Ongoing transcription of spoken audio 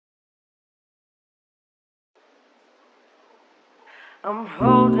I'm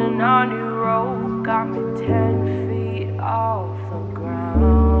holding on your rope, got me 10 feet off the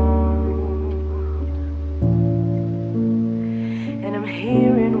ground. And I'm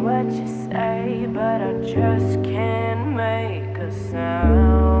hearing what you say, but I just can't make a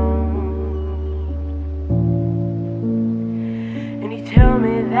sound. And you tell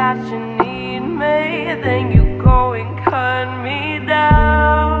me that you need me, then you go and cut me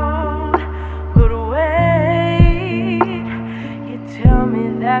down. But wait, you tell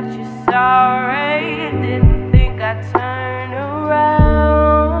me that you're sorry, didn't think I'd turn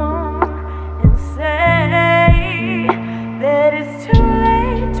around and say that it's too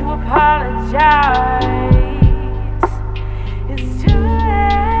late to apologize. It's too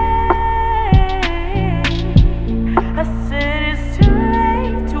late. I said it's too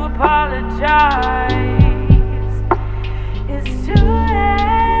late to apologize. It's too late.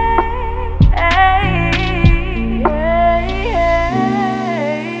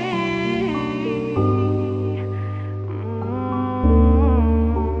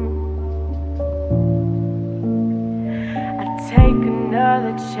 Take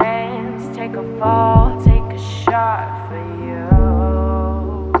another chance, take a fall, take a shot for you.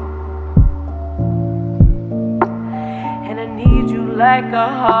 And I need you like a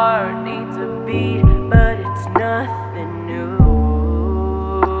heart needs a beat, but it's nothing new.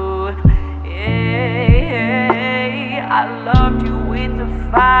 Yeah, I loved you with the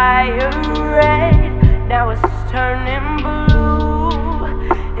fire red, now it's turning blue.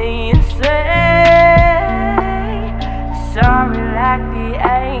 And you say sorry like the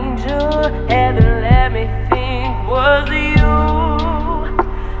angel heaven let me think was you.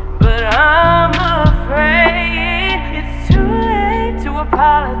 But I'm afraid it's too late to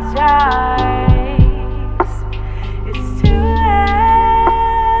apologize. It's too late.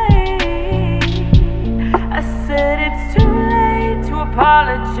 I said it's too late to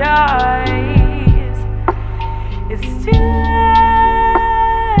apologize. It's too late.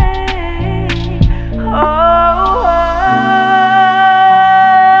 Oh.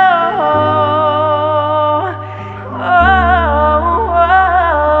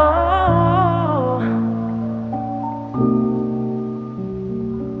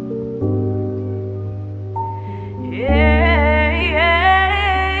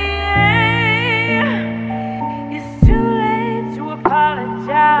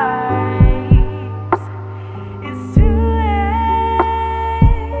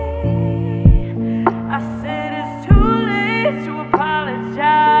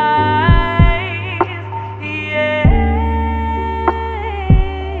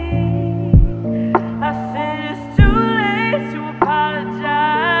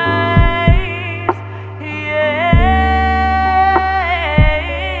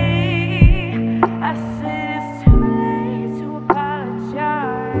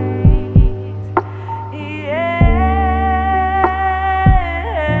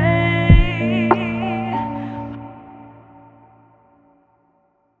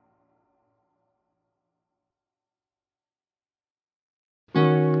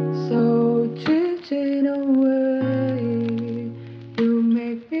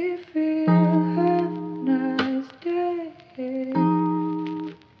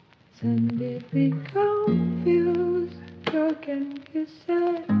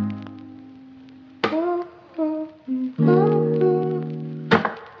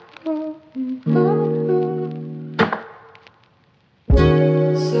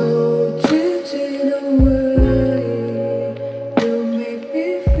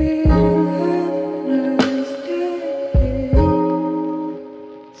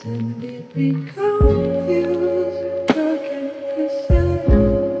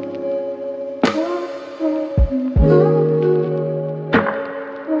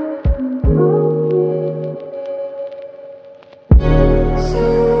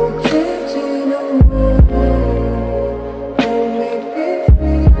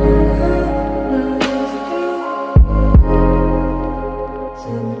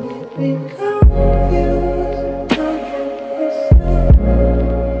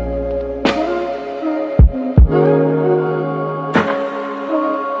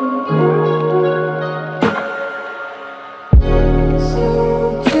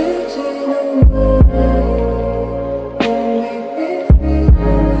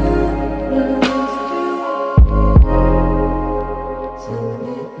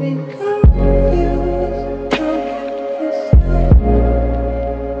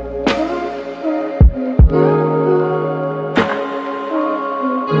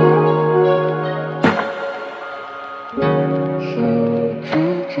 So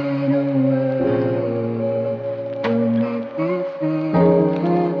taken away, you make me feel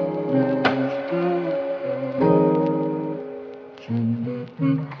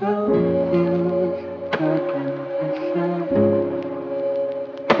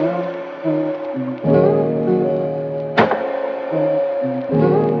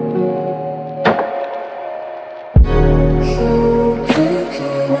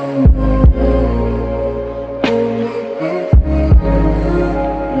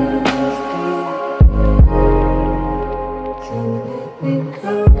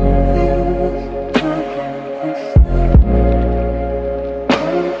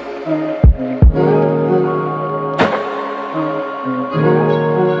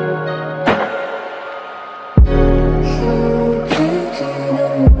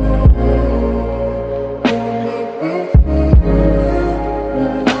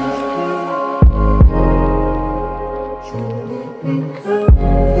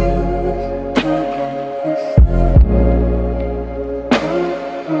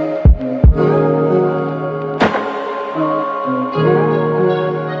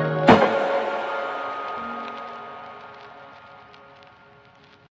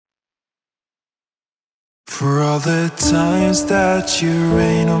For all the times that you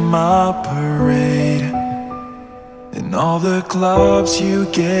rain on my parade, and all the clubs you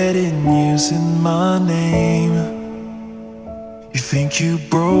get in using my name. You think you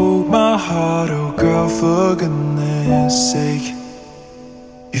broke my heart, oh girl, for goodness sake.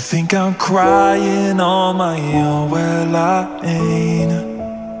 You think I'm crying on my own, well I ain't.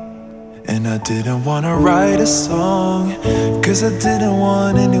 And I didn't wanna write a song, cause I didn't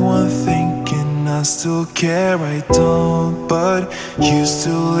want anyone thinking I still care, I don't. But you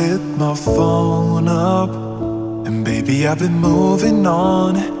still lit my phone up, and baby I've been moving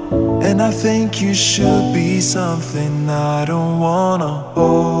on. And I think you should be something I don't wanna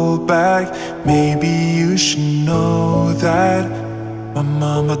hold back. Maybe you should know that my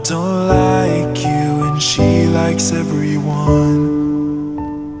mama don't like you and she likes everyone.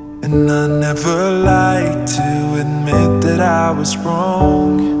 And I never like to admit that I was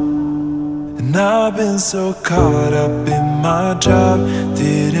wrong. And I've been so caught up in my job,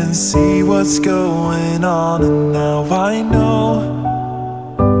 didn't see what's going on. And now I know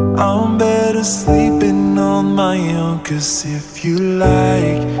I'm better sleeping on my own. Cause if you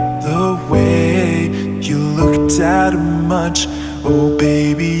like the way you look that much, oh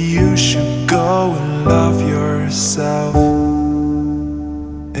baby, you should go and love yourself.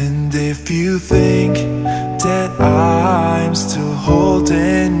 And if you think that I'm still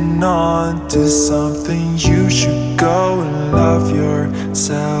holding on to something, you should go and love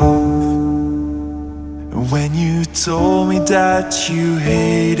yourself. And when you told me that you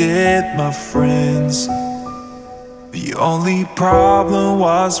hated my friends, the only problem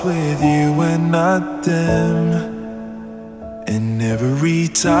was with you and not them. And every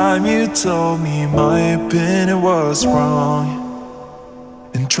time you told me my opinion was wrong,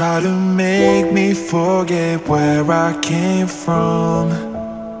 and try to make me forget where I came from.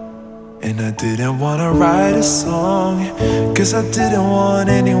 And I didn't wanna write a song, cause I didn't want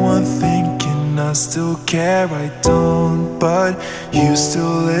anyone thinking I still care, I don't. But you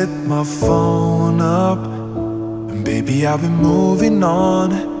still lit my phone up, and baby I've been moving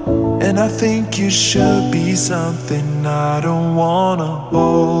on. And I think you should be something I don't wanna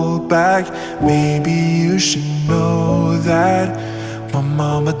hold back. Maybe you should know that my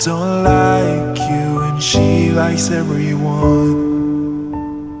mama don't like you and she likes everyone.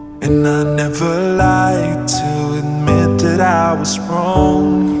 And I never like to admit that I was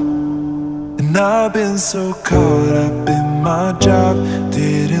wrong. And I've been so caught up in my job,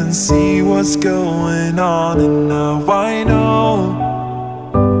 didn't see what's going on. And now I know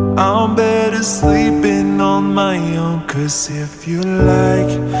I'm better sleeping on my own. Cause if you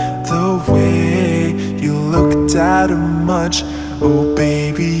like the way you look that much, oh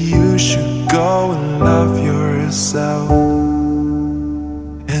baby, you should go and love yourself.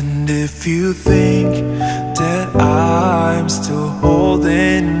 And if you think that I'm still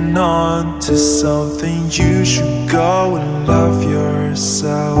holding on to something, you should go and love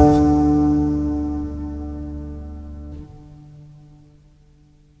yourself.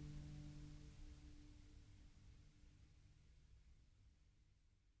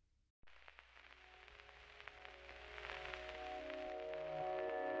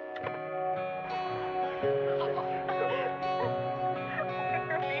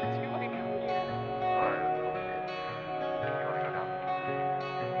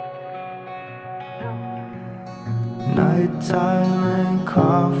 Nighttime and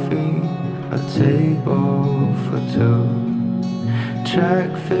coffee, a table for two. Track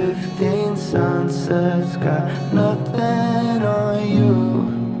 15 sunsets, got nothing on you.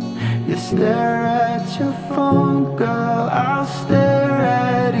 You stare at your phone, girl, I'll stare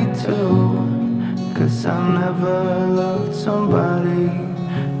at it too. Cause I never loved somebody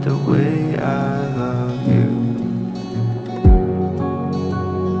the way I love you.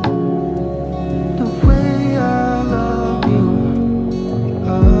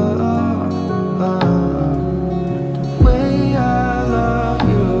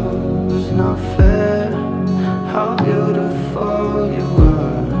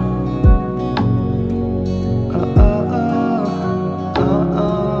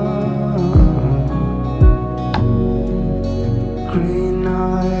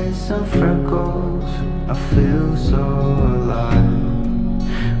 I feel so alive.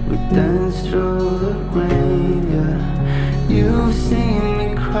 We dance through the rain, yeah. You've seen me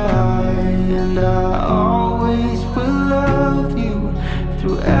cry, and I always will love you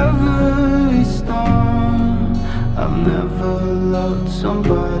through every storm. I've never loved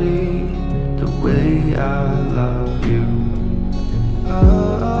somebody the way I love you.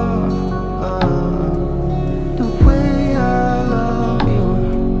 The way I love you.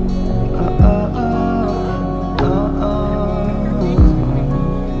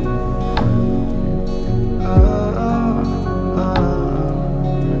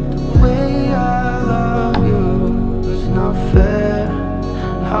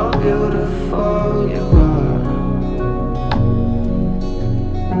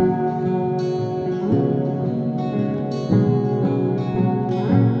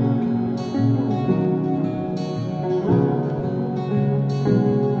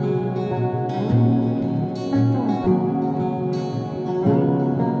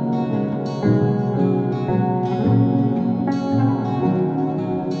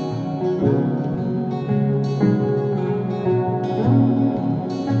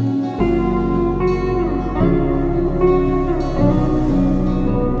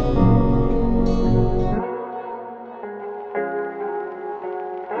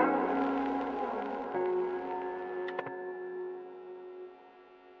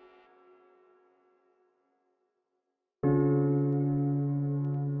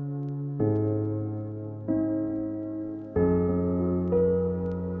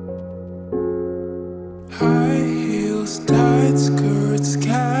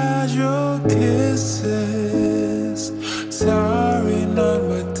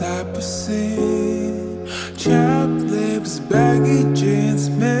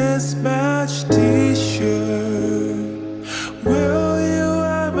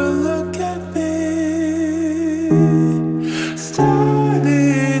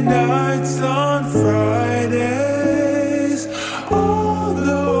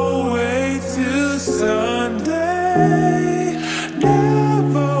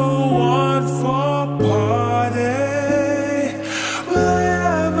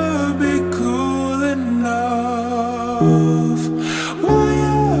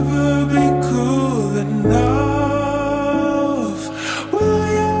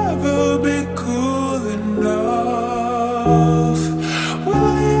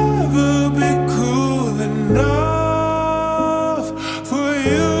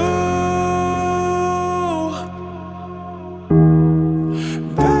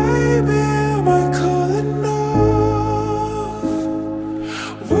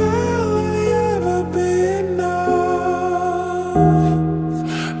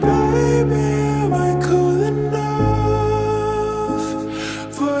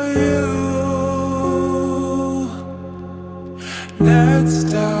 you. Let's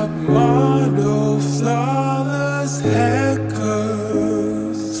stop model flawless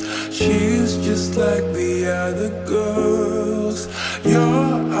haircuts. She's just like the other girls.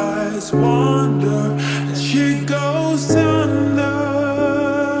 Your eyes wander and she goes under.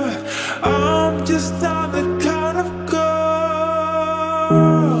 I'm just not the kind of girl.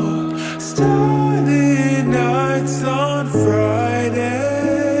 Starting nights on Fridays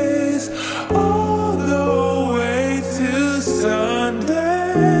all the way to Sunday.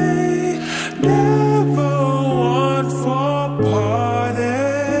 Never one for party.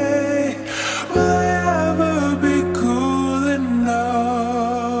 Will I ever be cool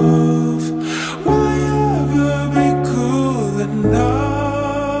enough? Will I ever be cool enough?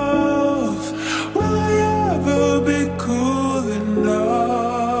 Will I ever be cool enough?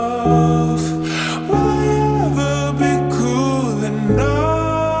 Will I ever be cool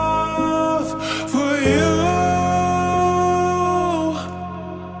enough for you?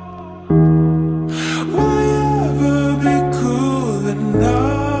 Will I ever be cool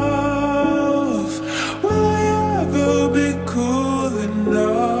enough? Will I ever be cool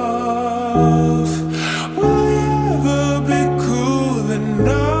enough? Will I ever be cool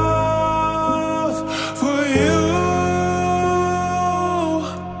enough for you?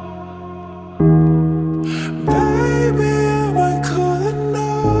 Baby, am I cool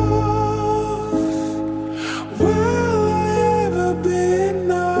enough? Will I ever be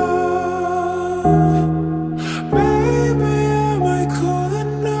enough? Baby, am I cool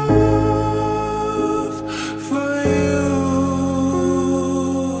enough for you?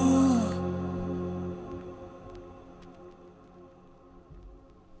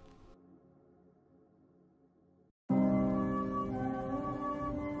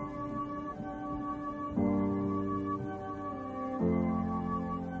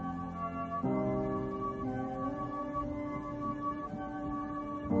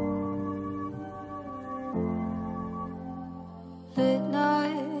 Late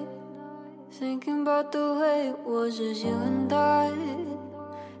night, thinking about the way it was as you and I.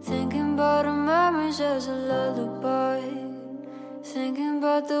 Thinking about our memories as a lullaby. Thinking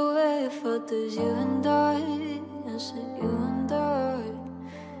about the way it felt as you and I. I said you and I.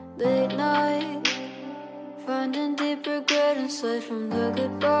 Late night, finding deep regret inside from the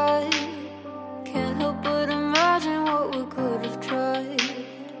goodbye. Can't help but imagine what we could have tried.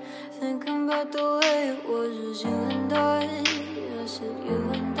 Thinking about the way it was as you and I. I said you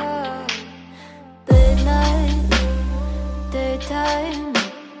and I. Late night, daytime,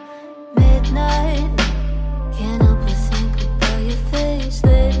 midnight. Can't help but think about your face.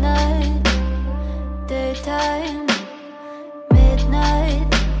 Late night, daytime, midnight.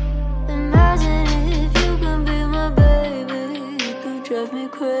 Imagine if you can be my baby. You could drive me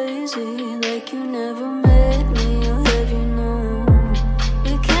crazy like you never met me. I'll have you know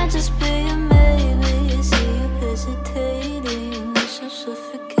we can't just be a maybe. See you hesitating, it's so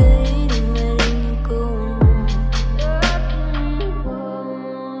suffocating, letting you go.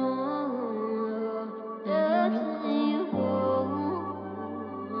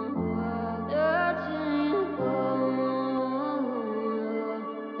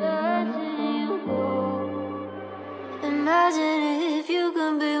 Imagine if you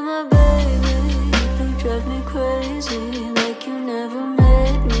can be my baby. You drive me crazy like you never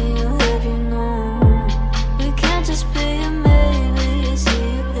met me. I'll have you know we can't just be a maybe. See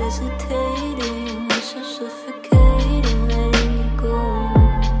you hesitating, it's so suffocating, letting you go.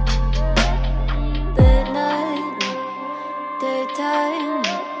 Late night, daytime,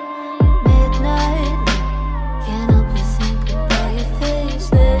 midnight. Can't help but think about your face.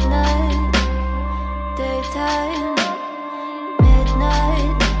 Late night, daytime,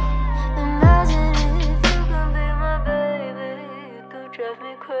 midnight. Imagine if you can be my baby. You could drive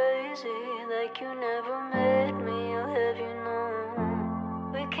me crazy like you never met me. I'll have you know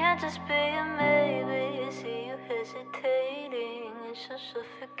we can't just be a maybe. See you hesitating, it's so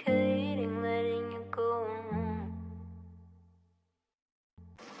suffocating, letting you go.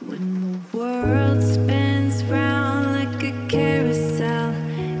 When the world spins round like a carousel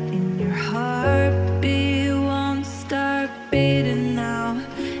and your heartbeat won't start beating now.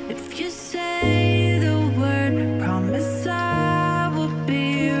 If you say the word, promise I will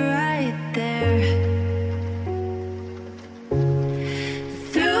be right there.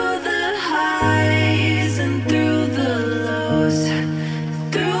 Through the highs and through the lows,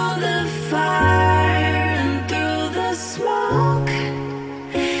 through the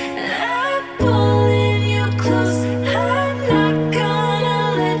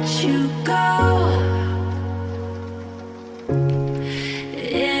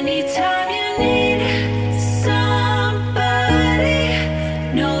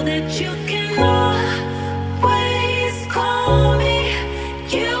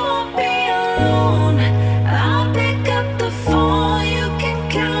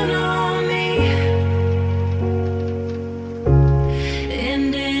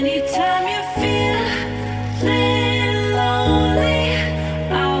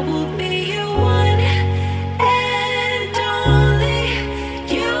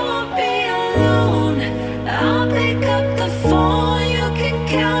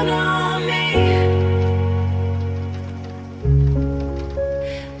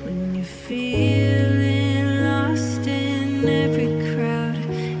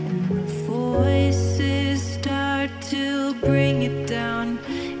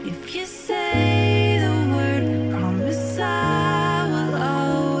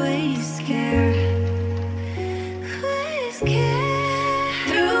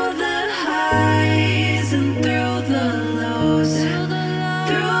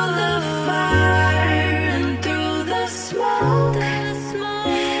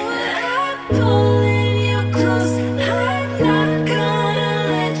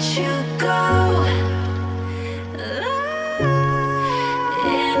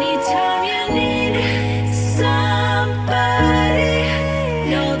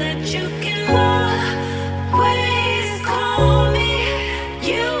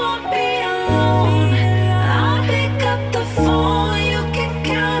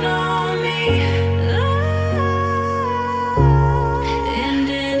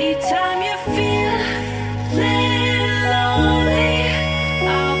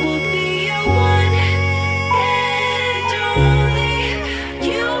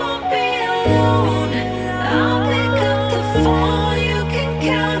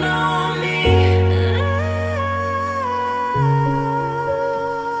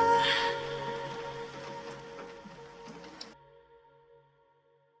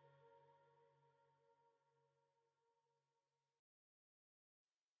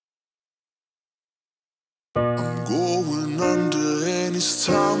I'm going under, and it's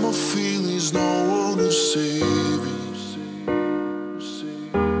time I feel there's no one to save me.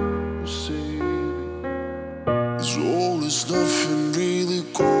 It's all is nothing really,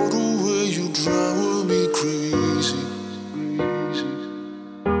 go the way you drive me crazy.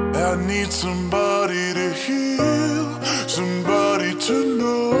 I need somebody to heal, somebody to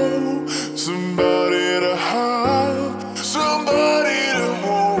know, somebody to have, somebody to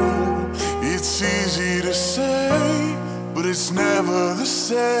hold. It's easy to say, but it's never the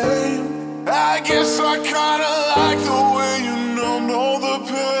same. I guess I kinda like the way you numb all the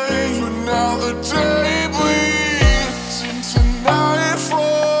pain. But now the day bleeds into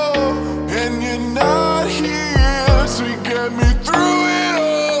nightfall, and you're not here to get me through it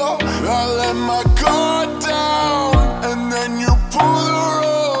all. I let my guard down, and then you pull the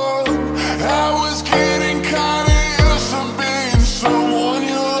rug. I was getting kinda used to being someone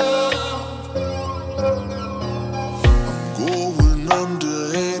you love. I'm going under,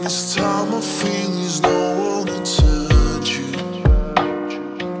 and it's time I feel there's no one to touch you.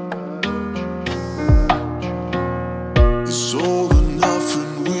 It's all or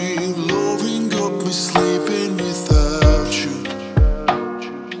nothing, we're loving up me sleeping without you.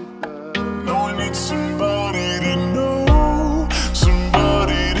 Now I need somebody to know,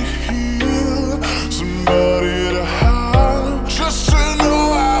 somebody to heal, somebody to have, just to know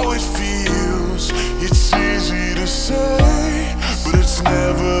how it feels. It's easy to say, but it's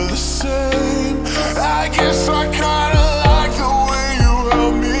never the same. I guess I kinda like the way you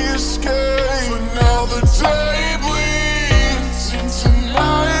help me escape. But now the day bleeds into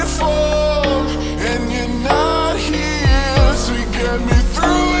nightfall, and you're not here to get me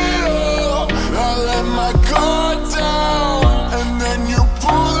through it all. I let my guard down, and then you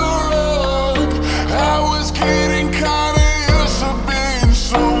pull the rug. I was getting kinda used to being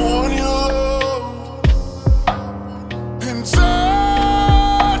someone you loved. And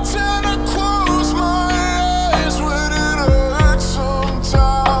I tend to close my eyes when it hurts.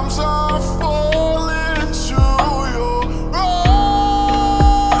 Sometimes I fall into your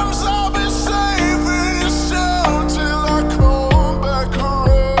arms. I'll be safe in your cell till I come back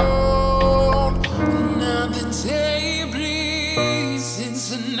around. Now the day bleeds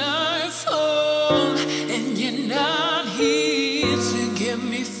into nightfall, and you're not here to get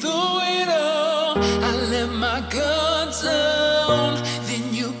me through it all. I let my guard down, then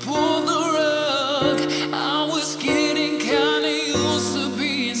you pull the rug. I was getting kinda used to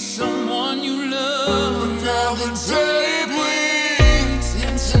being someone you love. Now the day bleeds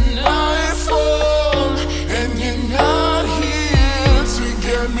into nightfall, and you're not here to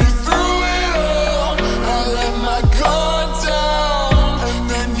get me through it all. I let my guard down, and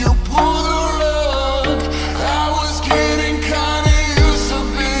then you pull the rug. I was getting kinda used to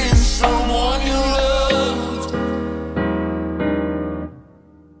being someone you loved.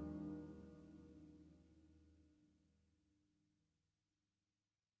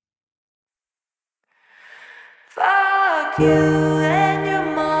 Fuck you and your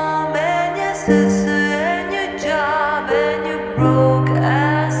mom and your sister and your job and your broke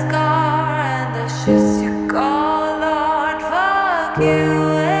ass car and the shit you call art. Fuck you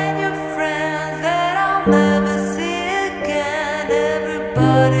and your friends that I'll never see again.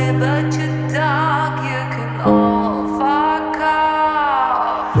 Everybody but your dog, you can all fuck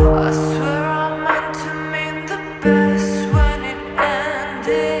off. I swear I meant to mean the best when it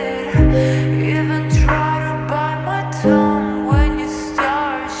ended. Even try to bite my tongue when you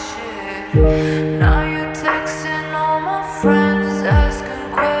start shit. Now you're texting all my friends, asking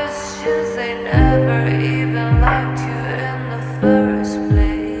questions. They never even liked you in the first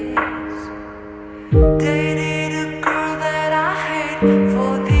place. Dated a girl that I hate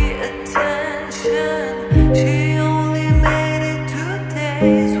for the attention. She only made it 2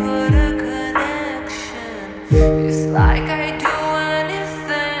 days, what a connection. It's like I do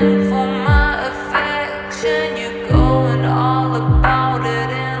anything for my affection. You're going all about it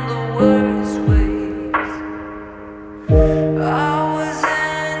in the worst ways. I was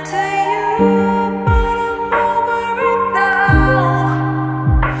into you, but I'm over it now.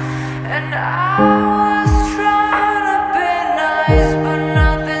 And I was trying to be nice, but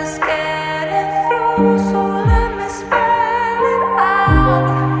nothing's getting through. So let me spell it out.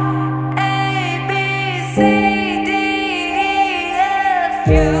 A, B, C, D, E, F.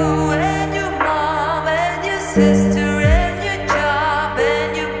 You and your mom and your sister and your job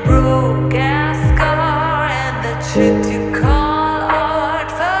and your broke ass car and that shit you call art.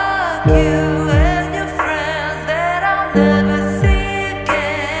 Fuck you and your friends that I'll never see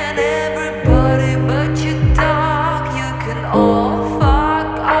again. Everybody but your dog, you can all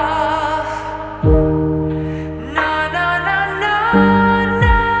fuck off.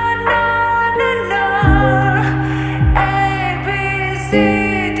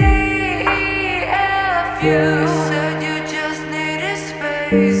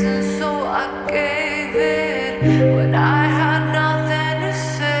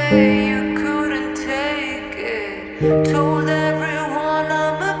 say you couldn't take it. Told everyone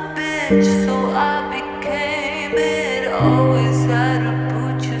I'm a bitch, so I became it. Always had to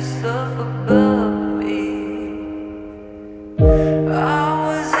put yourself above me. I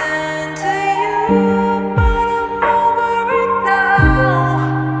was into you, but I'm over it now.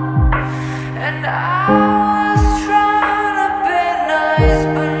 And I was trying to be nice,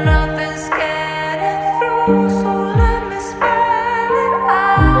 but nothing's getting through. So let me spell it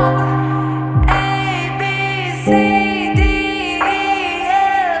out. A, B, C, D, E,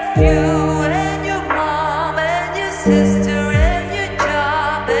 F, you and your mom and your sister and your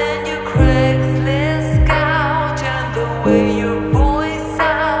job and your Craigslist couch and the way your voice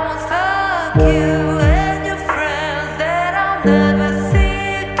sounds. Fuck you and your friends that I'll never see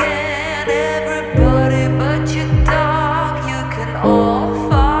again. Everybody but your dog, you can all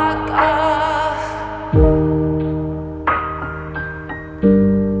fuck off.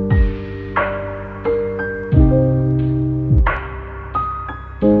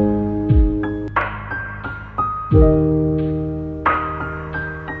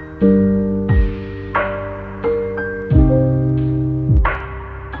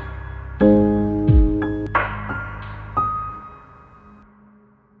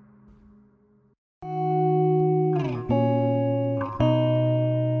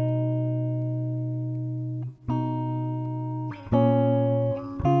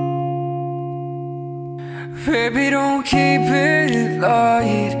 Baby, don't keep it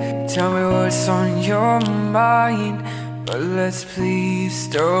light. Tell me what's on your mind. But let's please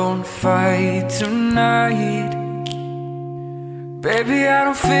don't fight tonight. Baby, I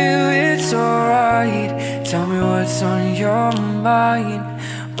don't feel it's alright. Tell me what's on your mind.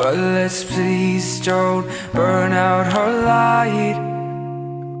 But let's please don't burn out our light.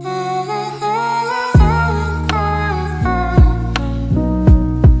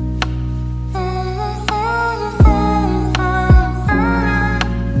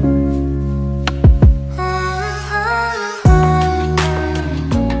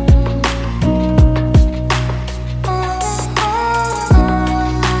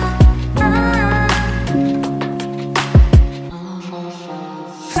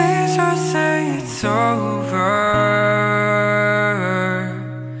 Please don't say it's over.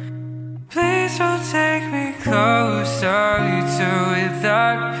 Please don't take me closer to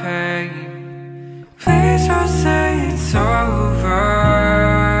without pain. Please don't say it's over.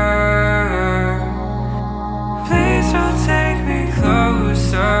 Please don't take me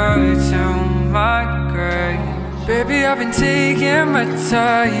closer to my grave. Baby, I've been taking my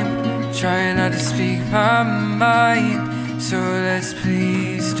time, trying not to speak my mind. So let's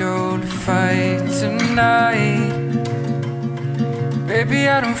please don't fight tonight. Baby,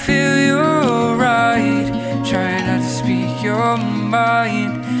 I don't feel you're right. Trying not to speak your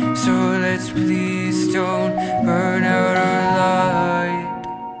mind. So let's please don't burn out our light.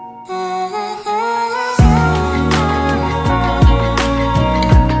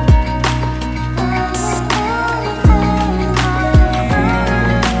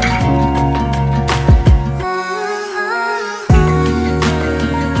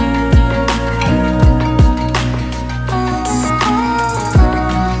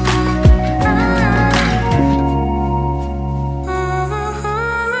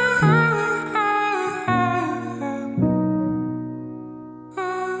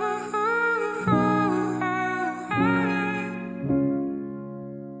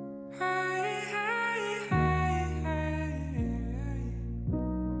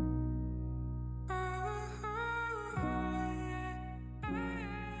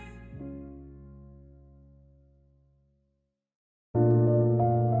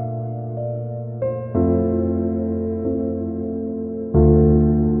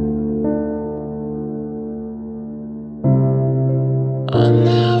 I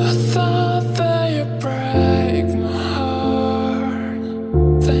never thought that you'd break my heart,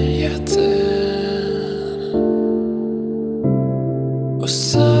 then you did. We're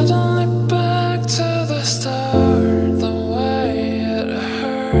suddenly back to the start, the way it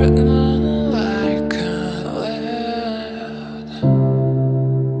hurt, none like I lived.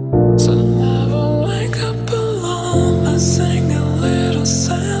 So never wake up alone and sing a little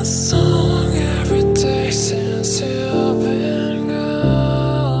sad song every day since you've been gone.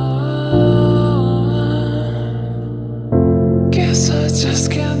 Guess I just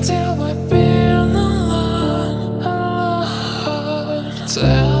can't deal with being alone, alone.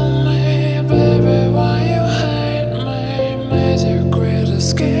 Tell me, baby, why you hate me, made your great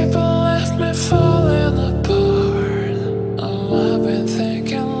escape alone.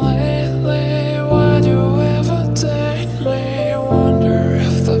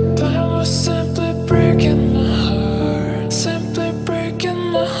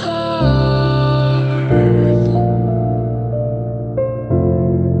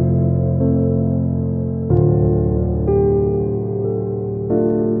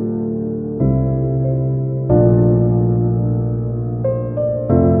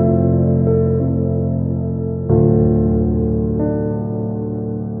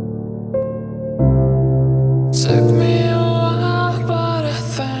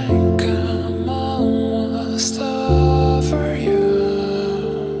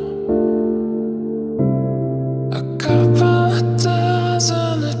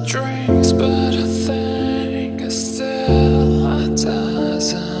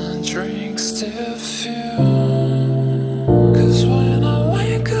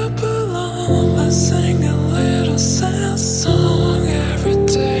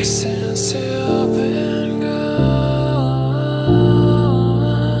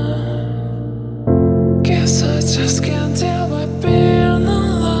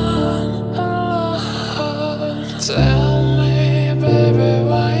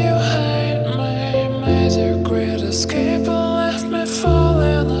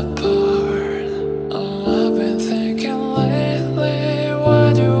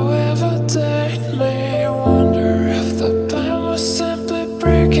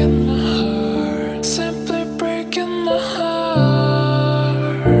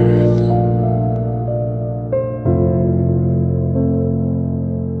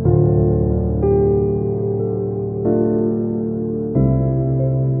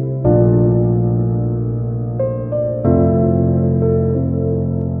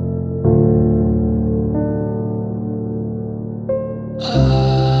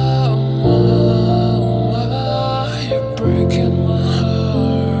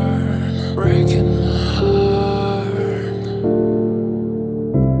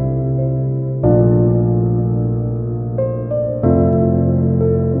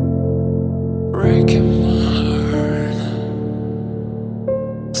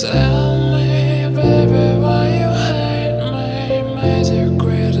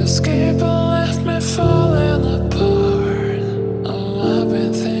 escape and left me falling apart. Oh, I've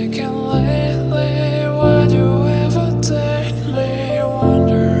been thinking lately, why'd you ever date me?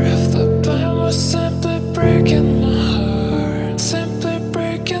 Wonder if the pain was simply breaking my heart, simply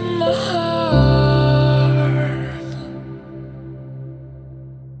breaking my heart.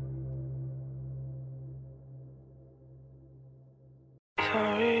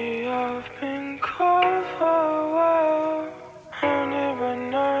 Sorry, I've been cold for a while. Haunted by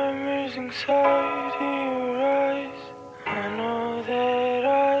nightmares inside your eyes. I know that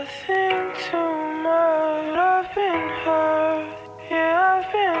I think too much. I've been hurt, yeah, I've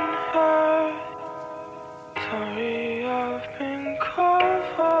been hurt. Sorry, I've been cold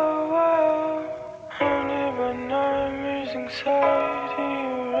for a while. Haunted by nightmares inside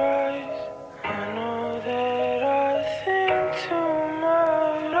your eyes. I know that I think too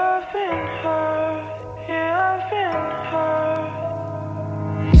much. I've been hurt, yeah, I've been hurt.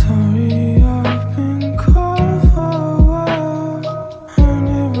 Sorry, I've been cold for a while.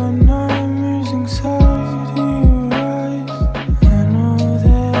 Haunted by nightmares inside your eyes. I know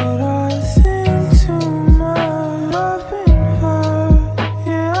that I think too much. I've been hurt,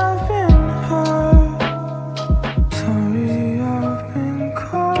 yeah, I've been hurt. Sorry, I've been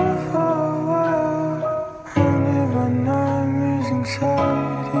cold for a while. Haunted by nightmares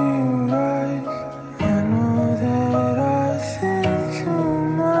inside your eyes. I know that I think too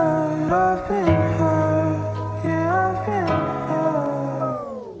much. I've been hurt, yeah, I've been hurt.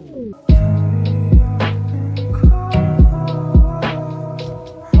 Sorry, I've been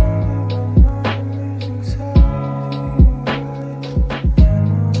cold for a while. Haunted by nightmares inside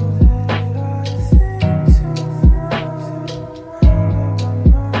your eyes. I know that I think too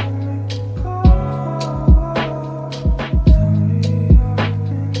much. Haunted by nightmares, cold for a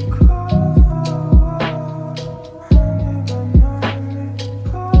while. Sorry, I've been cold for a while.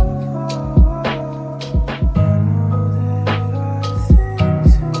 Haunted by nightmares, cold for a while. I know that I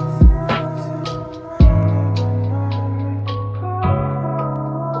think too much. Haunted by nightmares, cold for a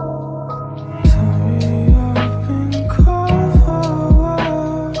while. Sorry, I've been cold for a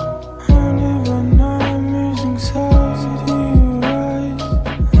while. Haunted by nightmares inside your eyes.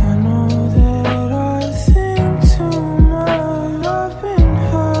 I know that I think too much. I've been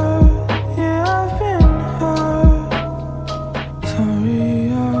hurt, yeah, I've been hurt.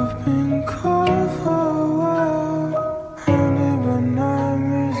 Sorry, I've been cold for a while. Haunted by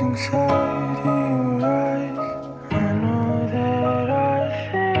nightmares inside your eyes. I know that I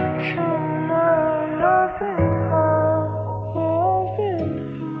think too much. I've been hurt, yeah, I've been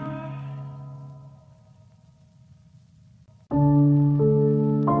hurt.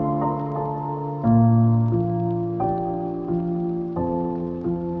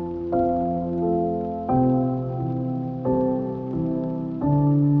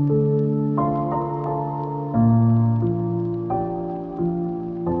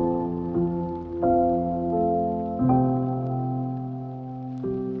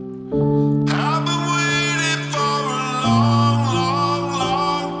 I've been waiting for a long, long,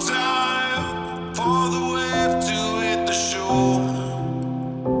 long time for the wave to hit the shore.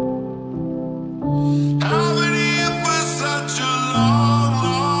 I've been here for such a long,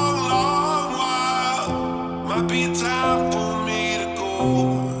 long, long while. Might be time for me to go.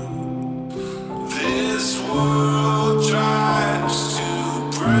 This world tries to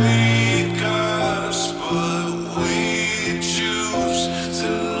break us, but we choose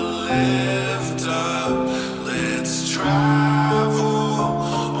to lift up. Let's travel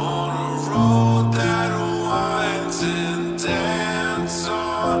on a road that winds and dance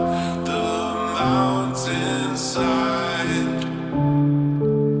on the mountainside.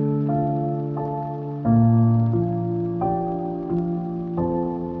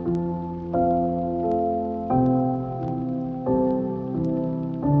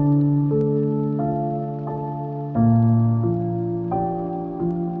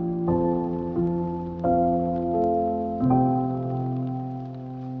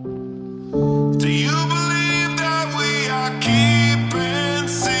 Do you believe that we are keeping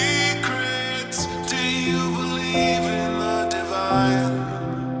secrets? Do you believe in the divine?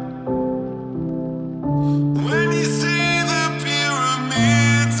 When you see the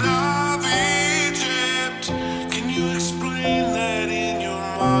pyramids of Egypt, can you explain that in your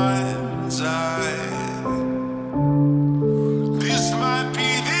mind's eye? This might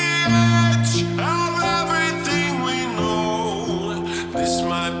be the edge of everything we know. This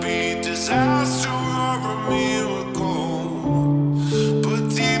might be disaster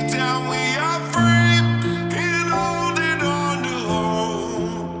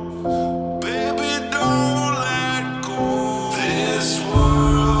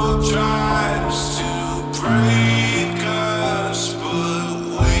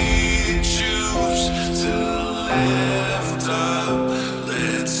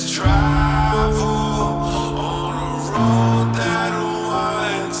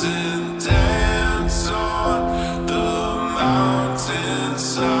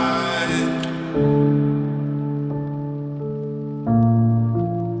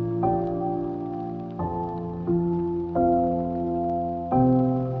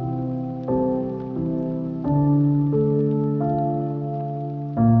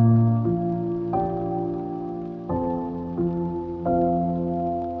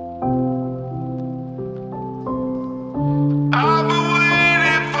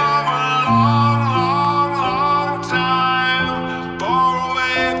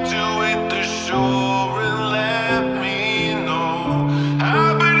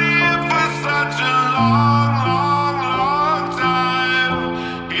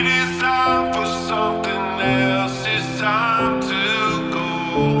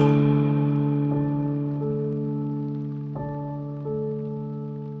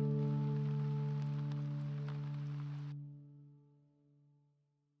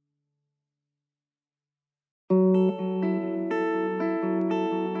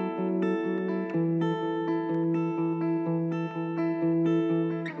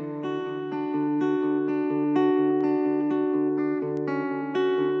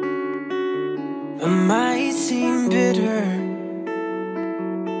I might seem bitter,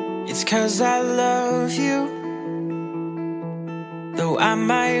 it's 'cause I love you. Though I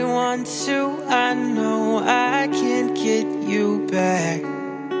might want to, I know I can't get you back.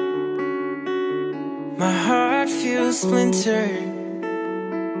 My heart feels splintered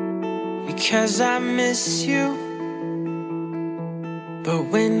because I miss you. But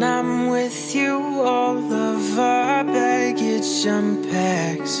when I'm with you, all of our baggage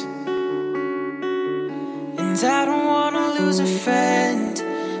unpacks. And I don't wanna lose a friend,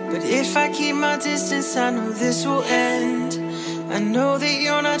 but if I keep my distance, I know this will end. I know that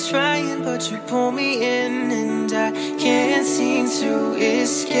you're not trying, but you pull me in, and I can't seem to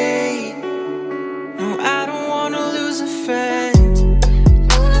escape. No, I don't wanna lose a friend.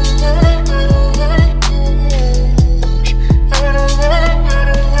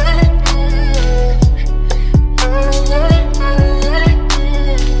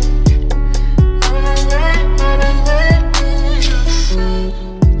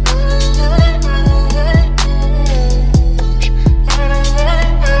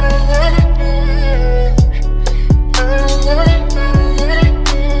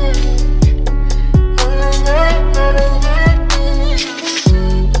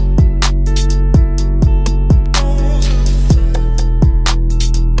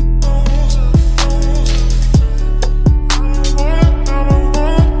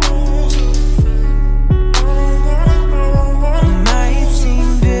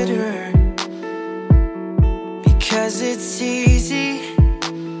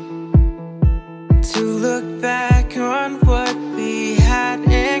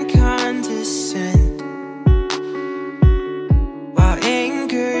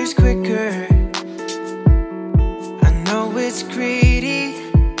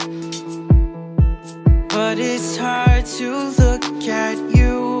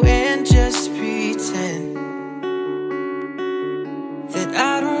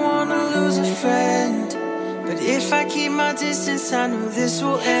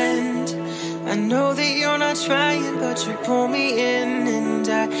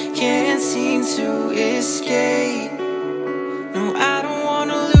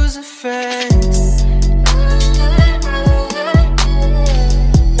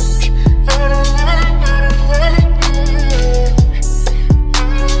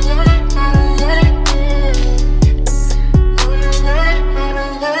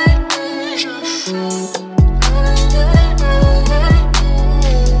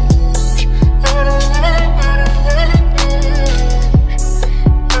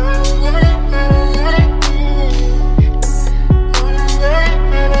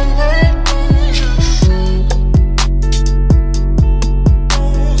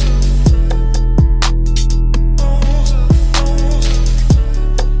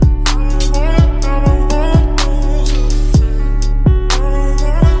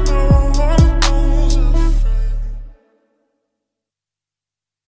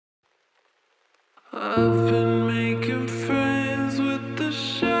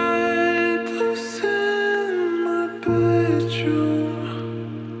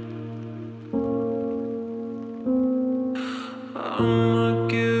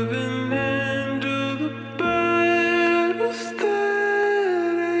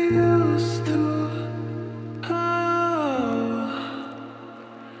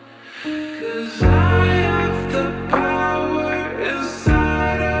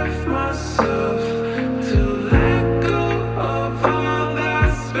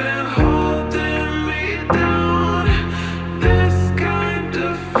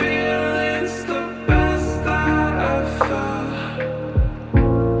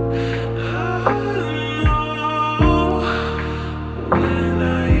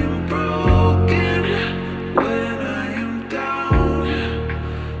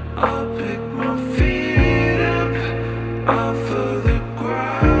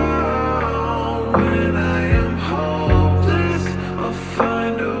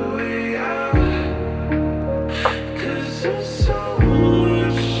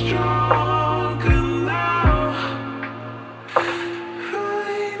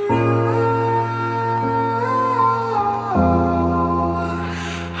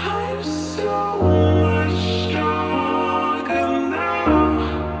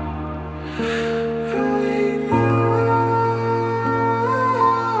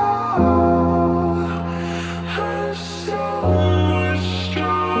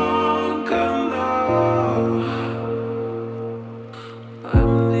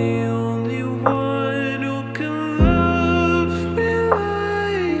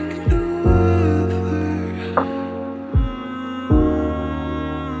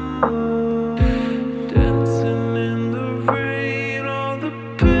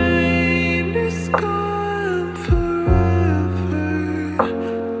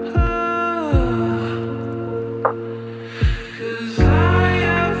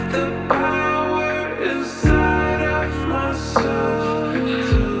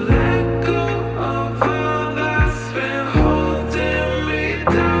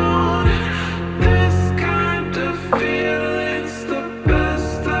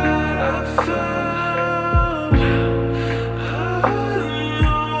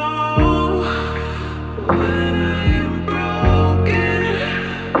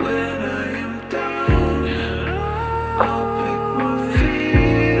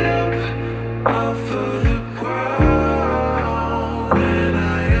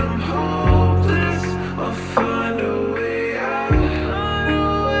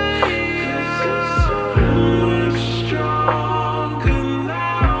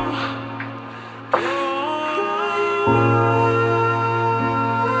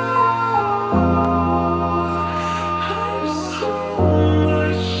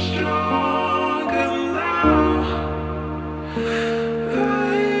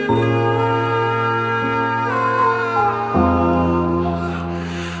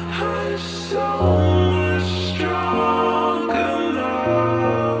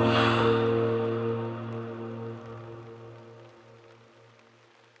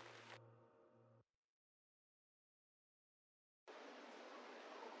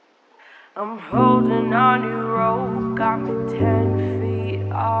 I'm holding on your rope, got me 10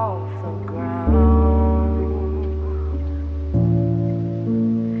 feet off the ground.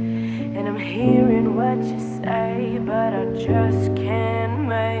 And I'm hearing what you say, but I just can't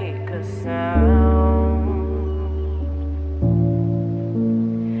make a sound.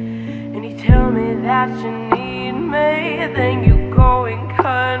 And you tell me that you need me, then you go and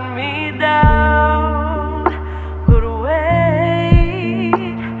cut me down. But wait,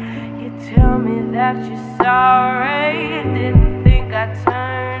 you tell me that you're sorry, didn't think I'd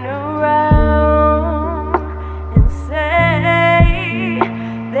turn around and say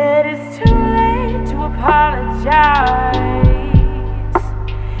that it's too late to apologize.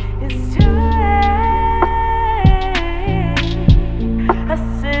 It's too late. I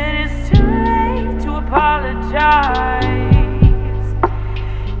said it's too late to apologize.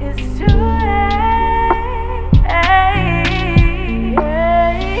 It's too late.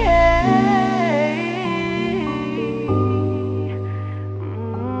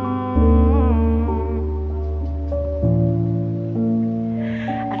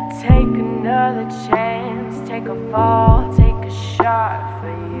 I take another chance, take a fall, take a shot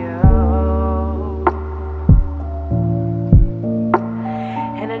for you.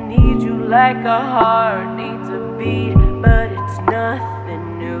 And I need you like a heart needs a beat, but it's nothing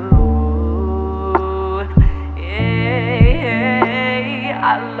new. Yeah,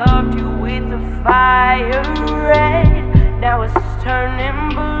 I loved you with the fire red, now it's turning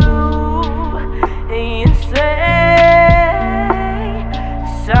blue. And you say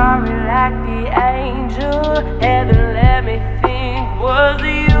sorry like the angel heaven let me think was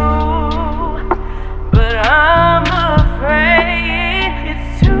you. But I'm afraid it's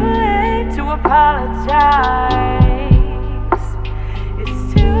too late to apologize. It's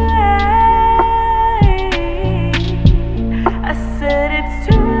too late. I said it's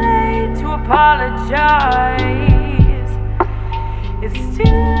too late to apologize. It's too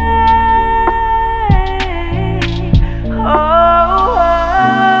late.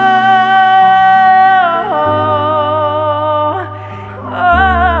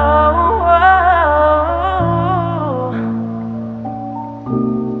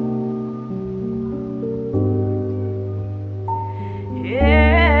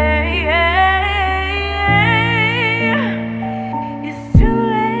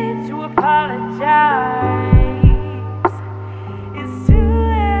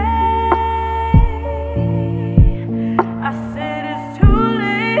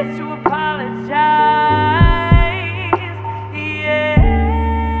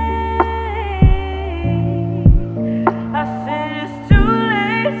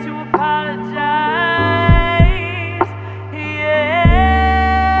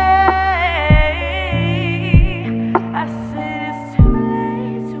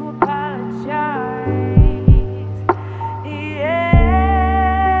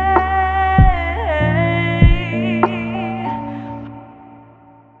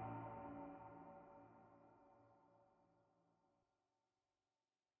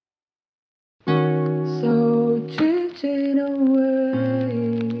 So taken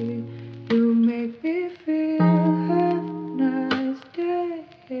away, you make me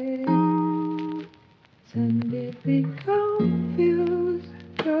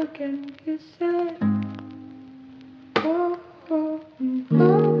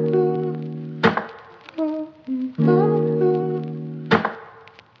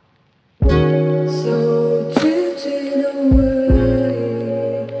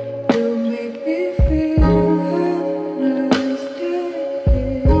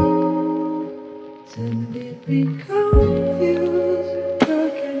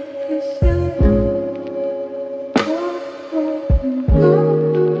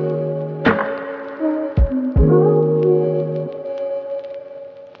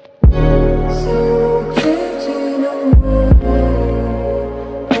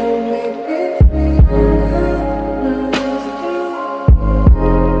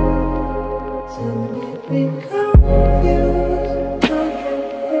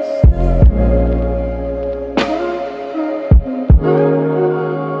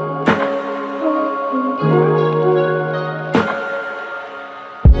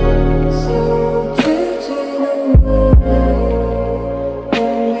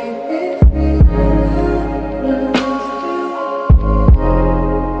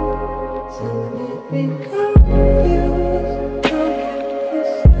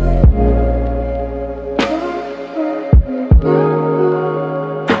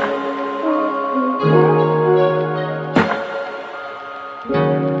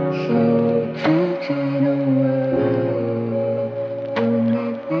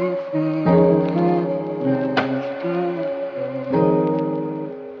feel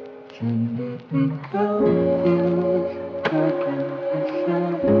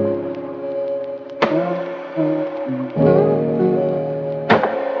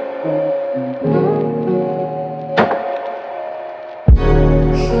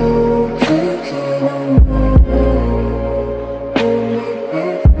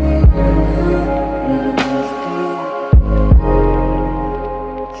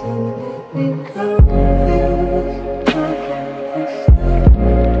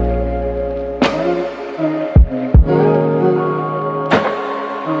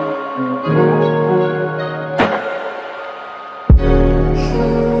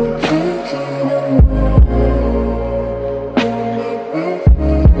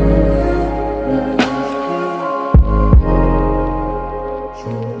For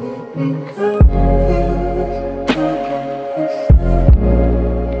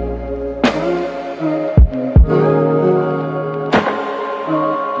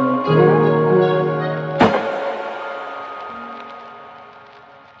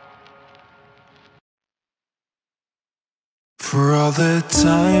all the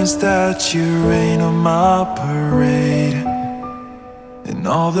times that you rain on my parade, and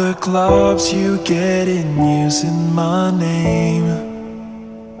all the clubs you get in using my name.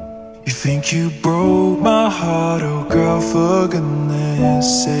 You think you broke my heart, oh girl, for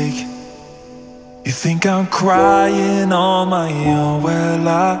goodness sake. You think I'm crying on my own, well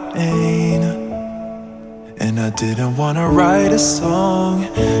I ain't. And I didn't wanna write a song,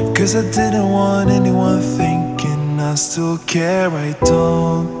 cause I didn't want anyone thinking I still care, I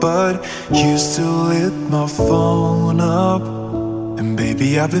don't. But you still lit my phone up, and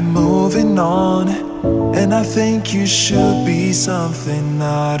baby I've been moving on. And I think you should be something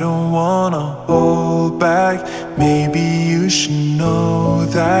I don't wanna hold back. Maybe you should know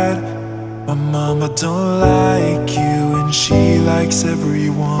that my mama don't like you, and she likes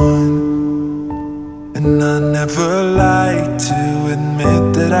everyone. And I never like to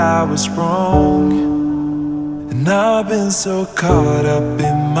admit that I was wrong. And I've been so caught up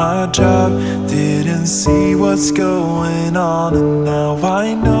in my job, didn't see what's going on. And now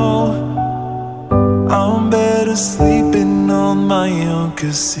I know I'm better sleeping on my own.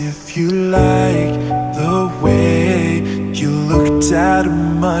 Cause if you like the way you look that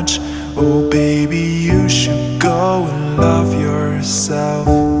much, oh baby, you should go and love yourself.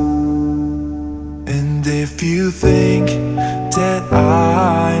 And if you think that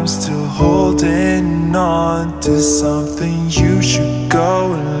I'm still holding on to something, you should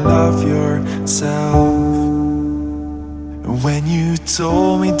go and love yourself. When you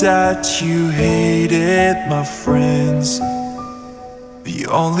told me that you hated my friends, the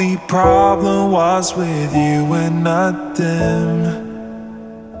only problem was with you and not them.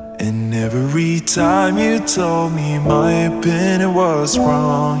 And every time you told me my opinion was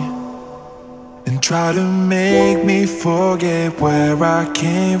wrong, and try to make me forget where I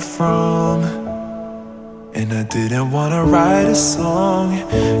came from. And I didn't wanna write a song,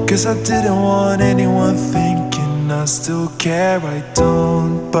 cause I didn't want anyone thinking I still care, I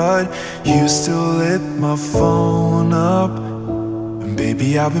don't. But you still lit my phone up, and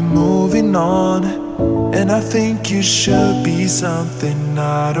baby I've been moving on. And I think you should be something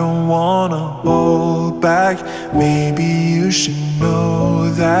I don't wanna hold back. Maybe you should know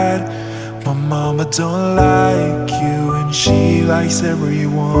that my mama don't like you, and she likes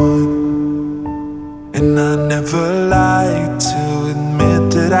everyone. And I never like to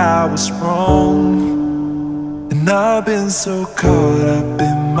admit that I was wrong. And I've been so caught up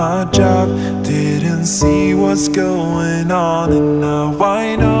in my job, didn't see what's going on. And now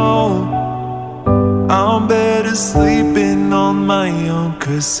I know I'm better sleeping on my own.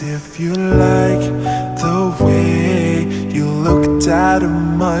 Cause if you like the way you look that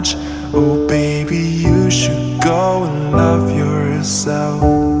much, oh baby, you should go and love yourself.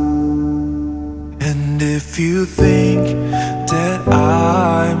 And if you think that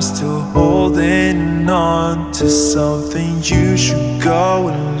I'm still holding on to something, you should go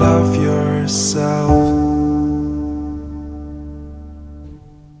and love yourself.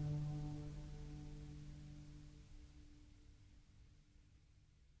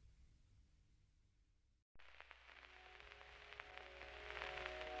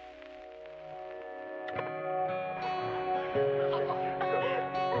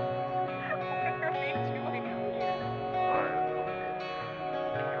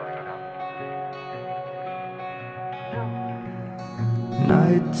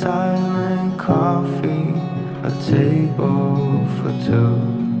 Nighttime and coffee, a table for two.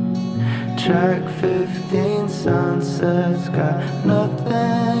 Track 15 sunsets, got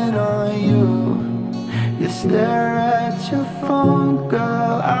nothing on you. You stare at your phone,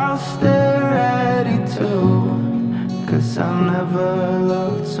 girl, I'll stare at it too. Cause I never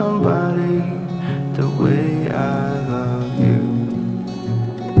loved somebody the way I love you.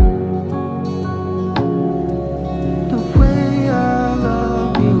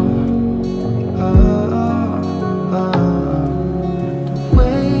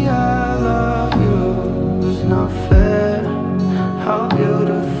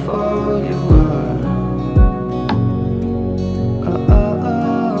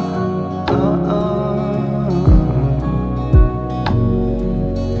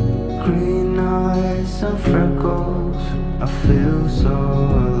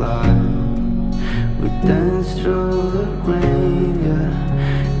 Through the rain,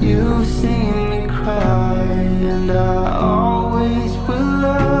 yeah. You've seen me cry, and I always will.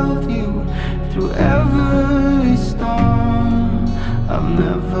 through every storm. I've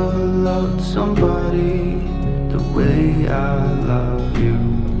never loved somebody the way I love you.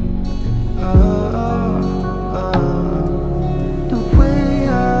 The way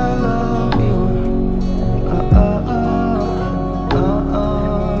I love you.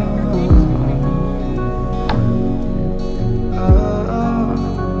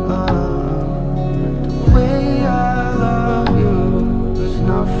 The way I love you is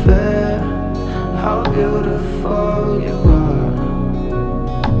not fair. How beautiful you are.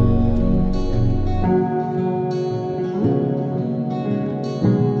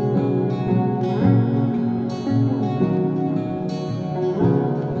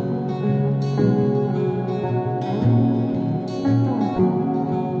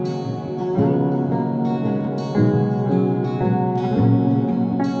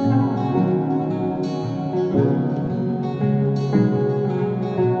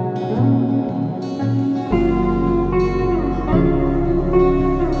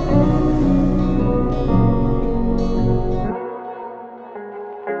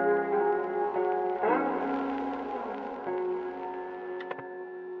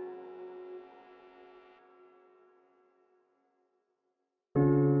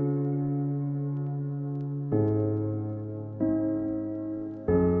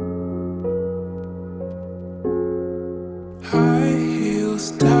 High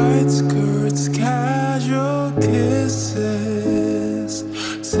heels, tight skirts, casual kisses.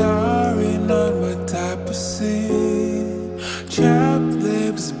 Sorry, not my type of scene. Chapped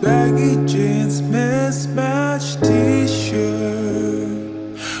lips, baggy jeans, mismatched t-shirt.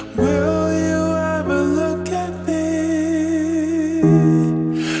 Will you ever look at me?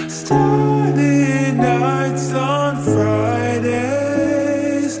 Starting nights on Fridays,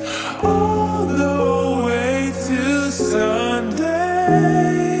 all the way to Sunday.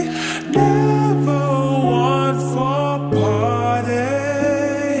 Never one for party.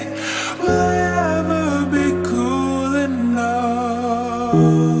 Will I ever be cool enough?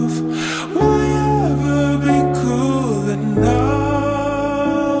 Will I ever be cool enough?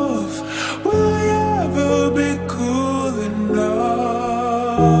 Will I ever be cool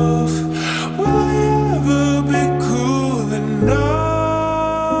enough? Will I ever be cool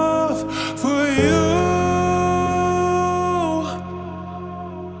enough for you?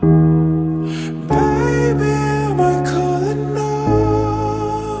 Baby, am I cool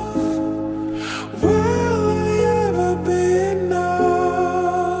enough? Will I ever be enough?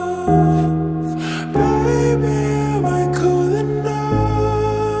 Baby, am I cool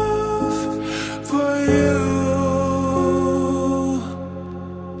enough for you?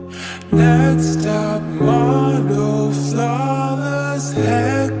 Next stop, model, flawless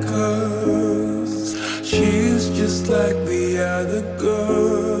hair curls. She's just like the other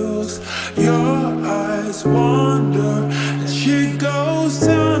girls. Your eyes wander and she goes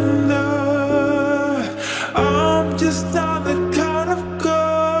under. I'm just not the kind of girl.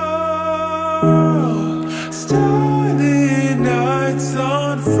 Starting nights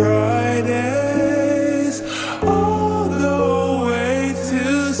on Fridays, all the way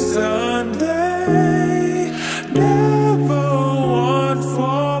to Sunday. Never one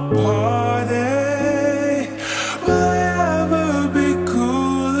for party. Will I ever be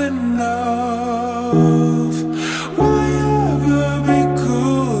cool enough? Will I ever be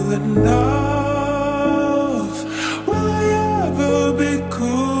cool enough? Will I ever be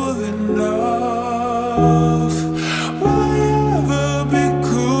cool enough? Will I ever be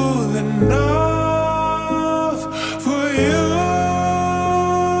cool enough for you?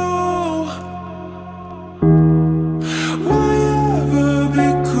 Will I ever be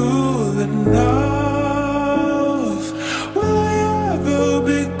cool enough? Will I ever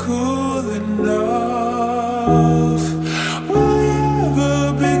be cool enough? Will I ever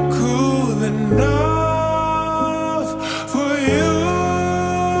be cool enough for you?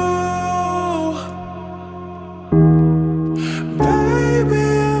 Baby,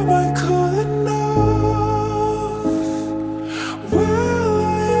 am I cool enough? Will I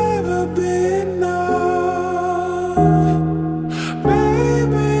ever be enough?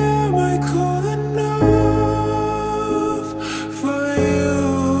 Baby, am I cool enough for you?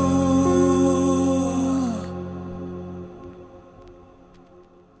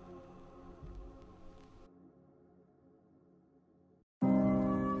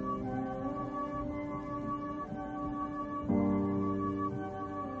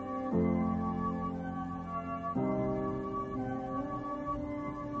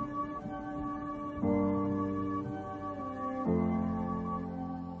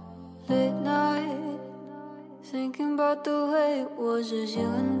 Late night, thinking about the way it was as you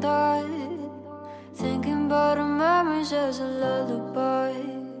and I Thinking about our memories as a lullaby.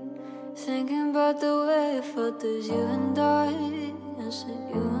 Thinking about the way it felt as you and I. I said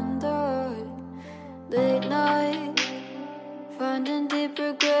you and I. Late night, finding deep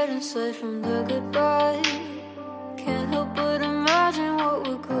regret inside from the goodbye. Can't help but imagine what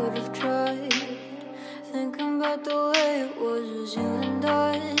we could have tried. Thinking about the way it was as you and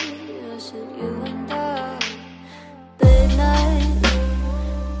I. I said you and I. Late night,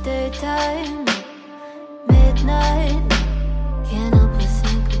 daytime, midnight. Can't help but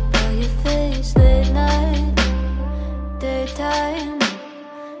think about your face. Late night, daytime,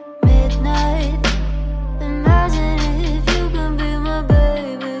 midnight. Imagine if you can be my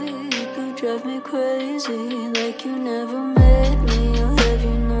baby. You could drive me crazy like you never met me. Or have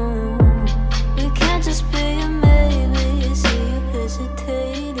you known we can't just be a maybe. I see you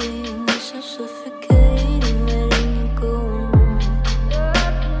hesitating. It's so suffocating letting you go.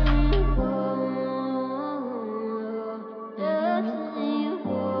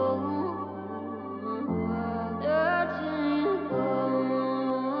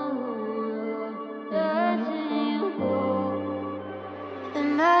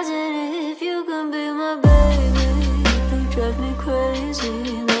 Imagine if you can be my baby. You drive me crazy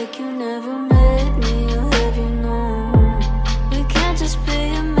like you never met me. Or have you known we can't just be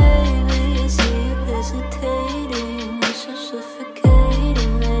a maybe. I see you hesitating. It's so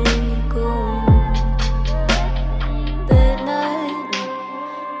suffocating letting you go. Late night,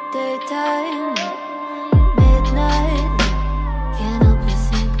 daytime, midnight. Can't help but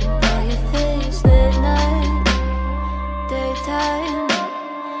think about your face. Late night, daytime,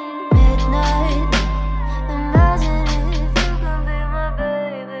 midnight. Imagine if you can be my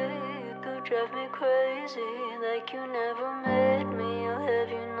baby. You could drive me crazy like you never met me. Or have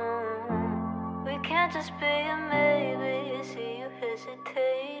you known we can't just be a maybe. I see you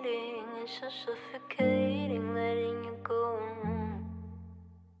hesitating. It's so suffocating letting you go.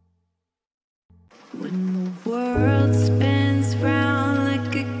 When the world spins round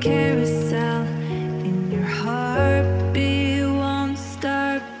like a carousel, and your heartbeat won't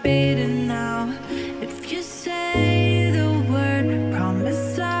start beating now. If you say the word,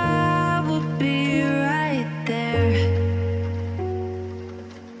 promise I will be right there.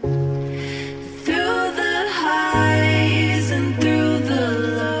 Through the highs and through the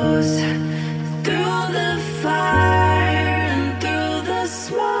lows, through the fire and through the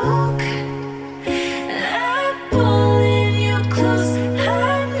smoke, I'm pulling you close.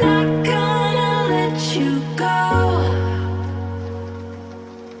 I'm not gonna let you go.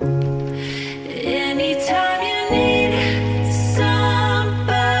 Anytime you need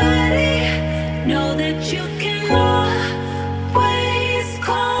somebody, know that you can always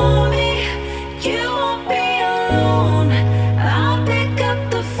call me. You won't be alone. I'll pick up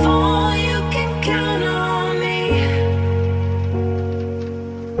the phone. You can count on me.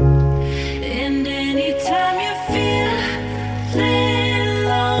 And anytime you're feeling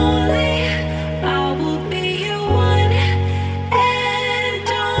lonely, I will be your one and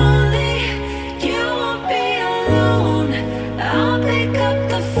only. You won't be alone. I'll pick up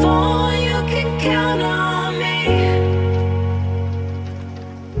the phone. You can count on me.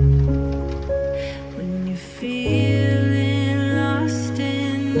 When you're feeling lost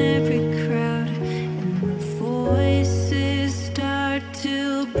in every crowd, and the voices start to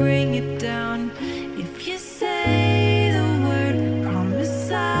bring you down, if you say the word,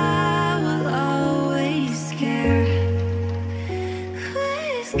 promise I will always care.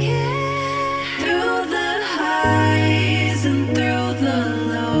 Always care. Through the highs and through the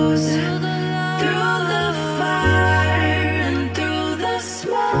lows, through the fire and through the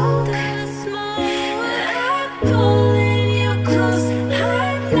smoke, I'm pulling you close.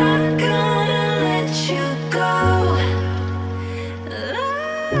 I'm not gonna let you go.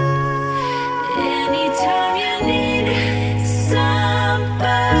 Anytime you need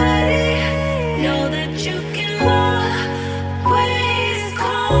somebody, know that you can always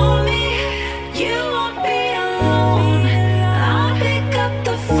call me.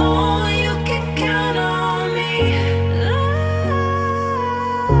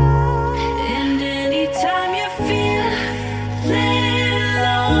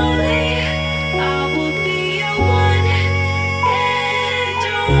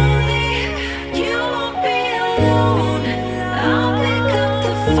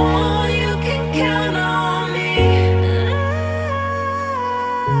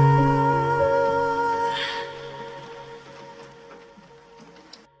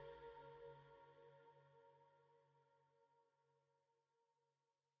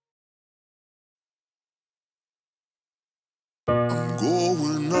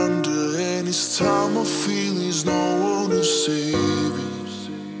 this time I feel there's no one to save me.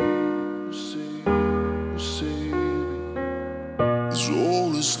 It's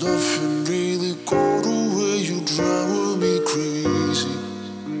all is nothing really got away, you drive me crazy.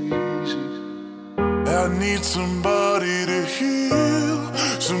 I need somebody to heal,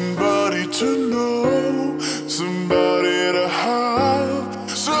 somebody to know, somebody to have,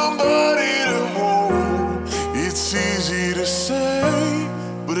 somebody to hold. It's easy to say,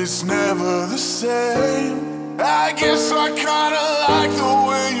 but it's never the same. I guess I kinda like the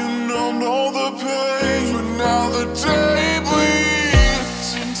way you numb all the pain. But now the day bleeds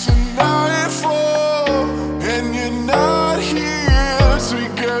into nightfall, and you're not here to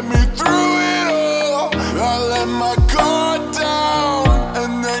get me through it all. I let my guard down,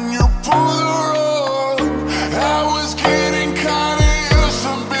 and then you pull the rug. I was getting kinda used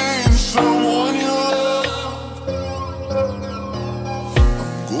to being someone you love.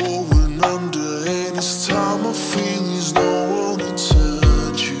 I'm going under, and it's time I feel there's no one to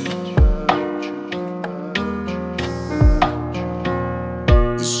touch you.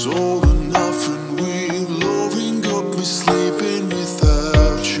 It's all or nothing, we're loving up, we're sleeping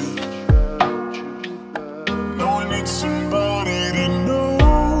without you. Now I need somebody to know,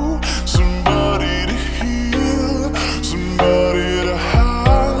 somebody to heal, somebody to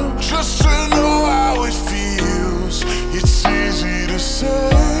have, just to know how it feels. It's easy to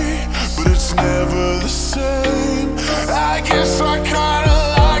say, but it's never the same. I guess I kinda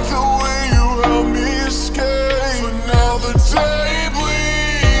like the way you help me escape. But now the day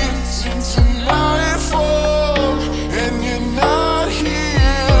bleeds into nightfall, and you're not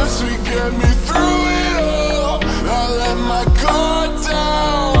here to get me through it all. I let my guard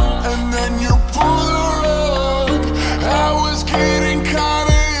down, and then you pull the rug. I was getting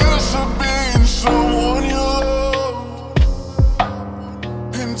kinda used to being someone you loved.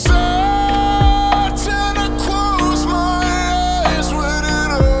 And I tend to close my eyes when it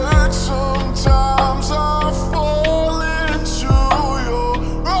hurts. Sometimes I fall into your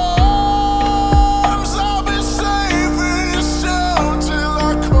arms. I'll be safe in your cell till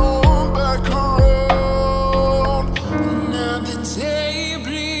I come back around. Now the day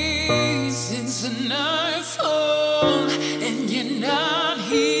bleeds into nightfall, and you're not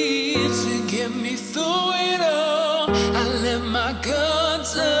here to get me through it all. I let my guard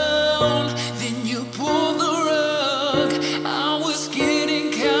down, then you pulled the rug. I was getting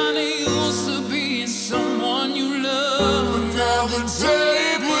kinda used to being someone you love. Now the day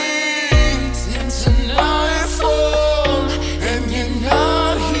bleeds into nightfall, and you're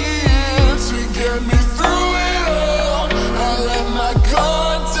not here to get me through it all. I let my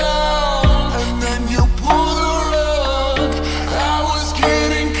guard down, and then you pull the rug. I was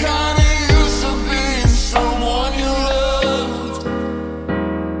getting kinda used to being someone you loved.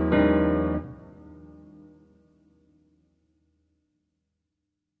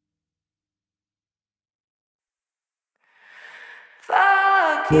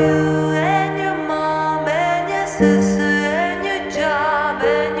 Fuck you and your mom and your sister and your job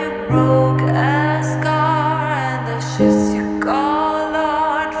and your broke ass car and the shits you call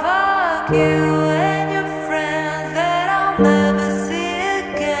art. Fuck you and your friends that I'll never see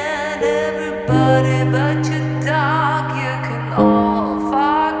again. Everybody but your dog, you can all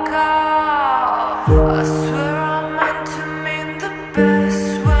fuck off. I swear I meant to mean the best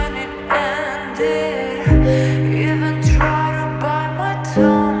when it ended. Even try to bite my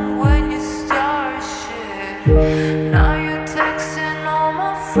tongue when you start shit. Now you're texting all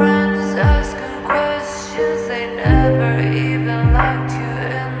my friends, asking questions. They never even liked you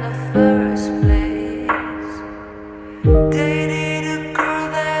in the first place. Dated a girl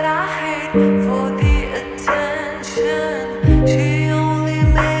that I hate for the attention. She only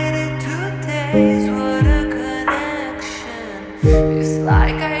made it 2 days, what a connection. It's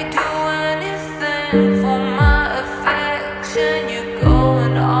like I do anything for my affection. You're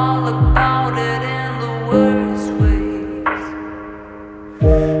going all about it in the worst ways.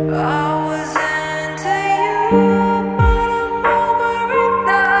 I was into you, but I'm over it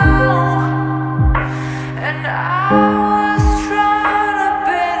now. And I was trying to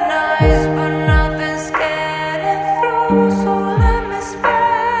be nice, but nothing's getting through. So let me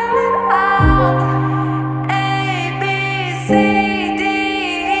spell it out. A, B, C, D,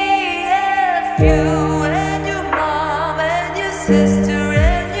 E, F. You and your mom and your sister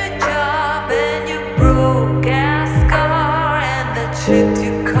and your job and your broke ass car and that shit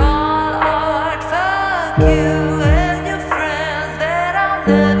you call art. Fuck you and your friends that I'll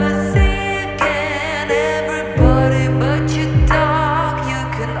never see again. Everybody but your dog, you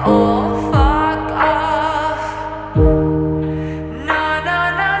can all fuck off. No, no,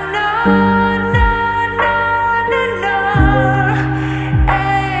 no, no.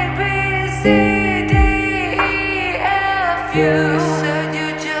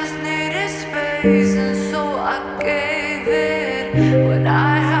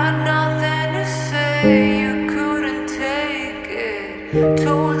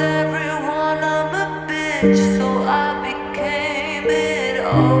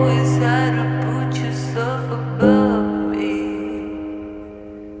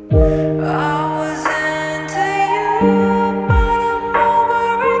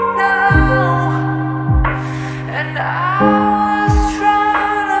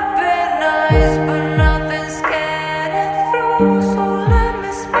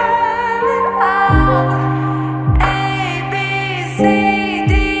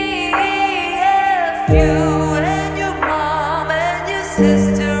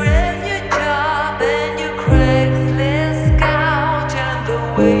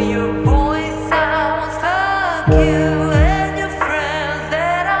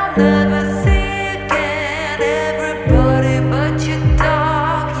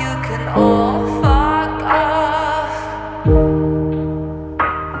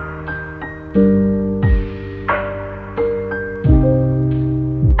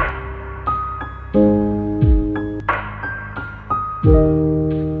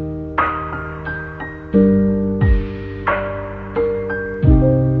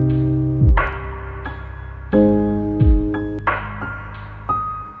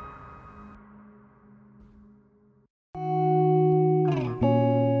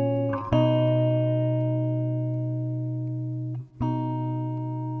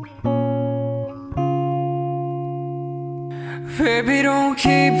 Baby, don't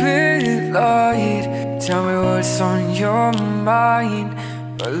keep it light. Tell me what's on your mind,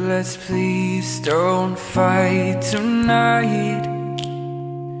 but let's please don't fight tonight.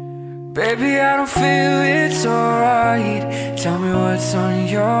 Baby, I don't feel it's alright. Tell me what's on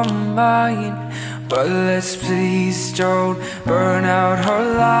your mind, but let's please don't burn out our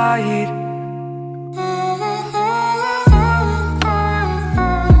light.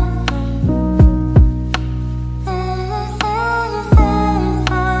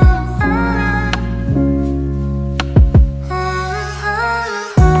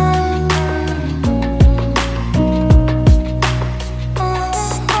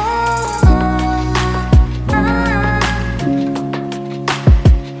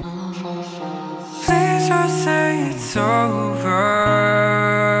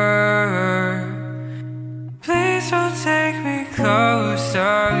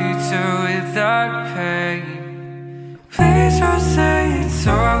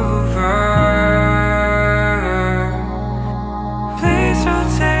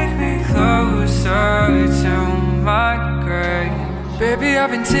 I've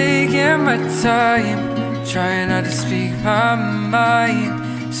been taking my time, trying not to speak my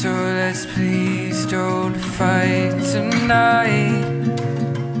mind. So let's please don't fight tonight.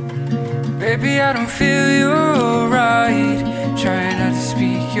 Baby, I don't feel you're right, trying not to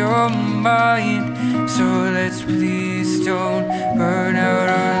speak your mind. So let's please don't burn out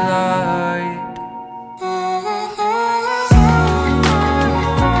our light.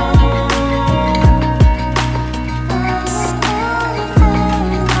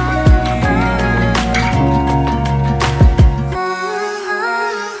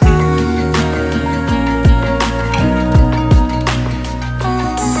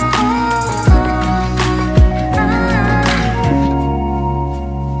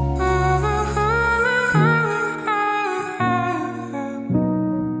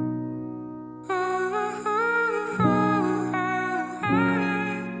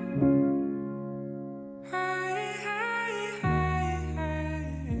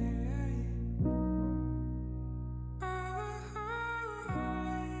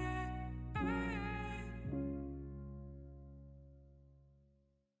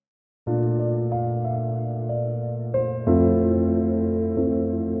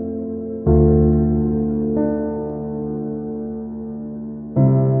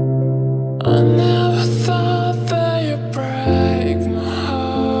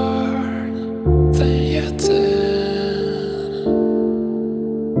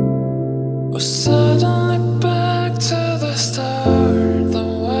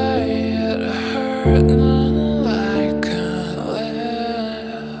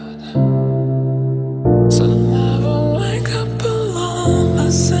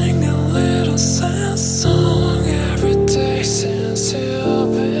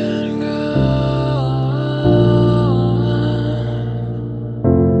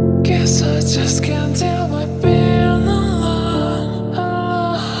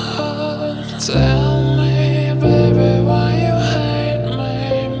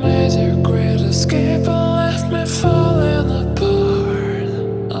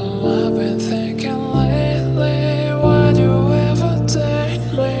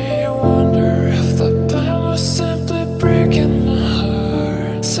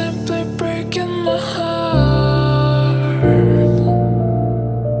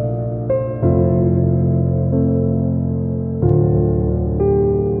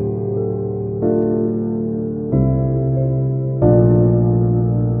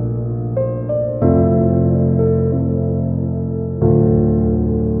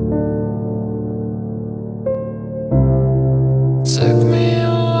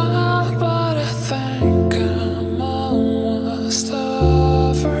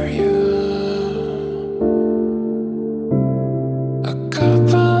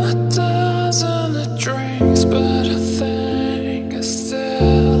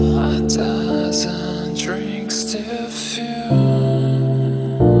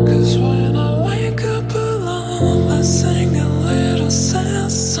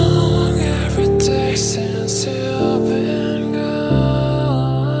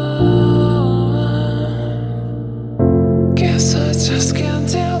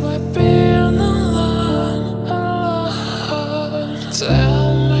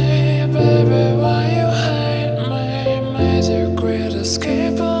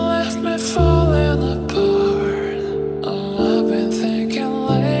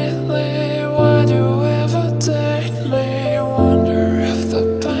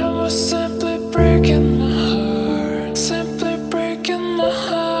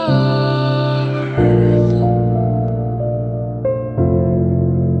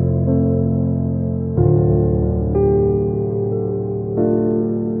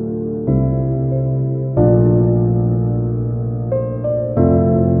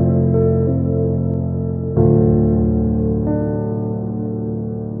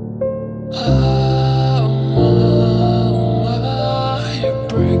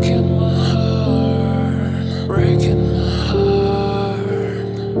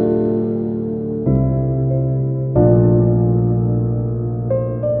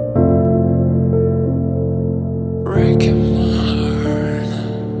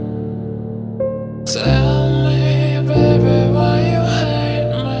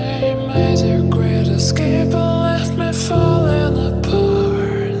 escape and left me falling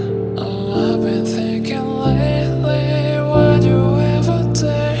apart. Oh, I've been thinking lately, why'd you ever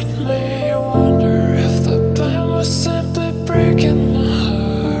date me? Wonder if the pain was simply breaking my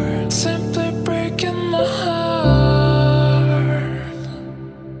heart, simply breaking my heart.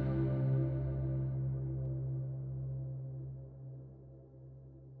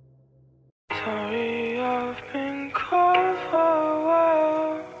 Sorry, I've been cold for a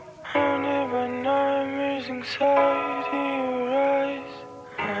while, haunted by nightmares, anxiety, rise.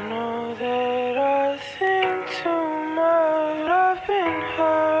 I know that I think too much. I've been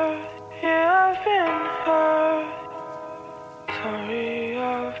hurt, yeah, I've been hurt. Sorry,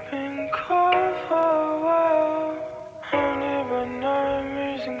 I've been cold for a while, haunted by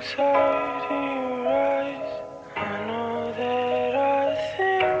nightmares, anxiety, rise. I know that I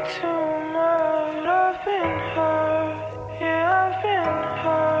think too much. I've been hurt, yeah, I've been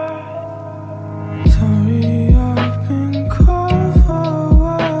hurt. Sorry, I've been cold for a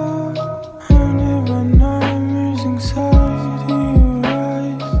while, haunted by nightmares, anxiety,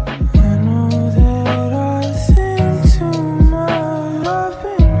 rise. I know that I think too much. I've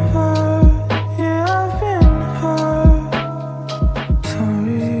been hurt, yeah, I've been hurt.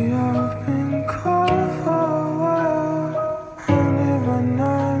 Sorry, I've been cold for a while, haunted by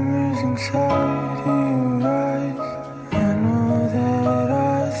nightmares, anxiety, rise. I know that I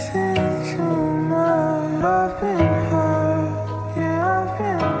think too much. I've been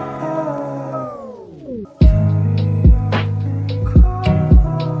hurt, yeah, I've been hurt.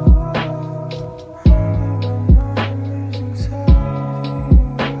 Sorry, I've been cold for a while, haunted by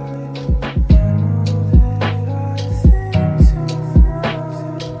nightmares, anxiety, rise. I know that I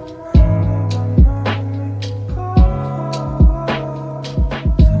think too much. Haunted by nightmares, cold for a while. Sorry, I've been cold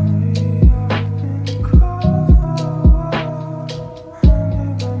for a while, haunted by nightmares, cold for a while.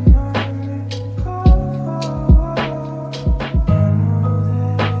 I know that I think too much.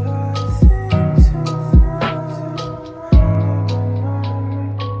 Haunted by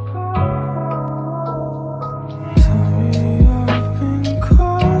nightmares, cold for a while. Sorry, I've been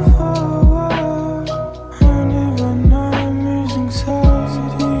cold for a while, haunted by nightmares,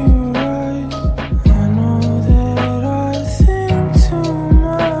 anxiety, rise. I know that I think too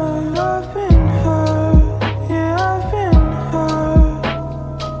much. I've been hurt, yeah, I've been hurt.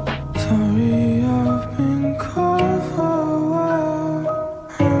 Sorry, I've been cold for a while,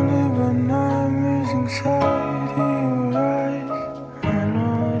 haunted by nightmares, anxiety, rise. I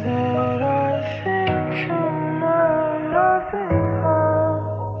know that I think too much. I've been hurt,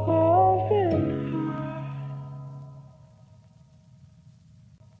 yeah, I've been hurt.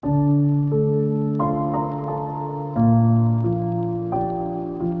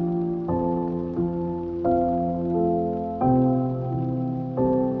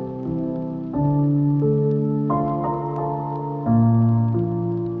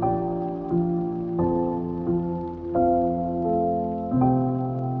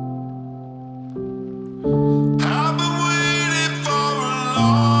 I've been waiting for a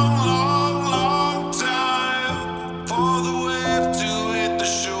long, long, long time for the wave to hit the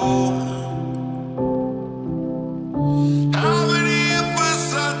shore. I've been here for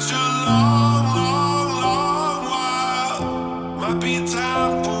such a long, long, long while. Might be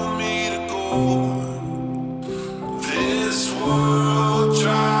time for me to go. This world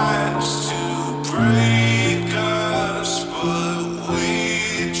tries to break us, but we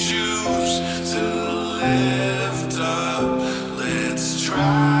choose to lift up. Let's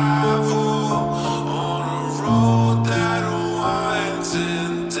travel on a road that winds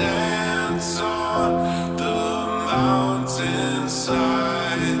and dance on the mountainside.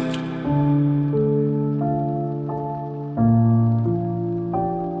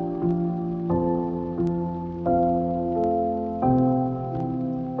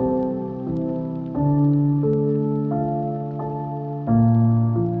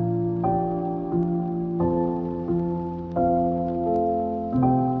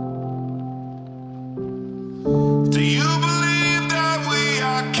 Do you believe that we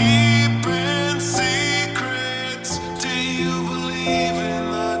are keeping secrets? Do you believe in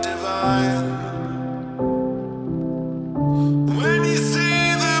the divine? When you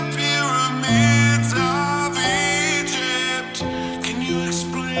see the pyramids of Egypt, can you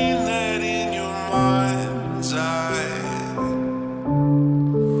explain that in your mind's eye?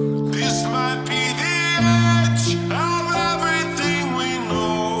 This might be the edge of everything we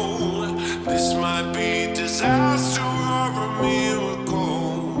know. This might be disaster or a miracle.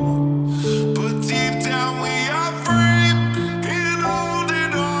 But deep down we are free and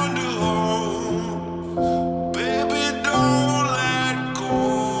holding on to hope. Baby, don't let go.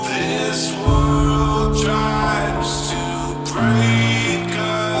 This world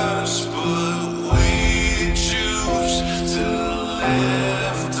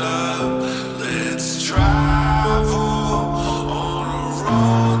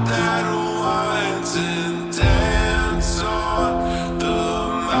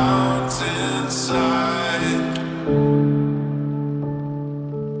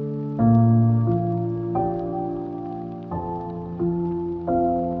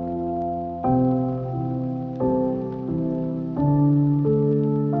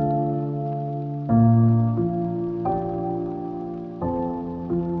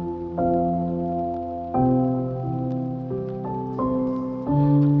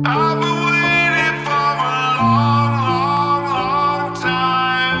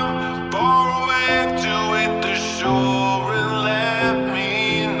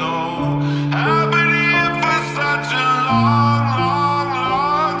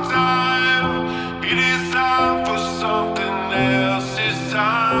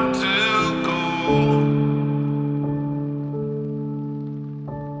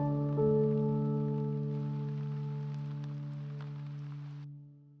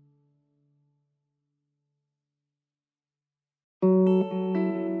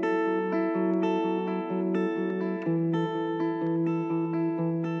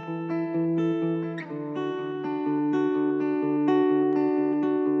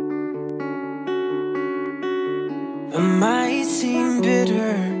I might seem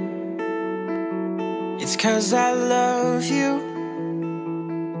bitter, it's 'cause I love you.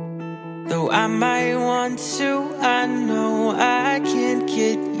 Though I might want to, I know I can't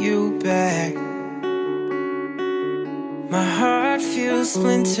get you back. My heart feels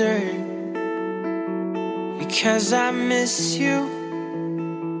splintered because I miss you.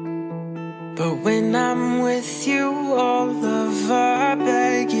 But when I'm with you, all of our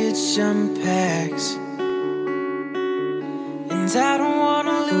baggage unpacks. And I don't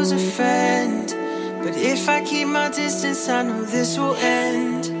wanna lose a friend, but if I keep my distance, I know this will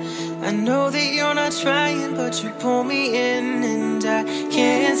end. I know that you're not trying, but you pull me in, and I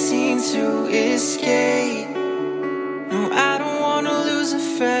can't seem to escape. No, I don't wanna lose a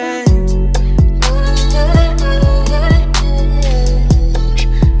friend.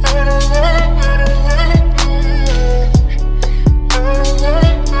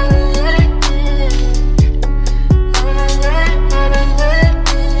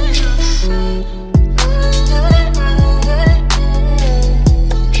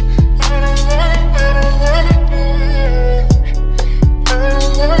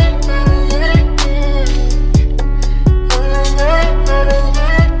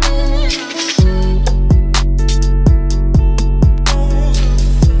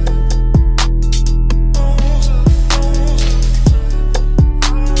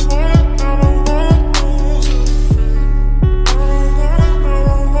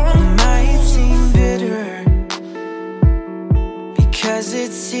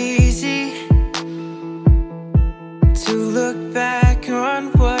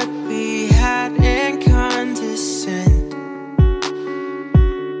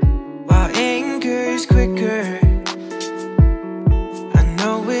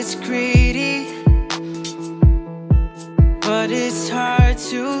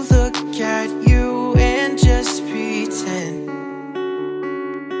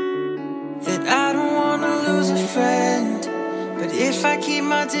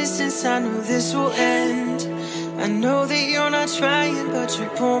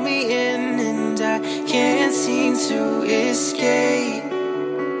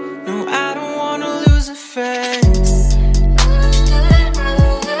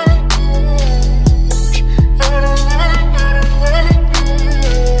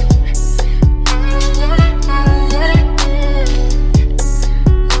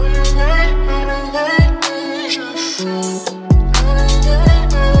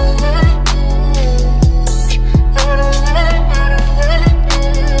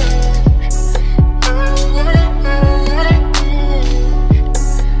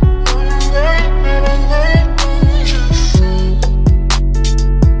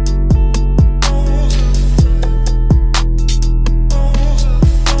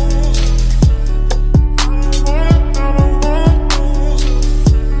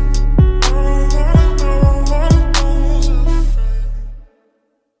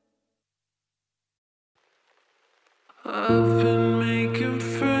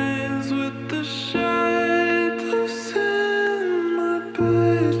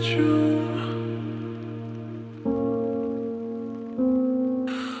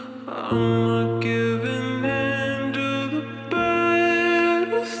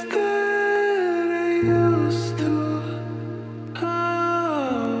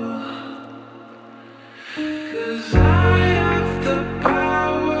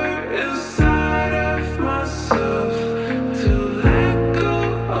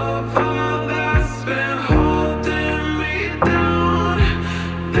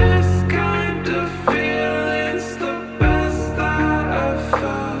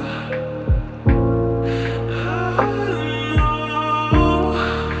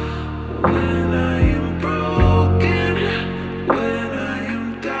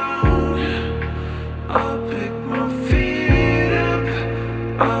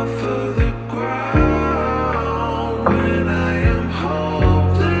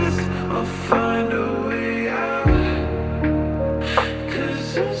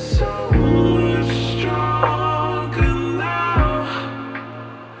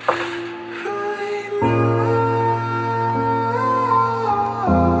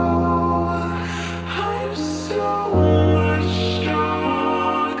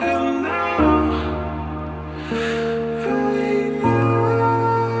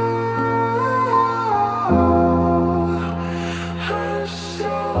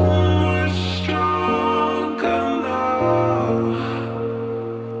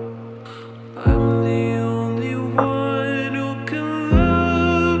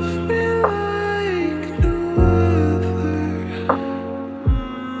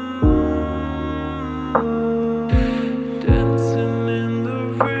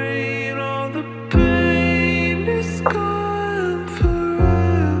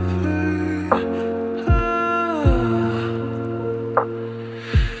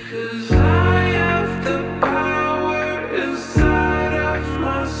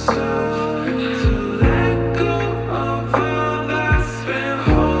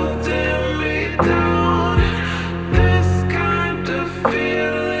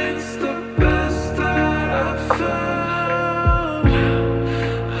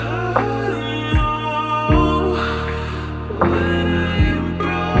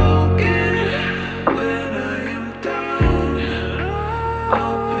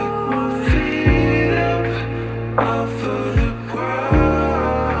 I'll pick my feet up off of the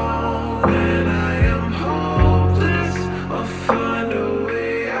ground. When I am hopeless, I'll find a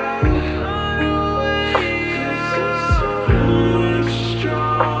way out. 'Cause I'm so much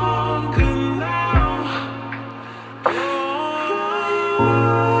stronger now.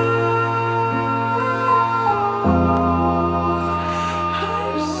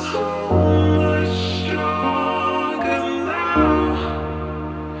 I'm so much stronger now.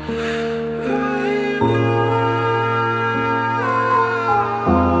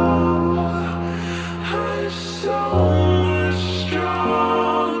 I'm so much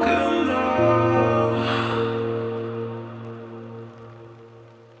stronger now.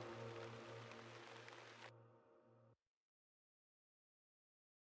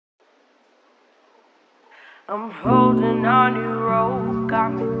 I'm holding on your rope, got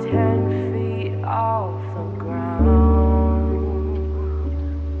me 10 feet off the ground.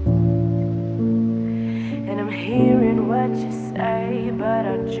 And I'm hearing what you say, but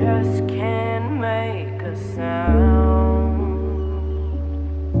I just can't make a sound.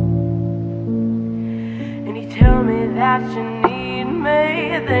 And you tell me that you need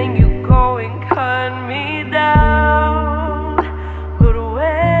me, then you go and cut me down. But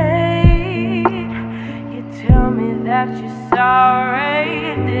wait, you tell me that you're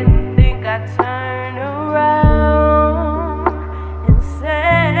sorry, didn't think I'd turn around and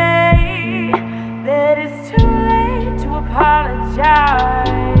say that it's too late to apologize.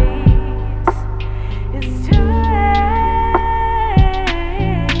 It's too late.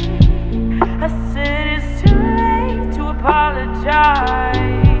 I said it's too late to apologize.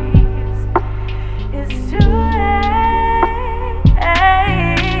 It's too late.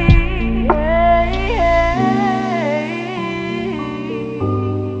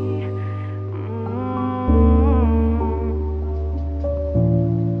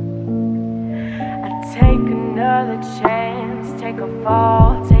 I take another chance, take a fall,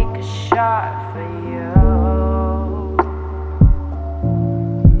 take a shot for you.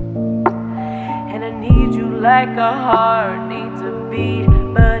 And I need you like a heart needs a beat,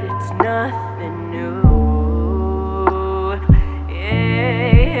 but it's nothing new.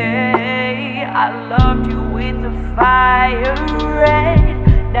 Yeah, I loved you with the fire red,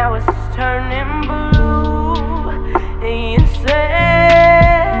 now it's turning blue. And you say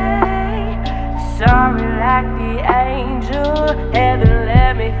sorry like the angel heaven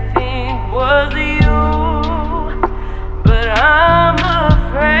let me think was you. But I'm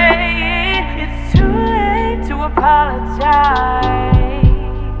afraid it's too late to apologize.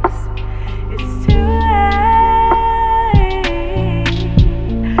 It's too late.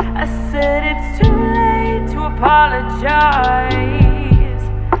 I said it's too late to apologize.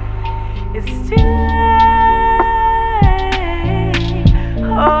 It's too late.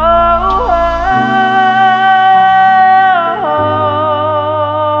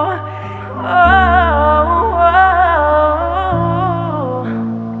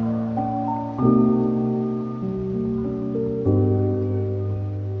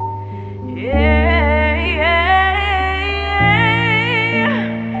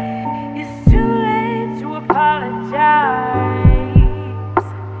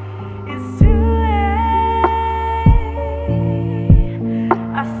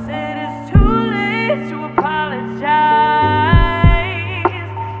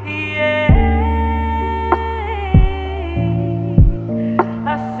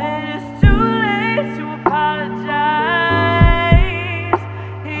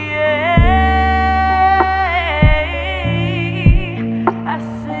 Yeah.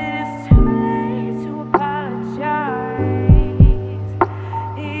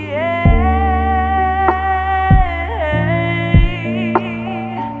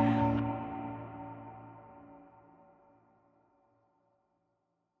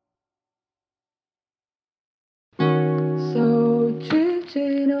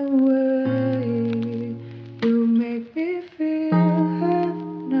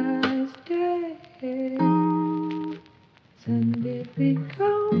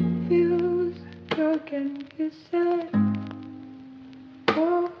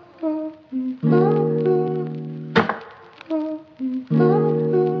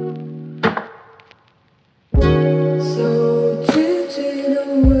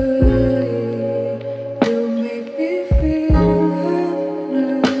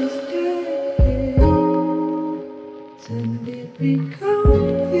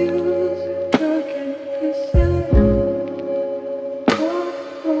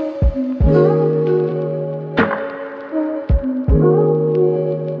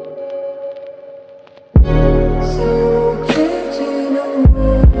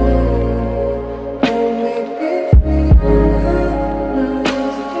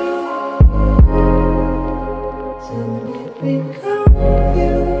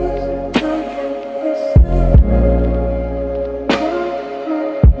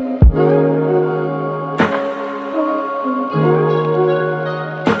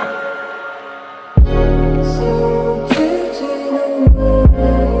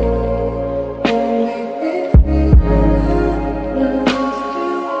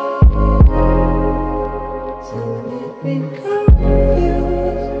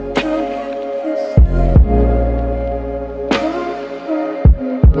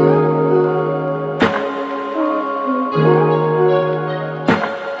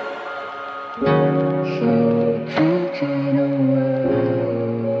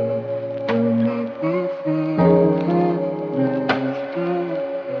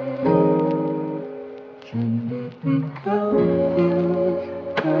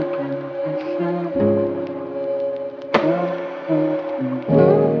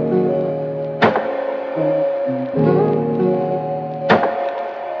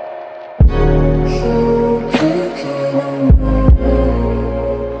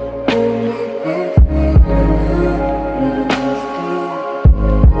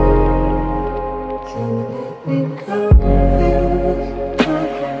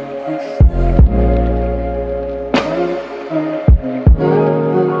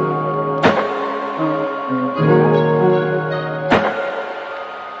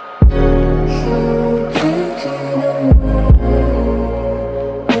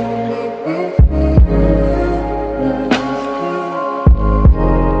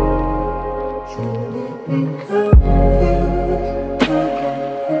 For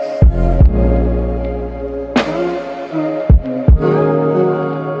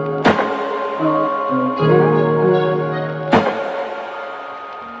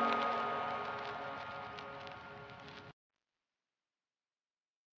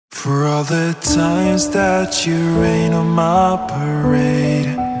all the times that you rain on my parade,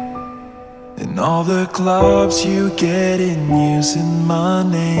 and all the clubs you get in using my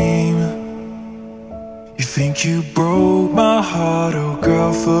name. You think you broke my heart, oh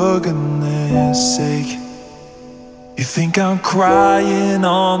girl, for goodness sake. You think I'm crying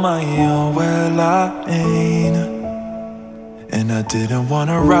on my own, well I ain't. And I didn't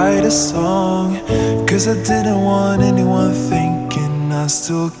wanna write a song, cause I didn't want anyone thinking I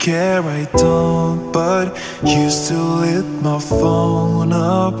still care, I don't. But you still lit my phone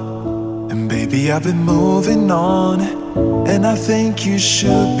up, and baby I've been moving on. And I think you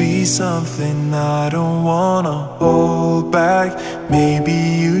should be something I don't wanna hold back. Maybe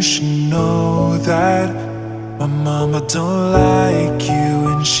you should know that my mama don't like you,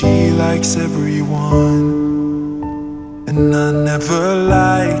 and she likes everyone. And I never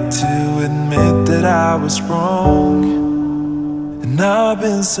like to admit that I was wrong. And I've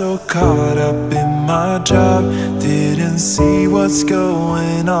been so caught up in my job, didn't see what's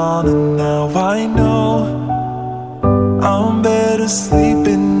going on. And now I know I'm better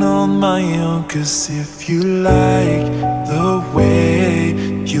sleeping on my own. Cause if you like the way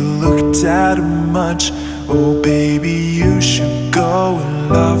you look that much, oh baby, you should go and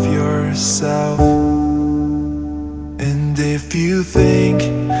love yourself. And if you think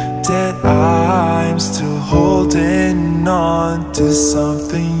that I'm still holding on to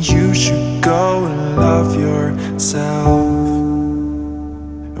something, you should go and love yourself.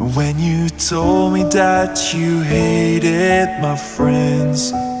 When you told me that you hated my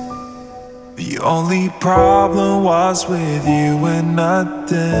friends, the only problem was with you and not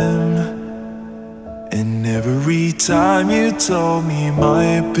them. And every time you told me my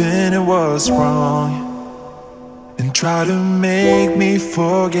opinion was wrong, and try to make me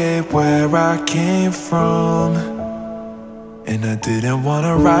forget where I came from. And I didn't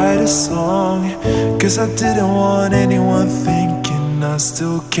wanna write a song, cause I didn't want anyone thinking I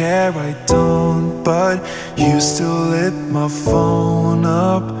still care, I don't. But you still lit my phone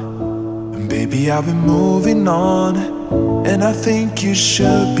up, and baby I've been moving on. And I think you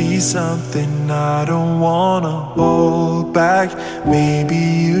should be something I don't wanna hold back. Maybe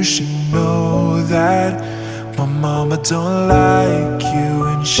you should know that my mama don't like you,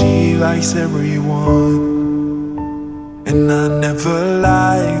 and she likes everyone. And I never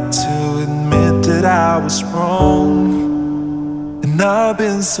like to admit that I was wrong. And I've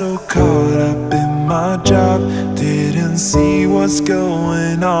been so caught up in my job, didn't see what's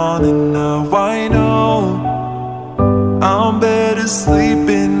going on. And now I know I'm better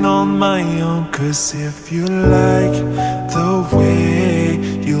sleeping on my own. Cause if you like the way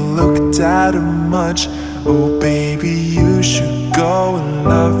you look that much, oh baby, you should go and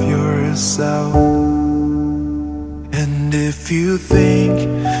love yourself. And if you think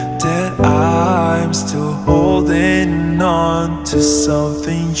that I'm still holding on to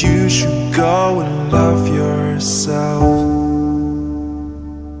something, you should go and love yourself.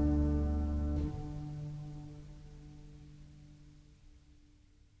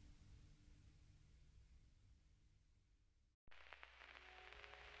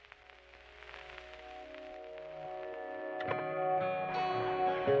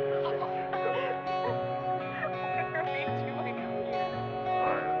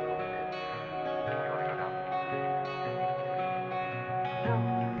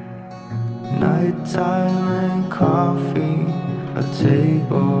 Nighttime and coffee, a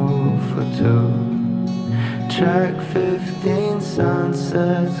table for two. Track 15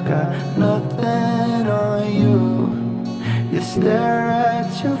 sunsets, got nothing on you. You stare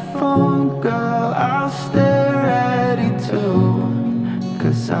at your phone, girl, I'll stare at it too.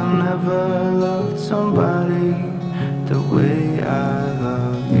 Cause I never loved somebody the way I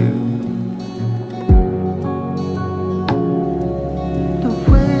love you.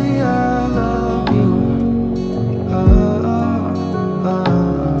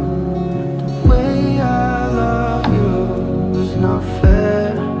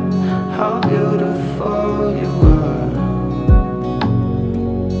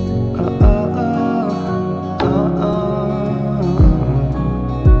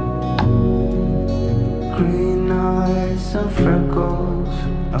 Freckles,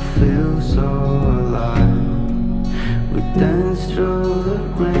 I feel so alive. We dance through the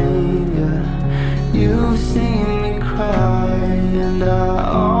rain, yeah. You've seen me cry, and I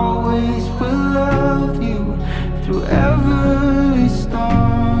always will love you.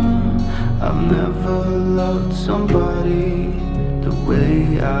 somebody the way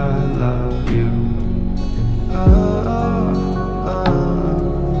I love you.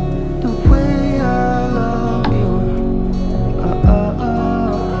 The way I love you.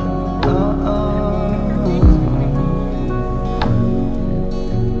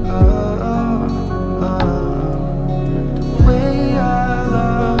 The way I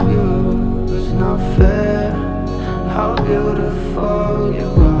love you is not fair. How beautiful you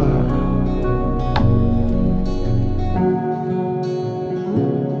are.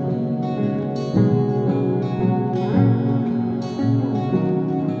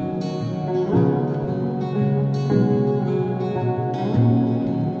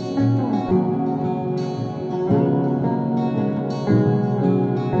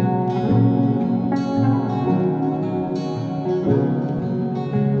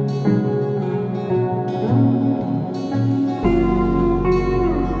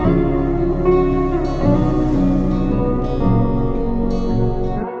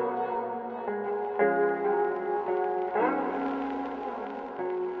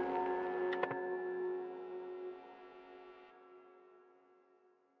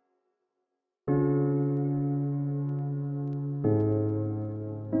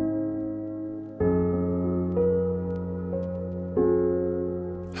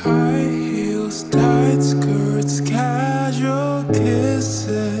 High heels, tight skirts, casual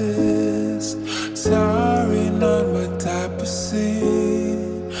kisses. Sorry, not my type of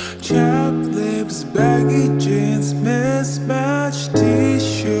scene. Chapped lips, baggy jeans, mismatched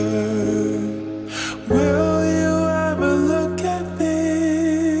t-shirt. Will you ever look at me?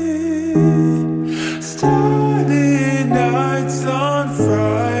 Starting nights on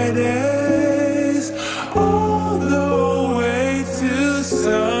Fridays, all the way to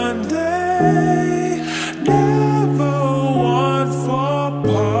Sunday. Never one for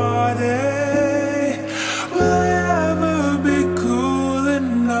party. Will I ever be cool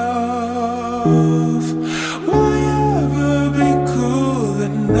enough? Will I ever be cool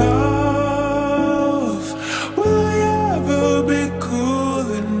enough? Will I ever be cool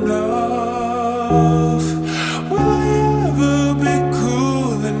enough? Will I ever be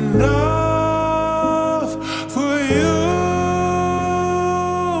cool enough for you?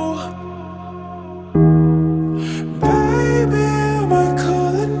 Baby, am I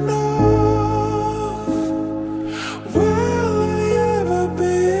cool enough? Will I ever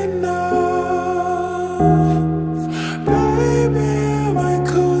be enough? Baby, am I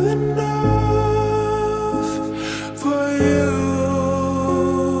cool enough for you?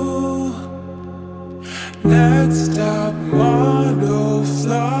 Next stop, model,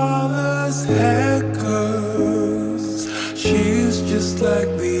 flawless haircuts. She's just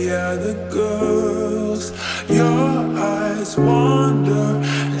like the other girls. Your eyes wander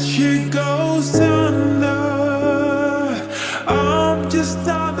and she goes under. I'm just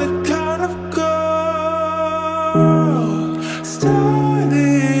not the kind of girl.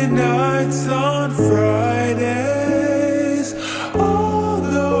 Starting nights on Fridays, all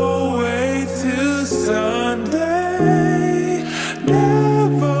the way to Sunday.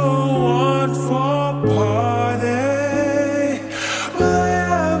 Never one for party. Will I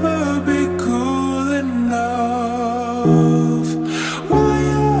ever be cool enough? Will I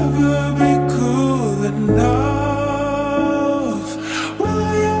ever be cool enough? Will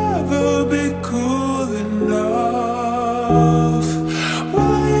I ever be cool enough? Will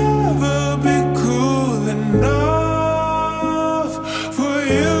I ever be cool enough for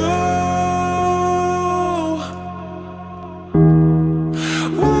you?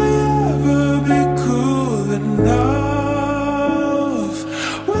 Will I ever be cool enough?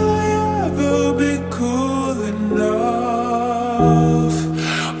 Will I ever be cool enough?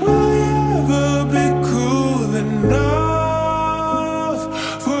 Will I ever be cool enough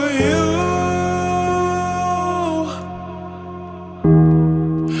for you?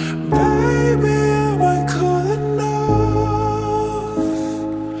 Baby, am I cool enough?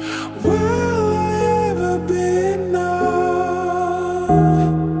 Will I ever be enough?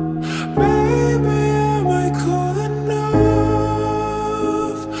 Baby, am I cool enough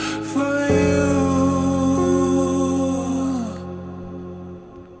for you?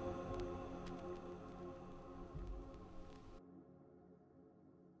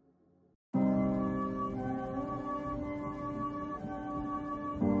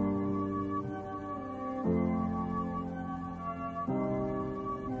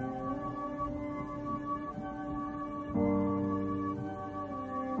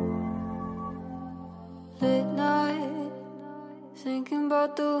 Late night, thinking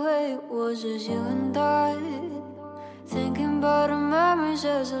about the way it was as you and I. Thinking about our memories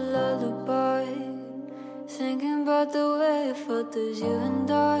as a lullaby. Thinking about the way it felt as you and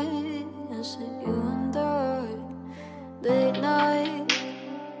I said you and I. Late night,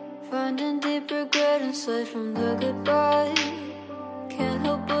 finding deep regret inside from the goodbye. Can't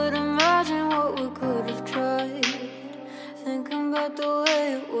help but imagine what we could have tried. Thinking about the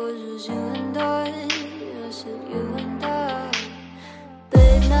way it was as you and I said you and I.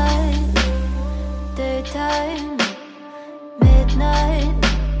 Late night, daytime, midnight.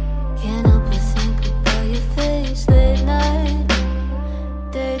 Can't help but think about your face. Late night,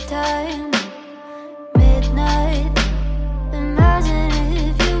 daytime, midnight. Imagine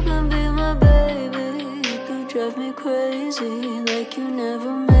if you can be my baby. You could drive me crazy like you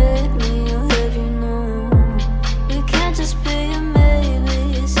never met me. Or have you known? We can't just be a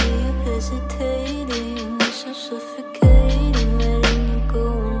maybe. See you hesitating. It's so suffocating letting you go.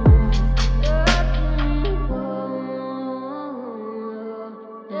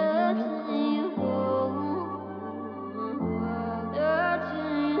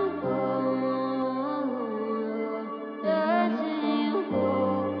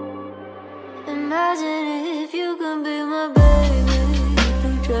 Imagine if you can be my baby. You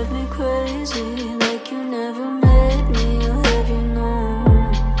could drive me crazy like you never met me. Or have you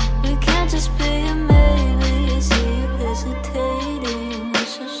known? We can't just be a maybe. See you hesitating.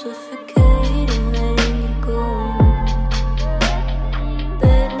 It's so suffocating letting you go.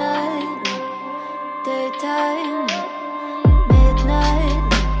 Late night, daytime, midnight.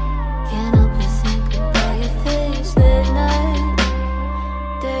 Can't help but think about your face. Late night,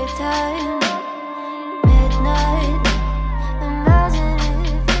 daytime, midnight. Imagine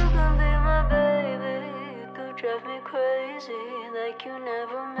if you can be my baby. You could drive me crazy like you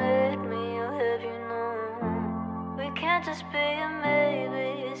never met me. Or have you known? We can't just be a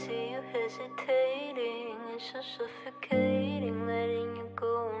maybe. See you hesitating. It's so suffocating letting you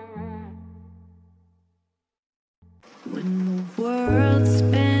go. When the world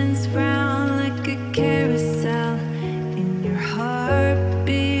spins round like a carousel and your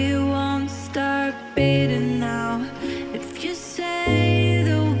heartbeat won't start beating now. If you say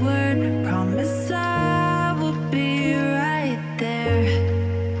the word, promise I will be right there.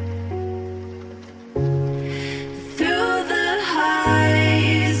 Through the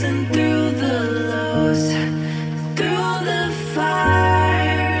highs and through the lows, through the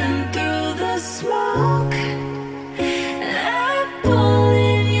fire and through the smoke. I'm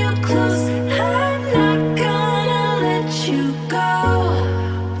pulling you close, I'm not gonna let you go.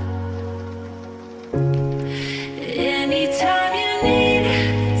 Anytime you need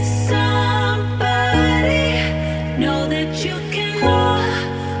somebody, know that you can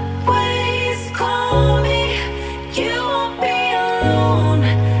always call me. You won't be alone,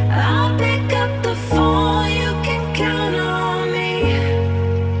 I'll pick up the phone, you can count on me.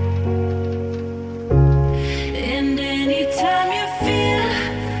 And anytime you're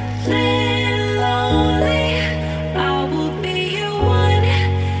feeling lonely, I will be your one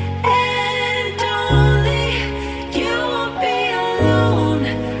and only. You won't be alone,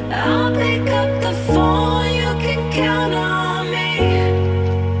 I'll pick up the phone, you can count on me.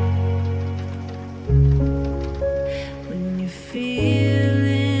 When you're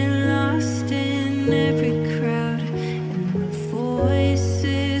feeling lost in every crowd and the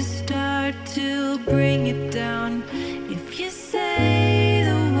voices start to bring you down, if you say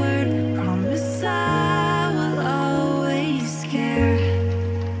the word, promise I will always care.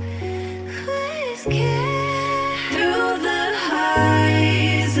 Always care. Through the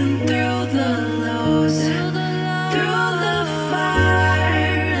highs and through the lows, through the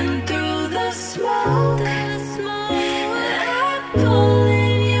fire and through the smoke. I'm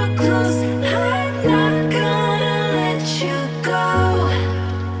pulling you close, I'm not gonna let you go.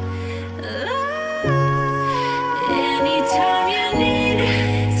 Anytime you need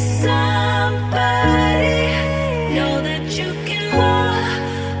somebody, know that you can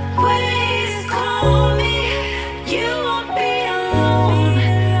always call me. You won't be alone,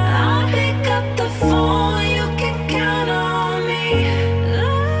 I'll pick up the phone, you can count on me.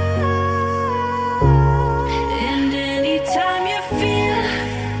 And anytime you feel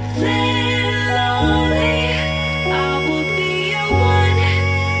lonely, I will be your one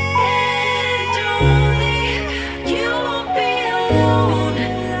and only. You won't be alone,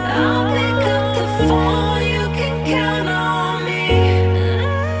 I'll pick up the phone, you can count on me.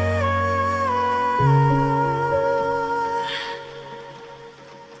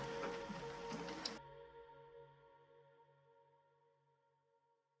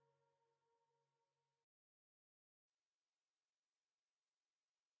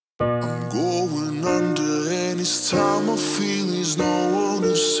 I'm going under, and it's time I feel there's no one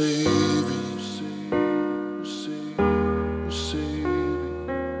to save me.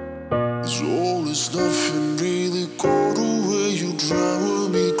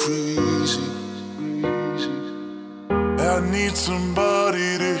 need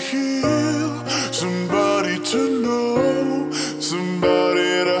somebody to heal, somebody to know,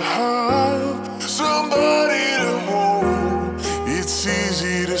 somebody to have, somebody to hold. It's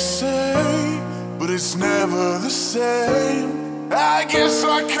easy to say, but it's never the same. I guess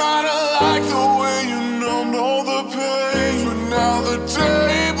I kinda like the way you numbed all the pain. But now the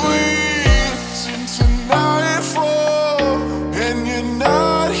day bleeds into nightfall, and you're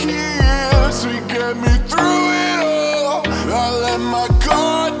not here to get me through it all. I let my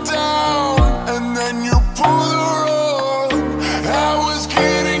guard down, and then you pull the rug. I was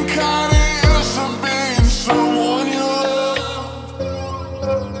getting kinda used to being someone you love.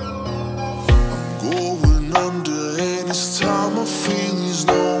 I'm going under, and it's time I feel there's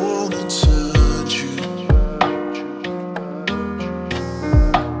no one to touch you.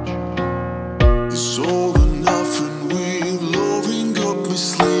 It's all or nothing, we're loving up, we're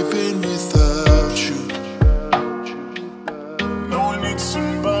sleeping without you. No, I need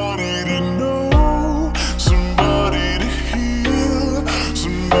somebody to know, somebody to heal,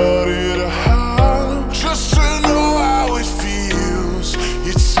 somebody to have, just to know how it feels.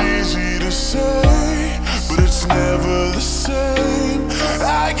 It's easy to say, but it's never the same.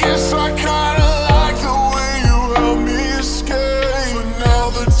 I guess I kinda like the way you help me escape. But now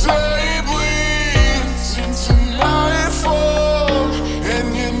the day bleeds into nightfall, and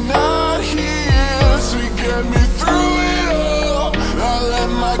you're not here to get me through it all. I let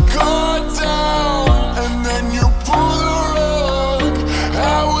my guard down, and then you pull the rug.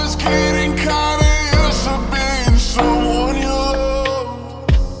 I was getting kinda used to being someone you love.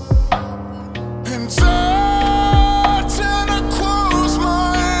 And I tend to close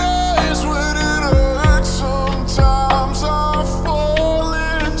my eyes when it hurts. Sometimes I fall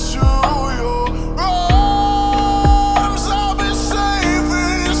into your arms. I'll be safe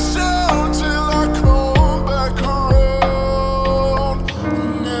in your sound till I come back around.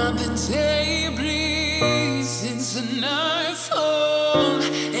 Now the day bleeds into nightfall,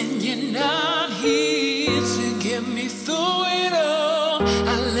 and you're not here to get me through it all.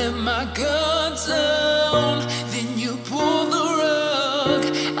 I let my guard down, then you pulled the rug.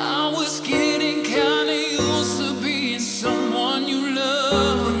 I was getting kinda used to being someone you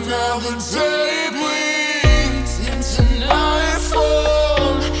love. Now the day bleeds into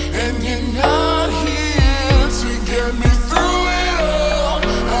nightfall, and you're not here to get me through it all.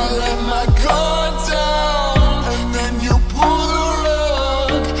 I let my guard down, and then you pull the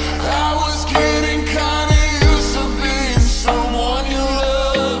rug. I was getting kinda used to being someone you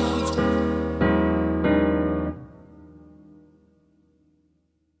loved.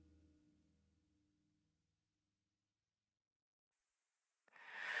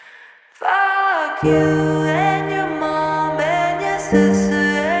 Fuck you and your mom and your sister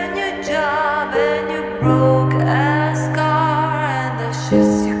and your job and your broke ass car and the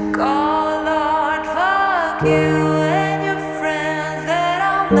shits you call art. Fuck you and your friends that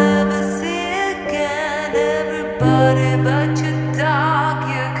I'll never see again. Everybody but your dog,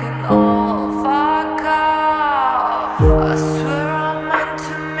 you can all fuck off. I swear I meant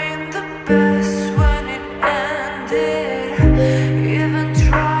to mean the best when it ended. Even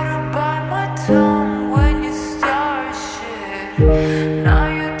try to bite my tongue when you start shit. Now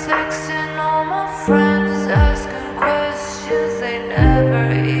you're texting all my friends, asking questions. They never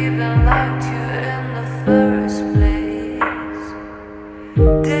even liked you in the first place.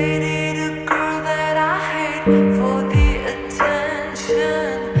 Dated a girl that I hate for the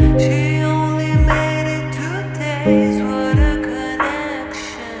attention. She only made it 2 days, what a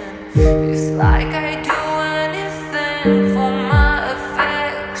connection. It's like I do anything for my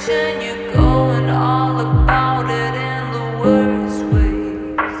affection. You're going all about it in the worst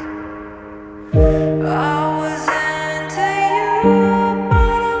ways. I was into you,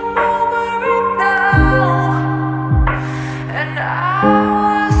 but I'm over it now. And I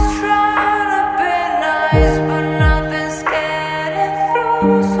was trying to be nice, but nothing's getting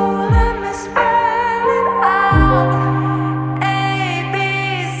through. So let me spell it out. A, B,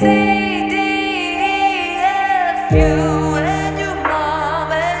 C, D, E, F. You and your mom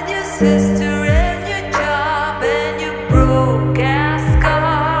and your sister and your job and your broke ass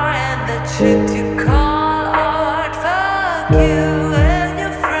car and that shit you call art. Fuck you and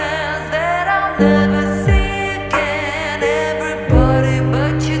your friends that I'll never see again. Everybody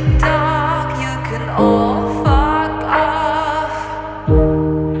but your dog, you can all fuck off.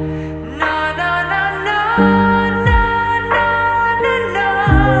 No, no, no, no, no, no, no, no.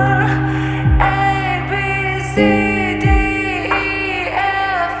 A, B, C, D, E,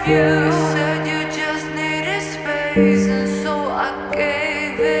 F. You said you just needed space, and so I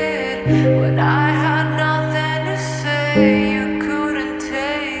gave it. But I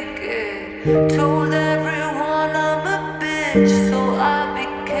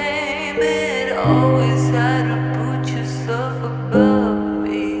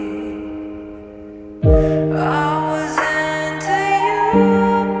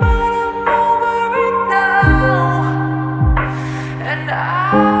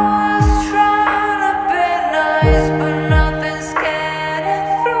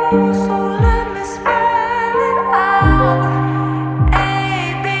so let me spell it out. A,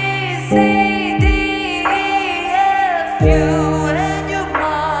 B, C, D, E, F, you and your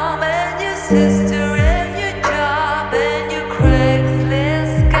mom and your sister and your job and your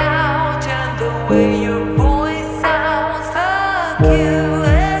Craigslist couch and the way your voice sounds. Fuck you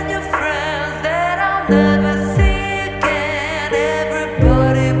and your friends that I'll never see again.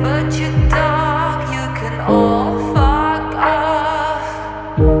 Everybody but your dog, you can all fuck off.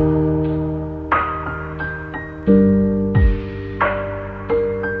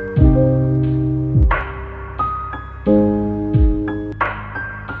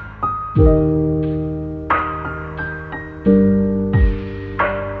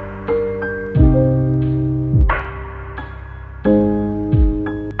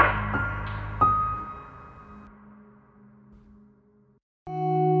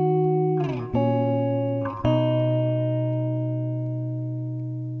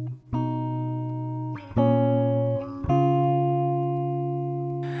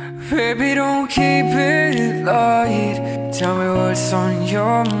 Baby, don't keep it light. Tell me what's on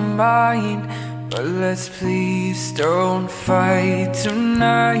your mind. But let's please don't fight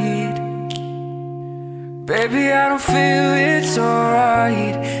tonight. Baby, I don't feel it's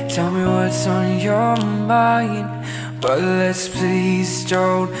alright. Tell me what's on your mind. But let's please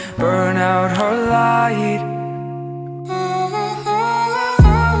don't burn out her light.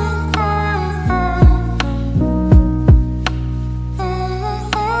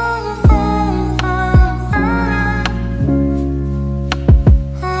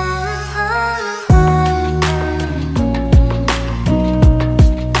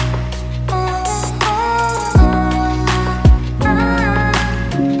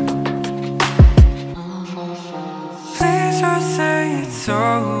 Please don't say it's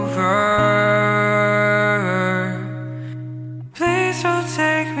over. Please don't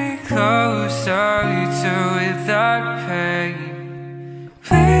take me closer to without pain.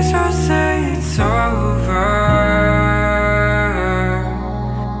 Please don't say it's over.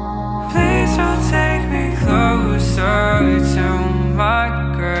 Please don't take me closer to my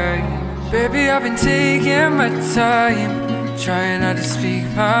grave. Baby, I've been taking my time, trying not to speak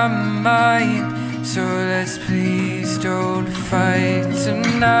my mind. So let's please don't fight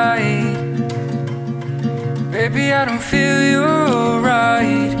tonight. Baby, I don't feel you're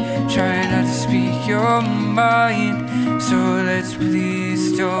right, trying not to speak your mind. So let's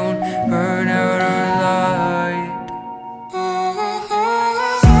please don't burn out our light.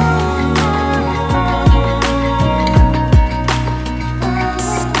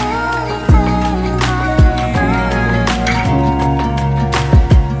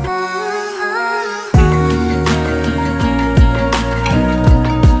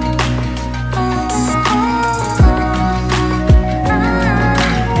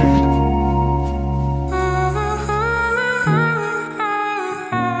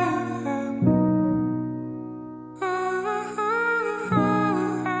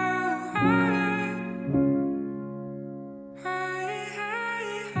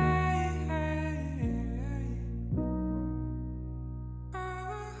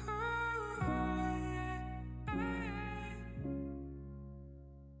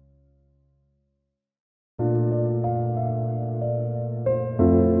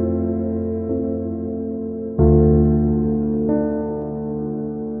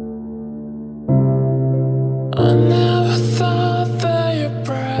 I never thought that you'd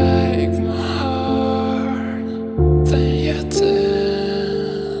break my heart. Then you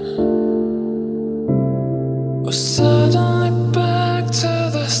did. We're suddenly back to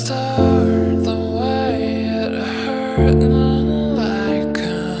the start. The way it hurt, none like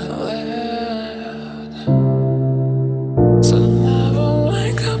could live. So never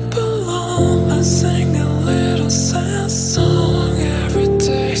wake up alone. I sing a little sad song every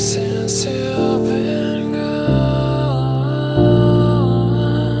day since you've been gone.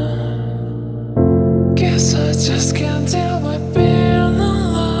 Guess I just can't deal with being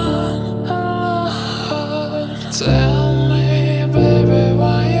alone, alone. Tell me, baby,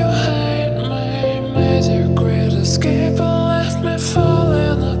 why you hate me? Made your great escape and left me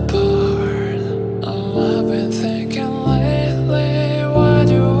falling apart. Oh, I've been thinking lately, why'd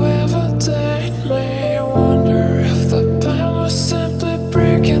you ever date me? Wonder if the pain was simply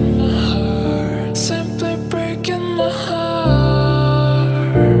breaking my heart, simply breaking my heart.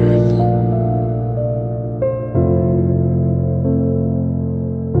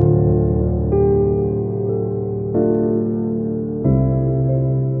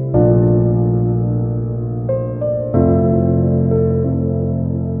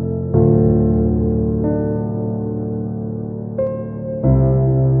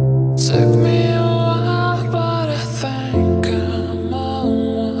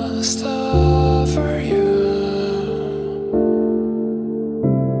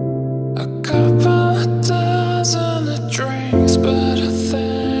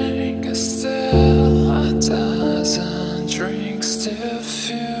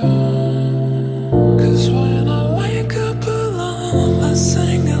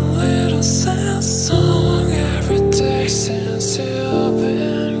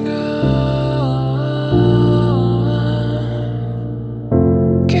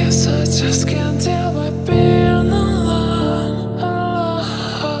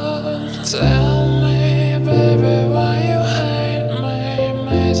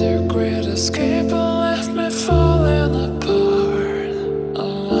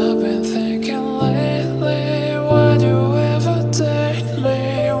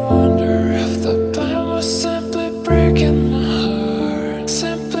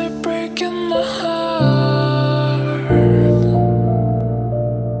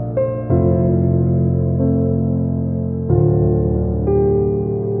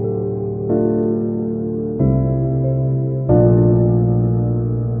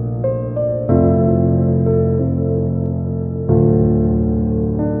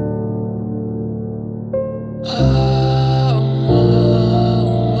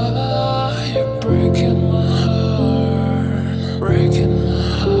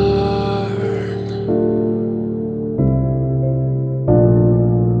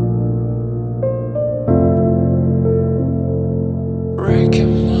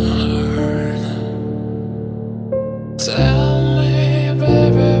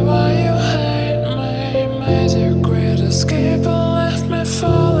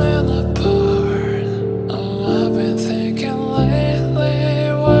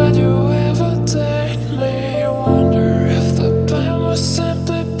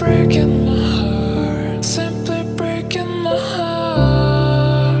 breaking my heart, simply breaking my heart.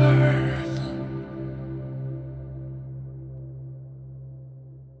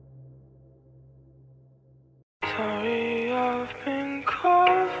 Sorry, I've been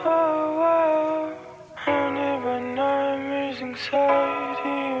cold for a while, haunted by nightmares inside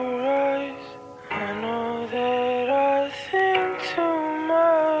your eyes. I know that I think too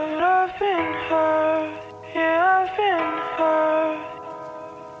much. I've been hurt, yeah, I've been hurt.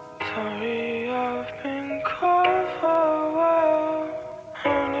 Sorry, I've been cold for a while,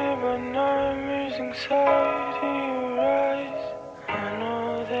 haunted by nightmares inside your eyes. I know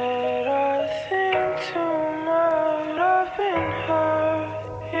that I think too much. I've been hurt,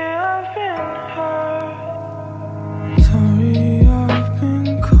 yeah, I've been hurt. Sorry, I've been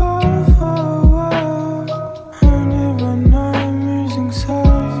cold for a while, haunted by nightmares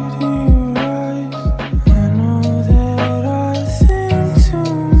inside your eyes. I know that I think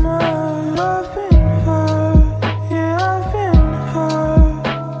too much. I've been hurt, yeah, I've been hurt.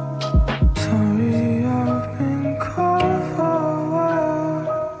 Sorry, I've been cold for a while,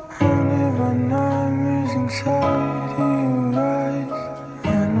 haunted by nightmares inside your eyes.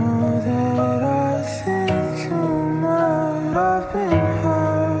 I know that I think too much. I've been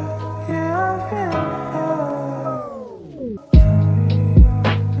hurt, yeah, I've been hurt. Sorry,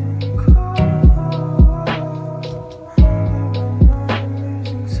 I've been cold for a while,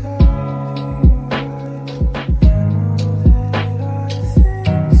 haunted by nightmares inside your eyes. I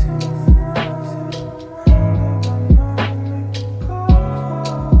know that I think too much. Haunted by nightmares, cold for a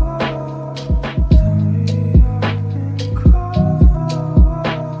while. Sorry, I've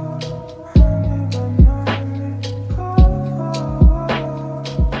been cold for a while, haunted by nightmares, cold for a while.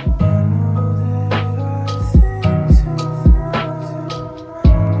 I know that I think too much.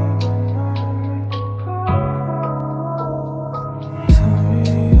 Haunted by nightmares, cold for a while.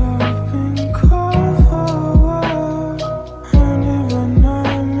 Sorry, I've been cold for a while, haunted by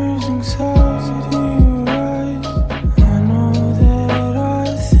nightmares inside your eyes. I know that I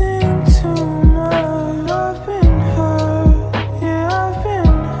think too much. I've been hurt, yeah, I've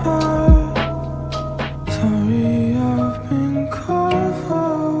been hurt. Sorry, I've been cold for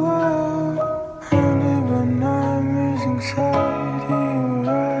a while, haunted by nightmares inside your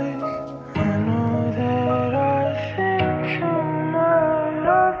eyes. I know that I think too much.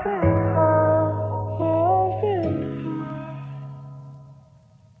 I've been hurt, yeah, I've been hurt.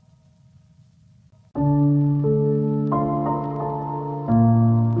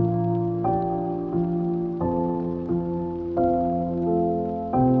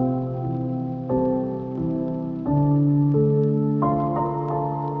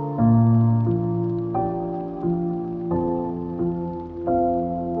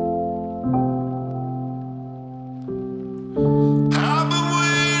 I've been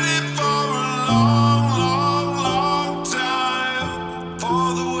waiting for a long, long, long time for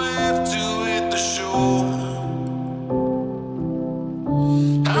the wave to hit the shore.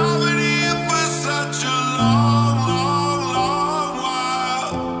 I've been here for such a long, long, long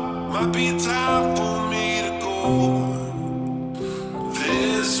while. Might be time for me to go.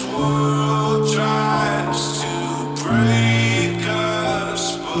 This world tries to break us,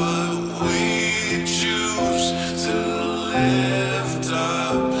 but we choose to lift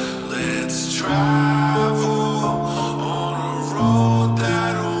up. Let's travel on a road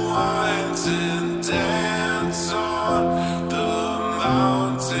that winds and dance on the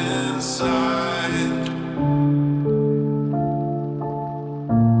mountainside.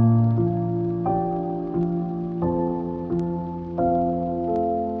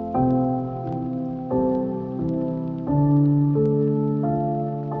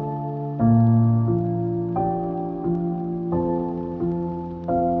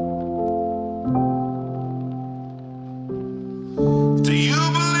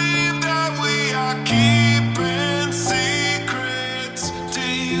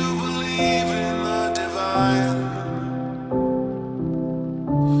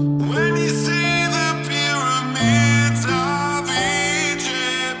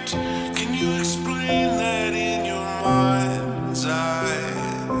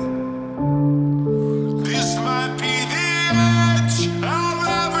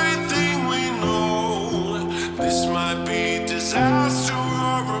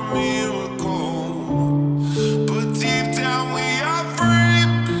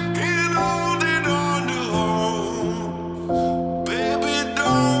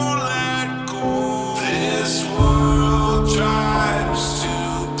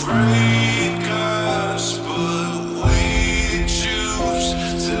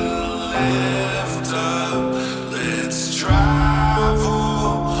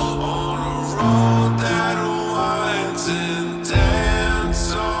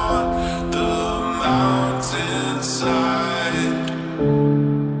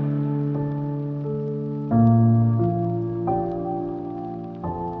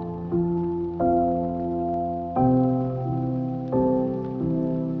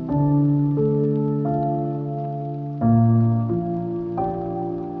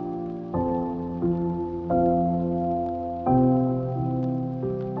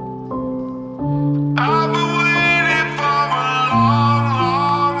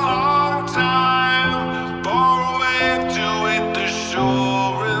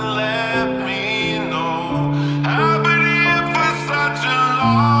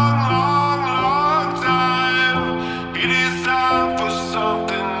 long, long, long time. It is time for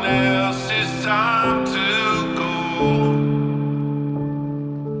something else. It's time to go.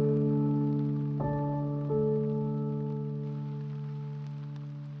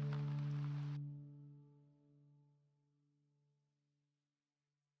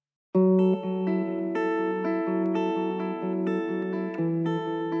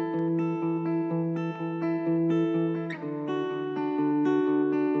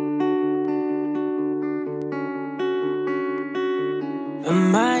 I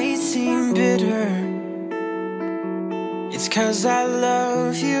might seem bitter, it's 'cause I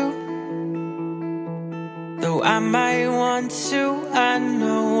love you. Though I might want to, I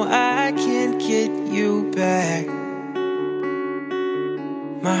know I can't get you back.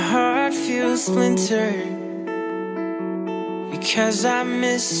 My heart feels splintered because I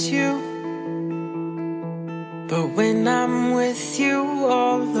miss you. But when I'm with you,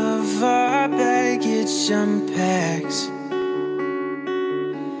 all of our baggage unpacks.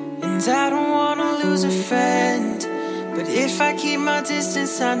 And I don't wanna lose a friend, but if I keep my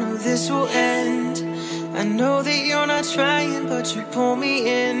distance, I know this will end. I know that you're not trying, but you pull me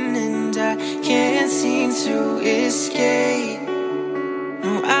in, and I can't seem to escape.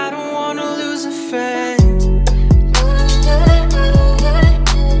 No, I don't wanna lose a friend.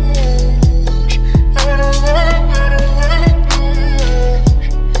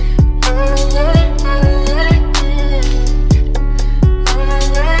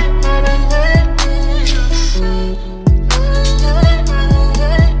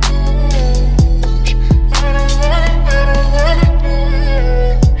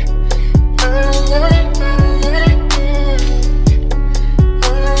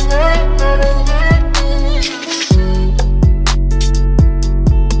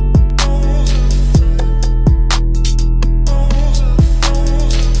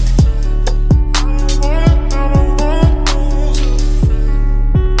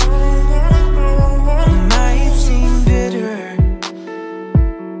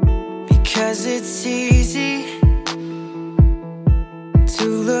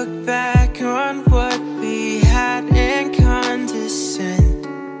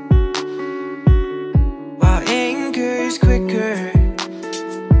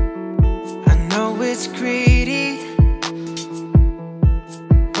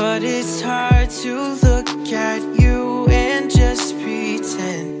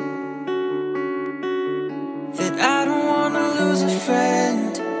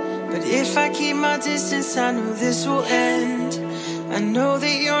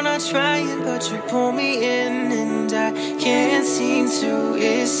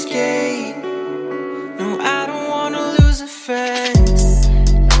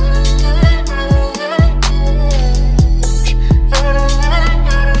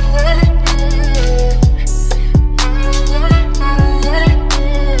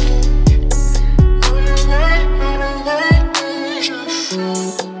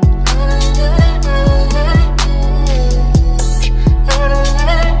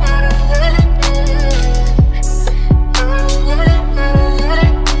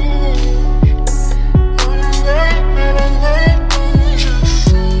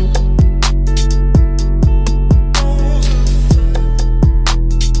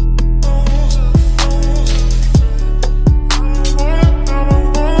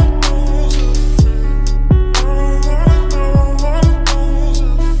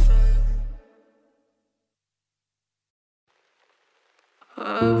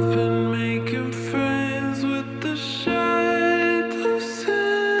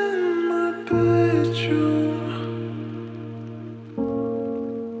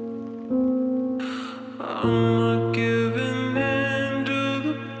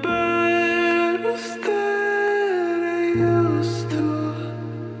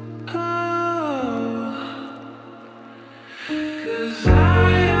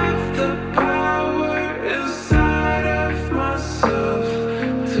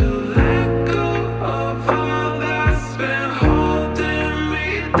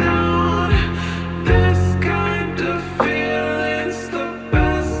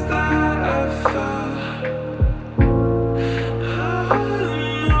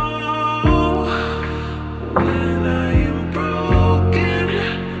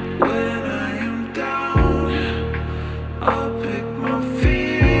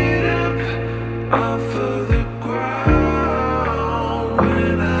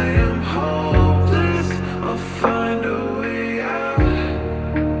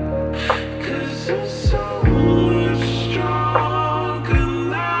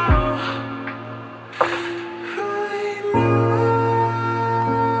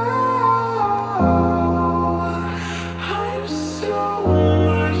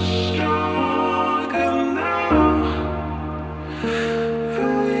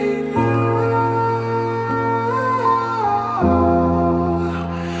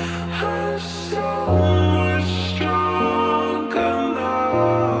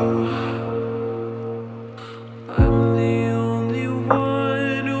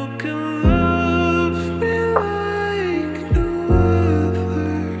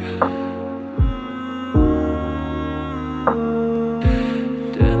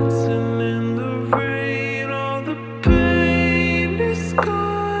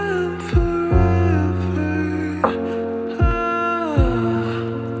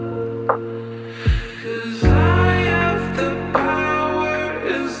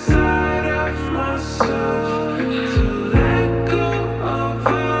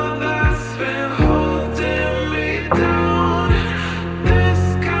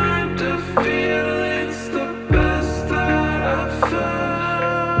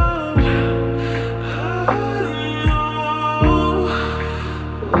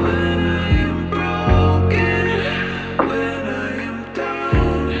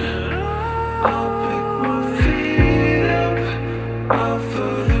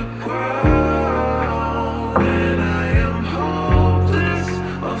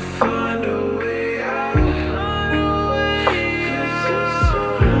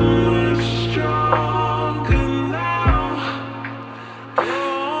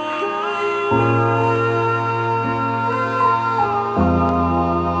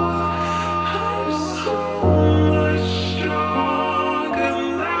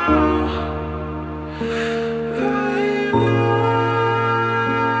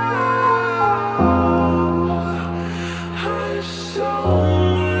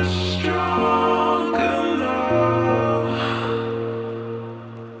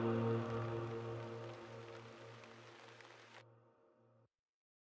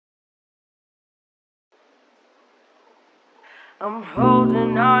 I'm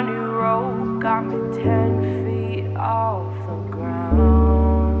holding on your rope, got me 10 feet off the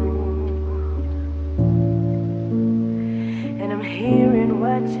ground. And I'm hearing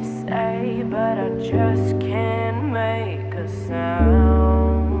what you say, but I just can't make a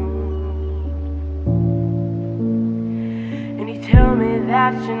sound. And you tell me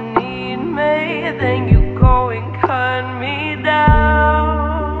that you need me, then you go and cut me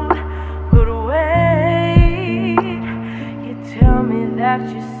down. But wait, you tell me that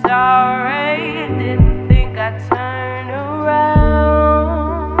you're sorry, didn't think I'd turn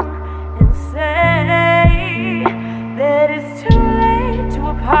around and say that it's too late to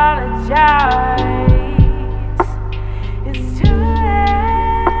apologize. It's too late.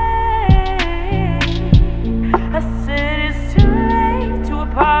 I said it's too late to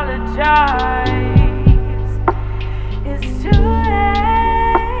apologize. It's too late.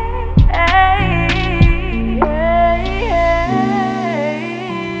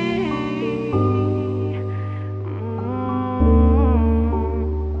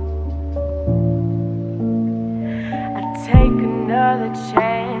 Take another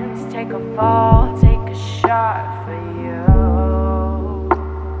chance, take a fall, take a shot for you.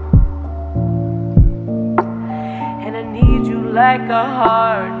 And I need you like a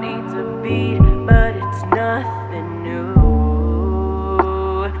heart needs a beat, but it's nothing new.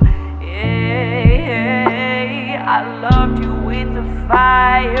 Yeah, I loved you with the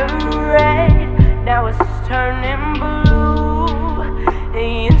fire red, now it's turning blue.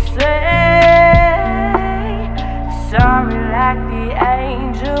 And you say sorry like the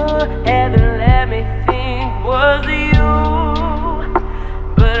angel heaven let me think was you.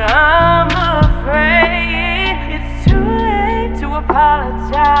 But I'm afraid it's too late to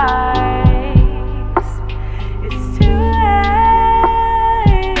apologize. It's too late.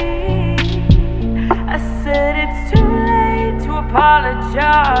 I said it's too late to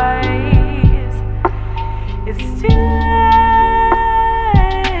apologize. It's too late.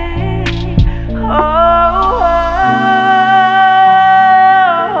 Oh.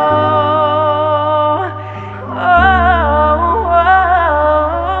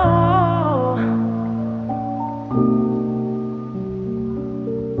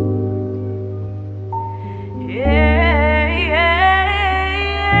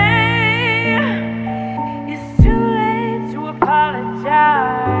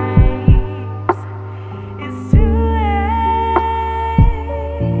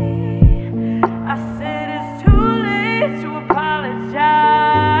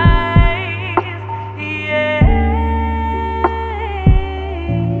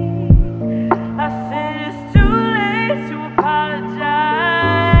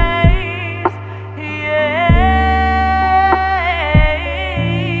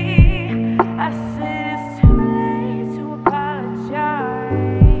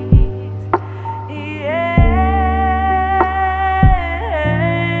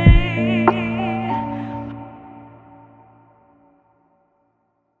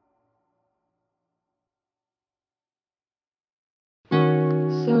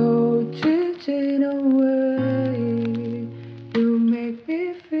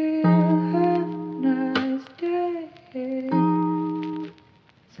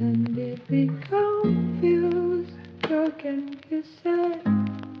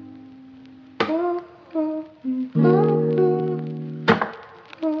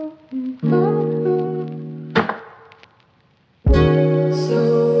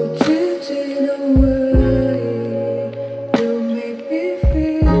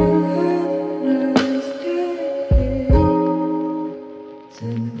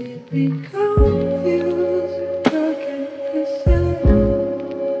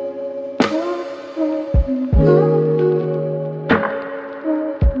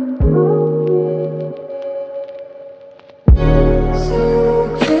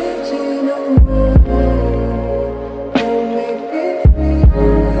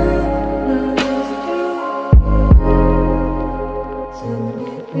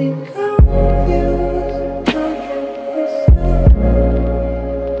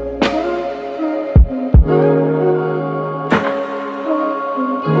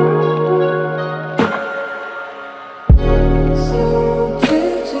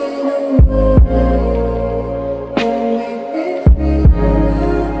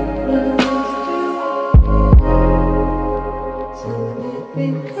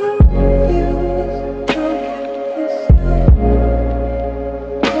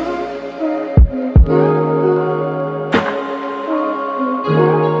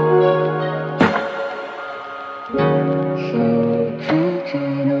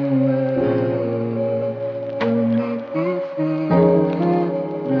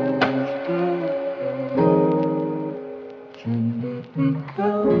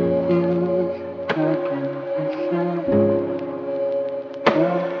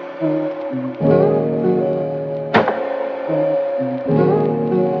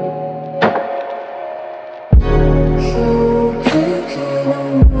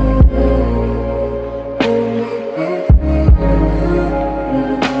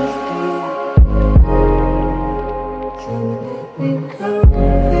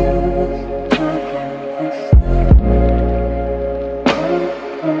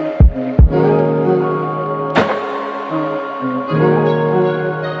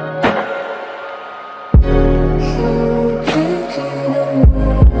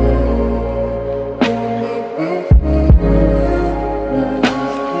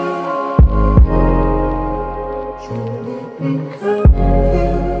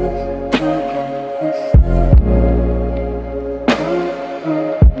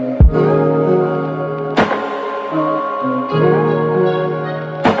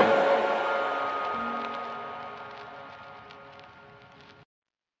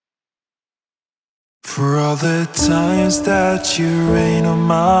 For all the times that you rain on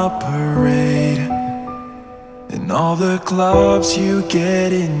my parade, and all the clubs you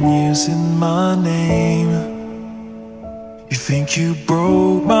get in using my name. You think you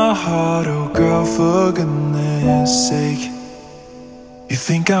broke my heart, oh girl, for goodness sake. You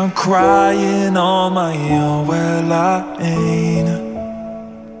think I'm crying on my own, well I ain't.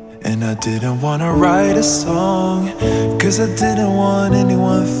 And I didn't wanna write a song, cause I didn't want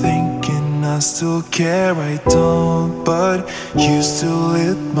anyone thinking I still care, I don't. But you still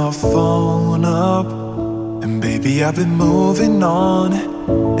lit my phone up, and baby I've been moving on.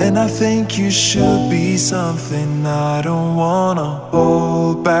 And I think you should be something I don't wanna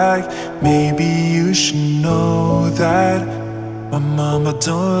hold back. Maybe you should know that my mama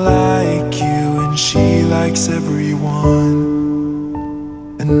don't like you, and she likes everyone.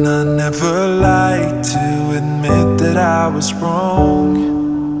 And I never like to admit that I was wrong.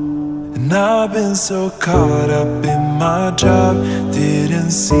 And I've been so caught up in my job,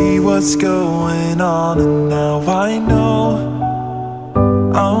 didn't see what's going on. And now I know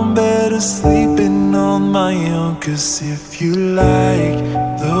I'm better sleeping on my own. Cause if you like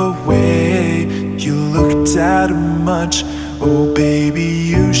the way you look that much, oh baby,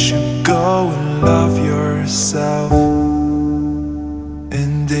 you should go and love yourself.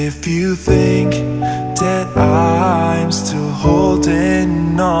 And if you think that I'm still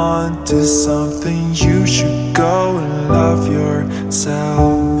holding on to something, you should go and love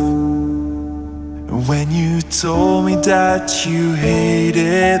yourself. When you told me that you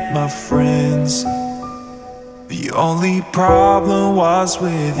hated my friends, the only problem was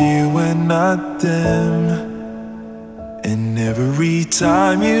with you and not them. And every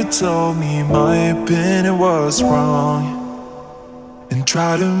time you told me my opinion was wrong, and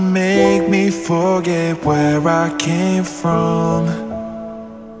try to make me forget where I came from.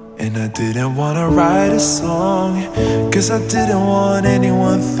 And I didn't wanna write a song, cause I didn't want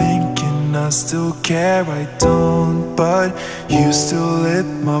anyone thinking I still care, I don't. But you still lit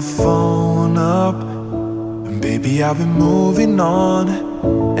my phone up, and baby I've been moving on.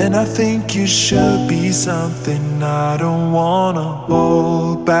 And I think you should be something I don't wanna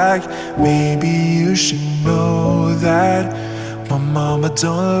hold back. Maybe you should know that my mama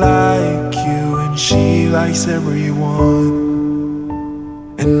don't like you, and she likes everyone.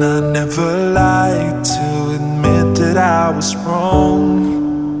 And I never liked to admit that I was wrong.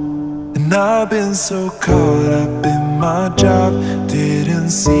 And I've been so caught up in my job,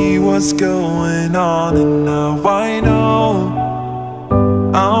 didn't see what's going on. And now I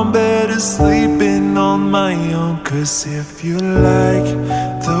know I'm better sleeping on my own. Cause if you like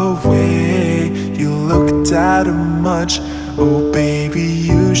the way you look that much, oh baby,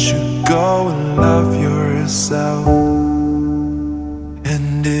 you should go and love yourself.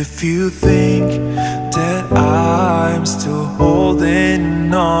 And if you think that I'm still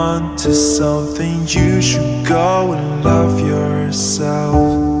holding on to something, you should go and love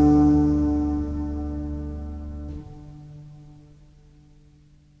yourself.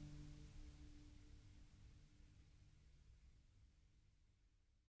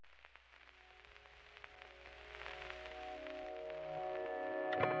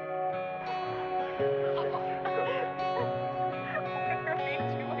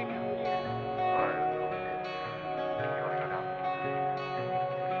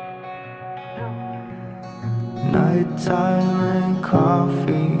 Nighttime and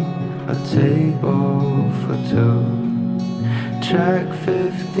coffee, a table for two. Track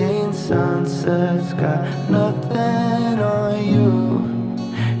 15 sunsets, got nothing on you.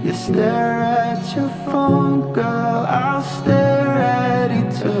 You stare at your phone, girl, I'll stare at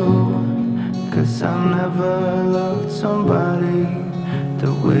it I never loved somebody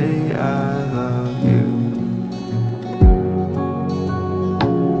the way I love you.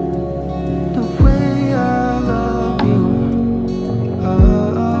 The way I love you.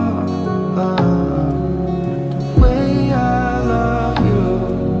 The way I love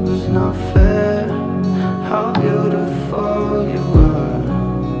you is not fair. How beautiful you are.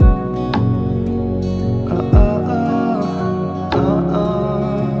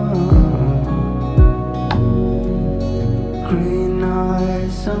 Green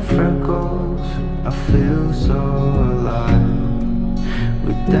eyes and freckles, I feel so alive.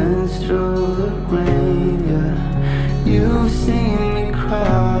 We dance through the rain, yeah. You've seen me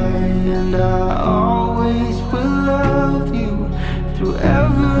cry, and I always will love you through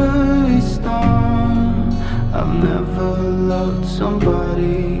every storm. I've never loved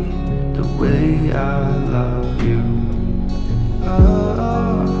somebody the way I love you.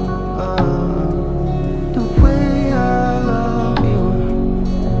 The way I love you.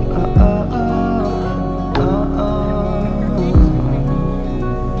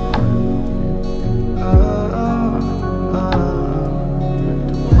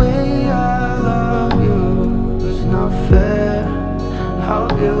 The way I love you is not fair. How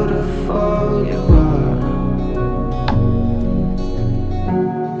beautiful you are.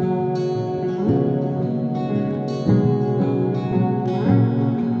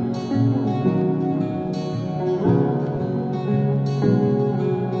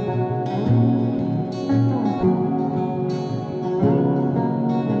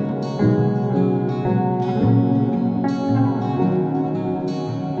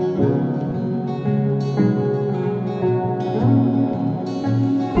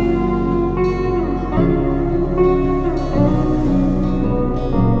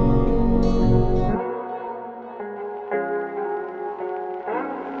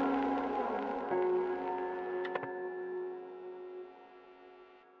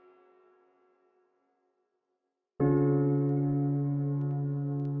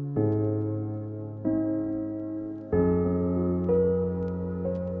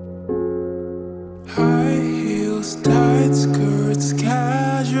 High heels, tight skirts,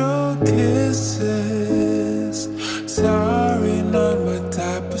 casual kisses. Sorry, not my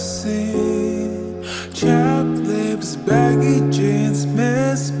type of scene. Chapped lips, baggy jeans,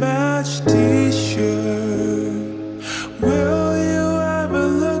 mismatched t-shirt. Will you ever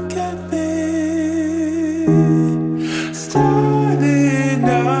look at me? Starting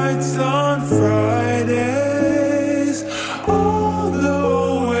nights on Fridays, all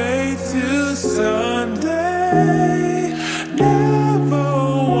the way to Sunday. Never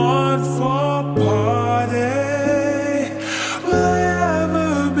one for party. Will I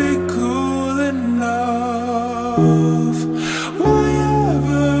ever be cool enough? Will I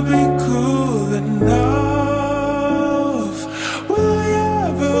ever be cool enough? Will I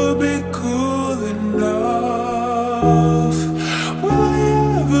ever be cool enough? Will I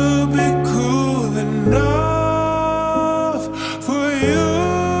ever be cool enough for you?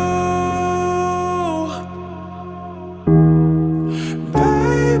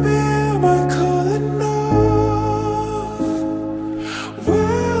 Baby, am I cool enough?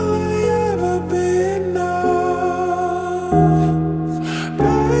 Will I ever be enough?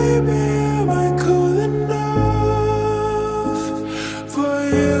 Baby, am I cool enough for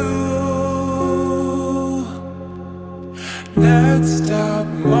you? Next stop,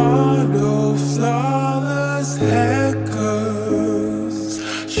 model, flawless haircuts.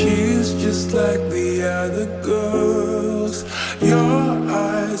 She's just like the other girls. Your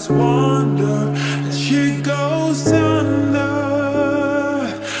eyes wander as she goes under.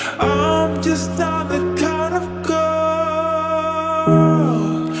 I'm just not the kind of girl.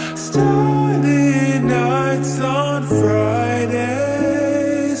 Starting nights on Fridays,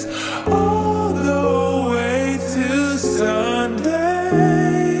 all the way to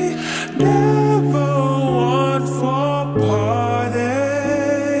Sunday. Never one for party.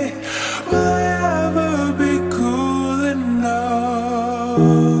 Will I ever be cool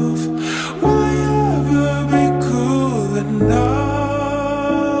enough? Will I ever be cool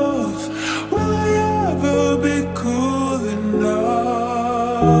enough? Will I ever be cool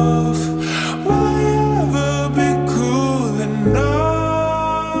enough? Will I ever be cool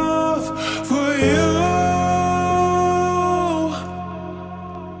enough for you?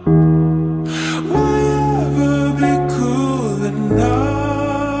 Will I ever be cool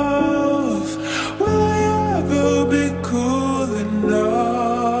enough? Will I ever be cool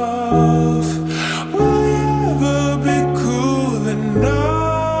enough? Will I ever be cool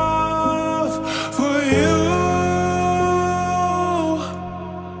enough for you?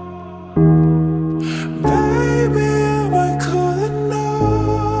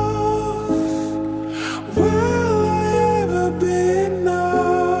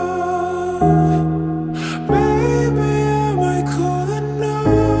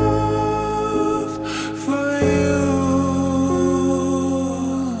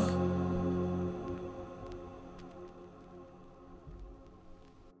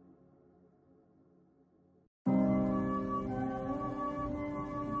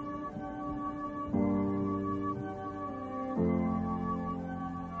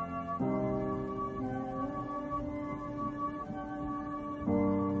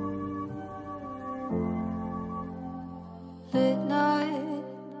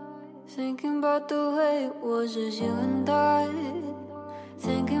 about the way it was as you and I.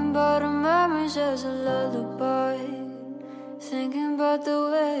 Thinking about our memories as a lullaby. Thinking about the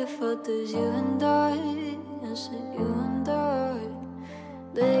way it felt as you and I. I said you and I.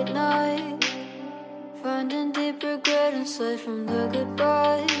 Late night, finding deep regret inside from the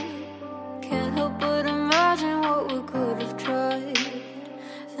goodbye. Can't help but imagine what we could have tried.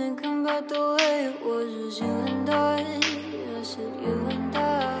 Thinking about the way it was as you and I said you and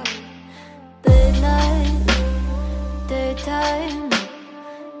I. Late night, daytime,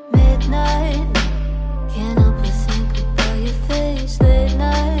 midnight. Can't help but think about your face. Late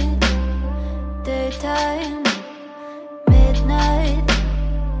night, daytime, midnight.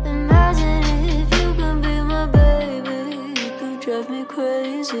 Imagine if you can be my baby. You could drive me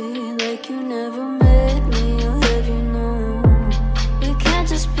crazy like you never made me. I'll have you know we can't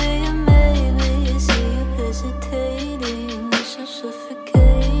just be a maybe. See you hesitating, it's so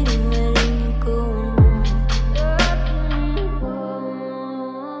suffocating, letting you go.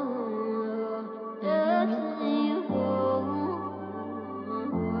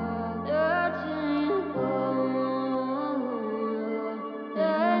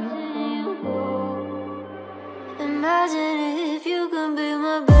 Imagine if you can be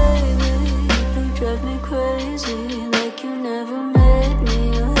my baby. You could drive me crazy like you never made me.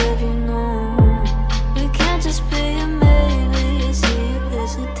 I'll have you know we can't just be a maybe. See you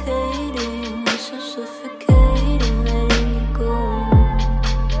hesitating, it's so suffocating, letting you go.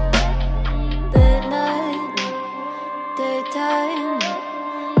 Late night, daytime,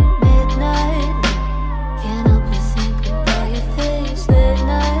 midnight. Can't help but think about your face. Late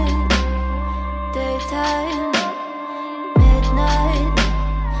night, daytime, midnight.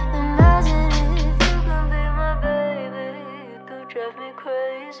 Imagine if you can be my baby. You could drive me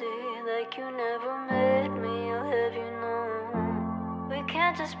crazy like you never made me. I'll have you know we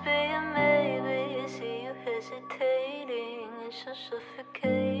can't just be a maybe. See you hesitating, it's so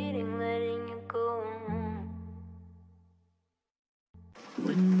suffocating, letting you go.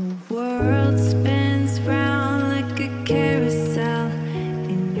 When the world spins round like a carousel,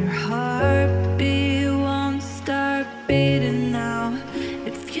 and your heartbeat won't start beating now.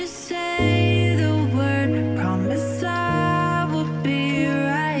 If you say the word, promise I will be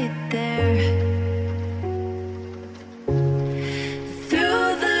right there. Through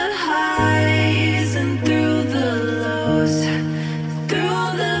the highs and through the lows, through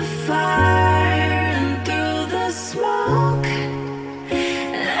the fire and through the smoke,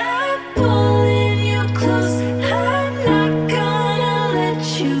 I'm pulling you close. I'm not gonna let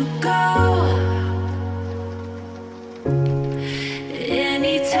you go.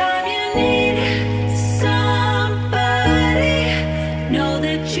 Anytime you need somebody, know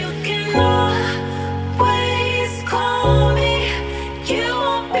that you can always call me. You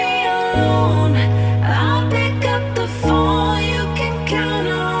won't be alone. I'll pick up the phone. You can count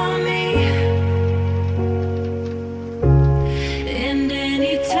on me. And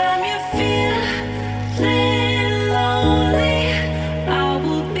anytime you're feeling lonely, I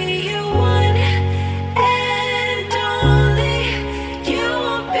will be your one and only. You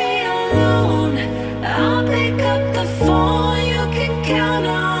won't be alone. I'll pick up the phone. You can count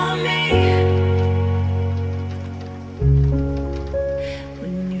on me.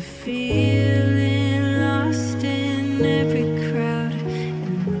 When you're feeling lost in every crowd,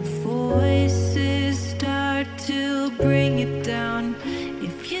 and the voices start to bring you down,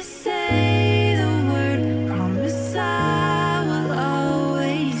 if you say the word, promise I will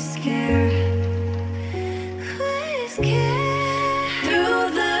always care. Always care. Through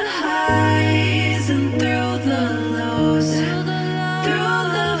the highs and through the lows, through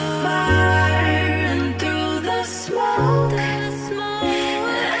the fire and through the smoke,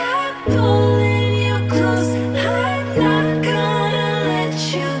 I'm pulling you close. I'm not gonna let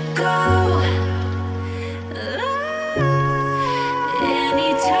you go.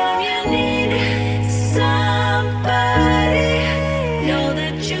 Anytime you need somebody, know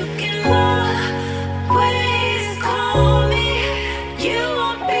that you can always call me. You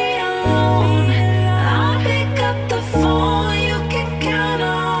won't be alone. I'll pick up the phone. You can count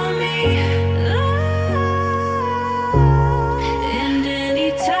on me. And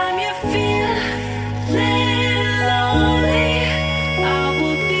anytime you feel lonely, I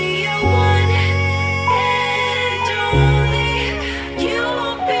will be your one and only. You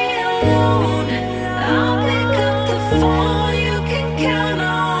won't be alone. I'll pick up the phone. You can count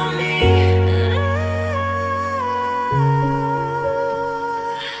on me.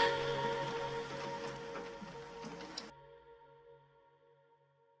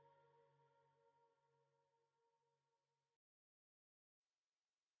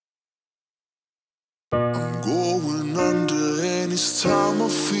 this time I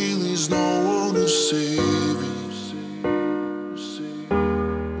feel there's no one to save me.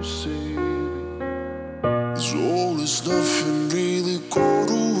 It's all is nothing really got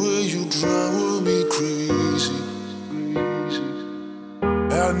away. You drive me crazy.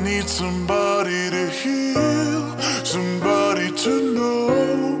 I need somebody to heal, somebody to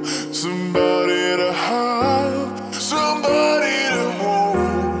know, somebody to have, somebody to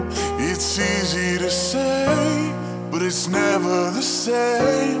hold. It's easy to say, but it's never the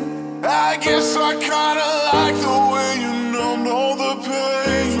same. I guess I kinda like the way you numbed all the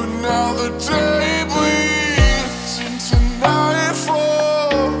pain. But now the day bleeds into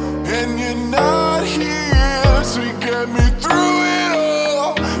nightfall, and you're not here to get me through it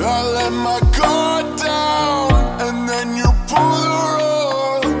all. I let my guard down, and then you pulled the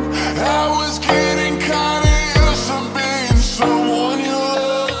rug. I was getting kinda used to being someone you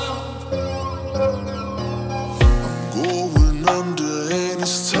love. I'm going under, and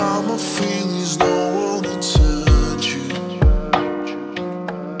it's time I feel there's no one to touch you.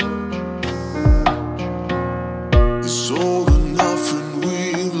 It's all or nothing,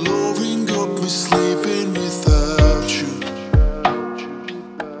 we're loving up, we're sleeping without you.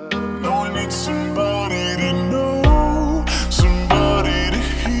 Now I need somebody to know, somebody to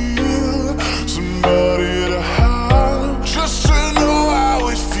heal, somebody to have, just to know how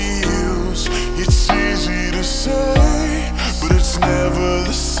it feels. It's easy to say, but it's never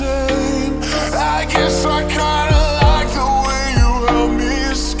the same. I guess I kinda like the way you help me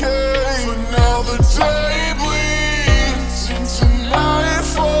escape. But now the day bleeds into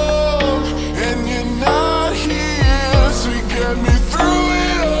nightfall, and you're not here to get me through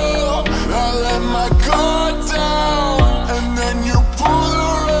it all. I let my guard down, and then you pulled the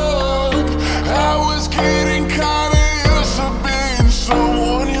rug. I was getting kinda used to being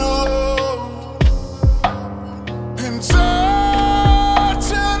someone you loved. And I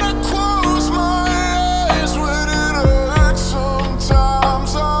tend to close my eyes when it hurts.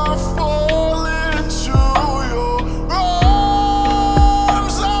 Sometimes I fall into your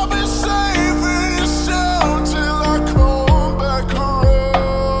arms. I'll be safe in your cell till I come back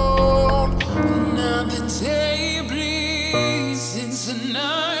around. Now the day bleeds into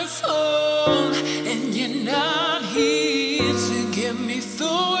nightfall, and you're not here to get me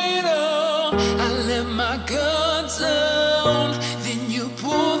through it all. I let my guard down, then you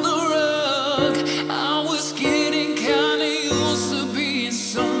pulled the rug. I was getting kinda used to being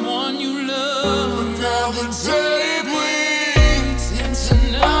someone you love. Now the day bleeds into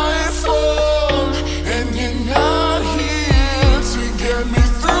nightfall, and you're not here to get me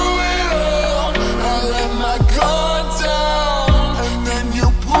through it all. I let my guard down, and then you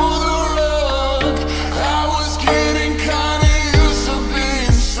pulled the rug. I was getting kinda used to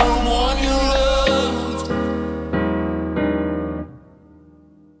being someone you loved.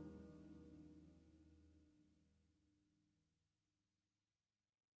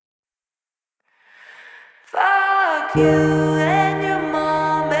 Fuck you and your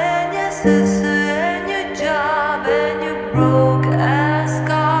mom and your sister and your job and your broke ass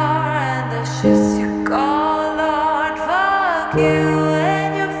car and the shit you call art. Fuck you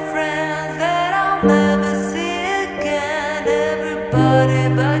and your friends that I'll never see again. Everybody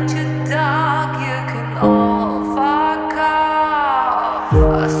but your dog, you can all fuck off.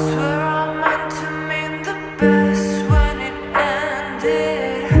 I swear I meant to mean the best when it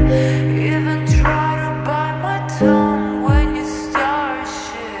ended. Even try to bite my tongue when you start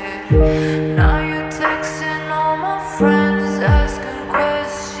shit. Now you're texting all my friends, asking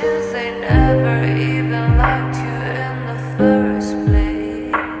questions. They never even liked you in the first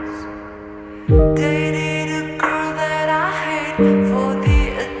place. Dated a girl that I hate for the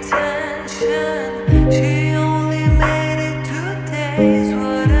attention. She only made it 2 days.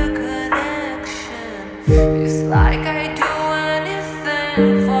 What a connection. It's like I do anything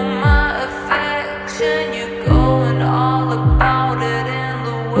for my affection. You're going all about it in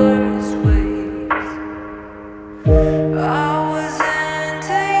the worst ways. I was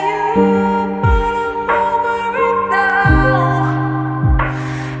into you, but I'm over it now.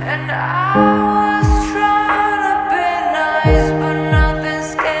 And I was trying to be nice, but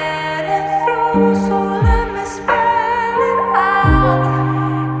nothing's getting through. So let me spell it out.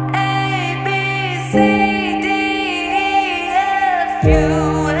 A, B, C, D, E, F. You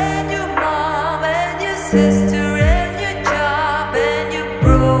and your mom and your sister and your job and your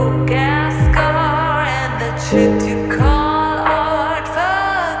broke ass car and that shit you call art.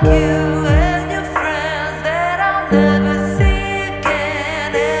 Fuck you and your friends that I'll never see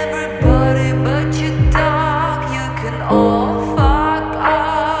again. Everybody but your dog, you can all fuck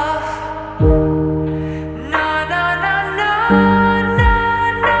off. No, no, no, no.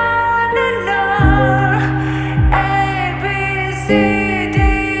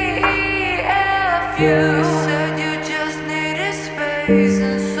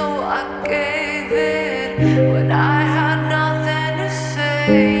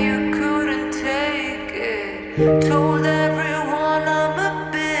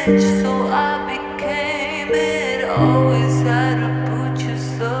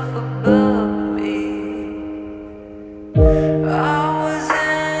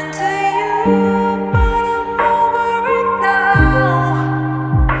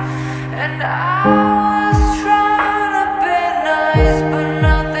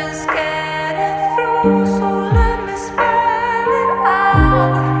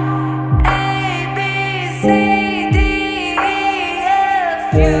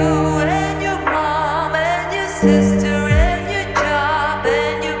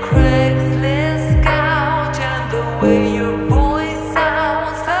 way your voice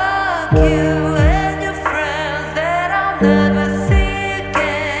sounds. Fuck you and your friends that I'll never see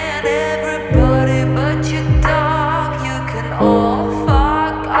again. Everybody but your dog, you can all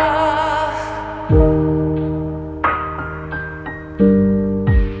fuck off.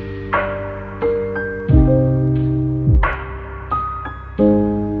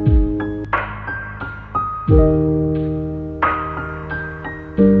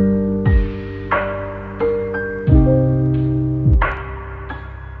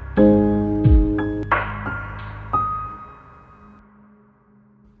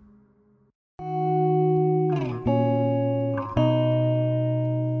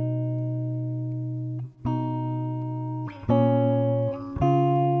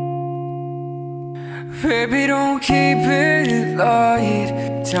 Baby, don't keep it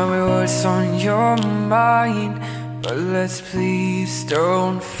light. Tell me what's on your mind. But let's please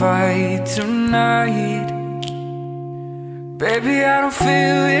don't fight tonight. Baby, I don't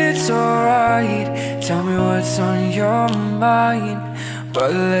feel it's alright. Tell me what's on your mind.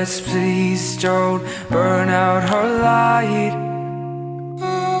 But let's please don't burn out her light.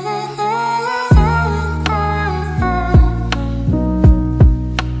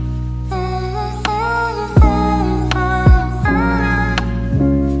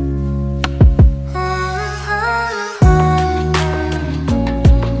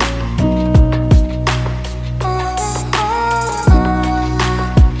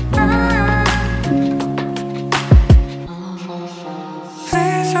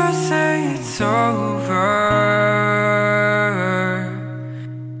 Please don't say it's over.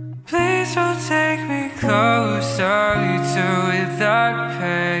 Please don't take me closer to without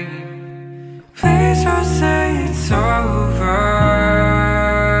pain. Please don't say it's over.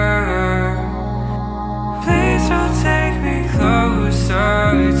 Please don't take me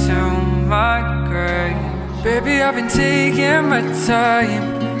closer to my grave. Baby, I've been taking my time,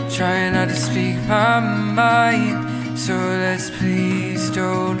 trying not to speak my mind. So let's please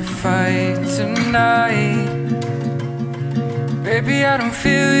don't fight tonight. Baby, I don't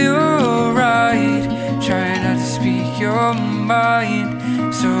feel you're right, trying not to speak your mind.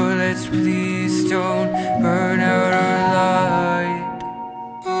 So let's please don't burn out our light.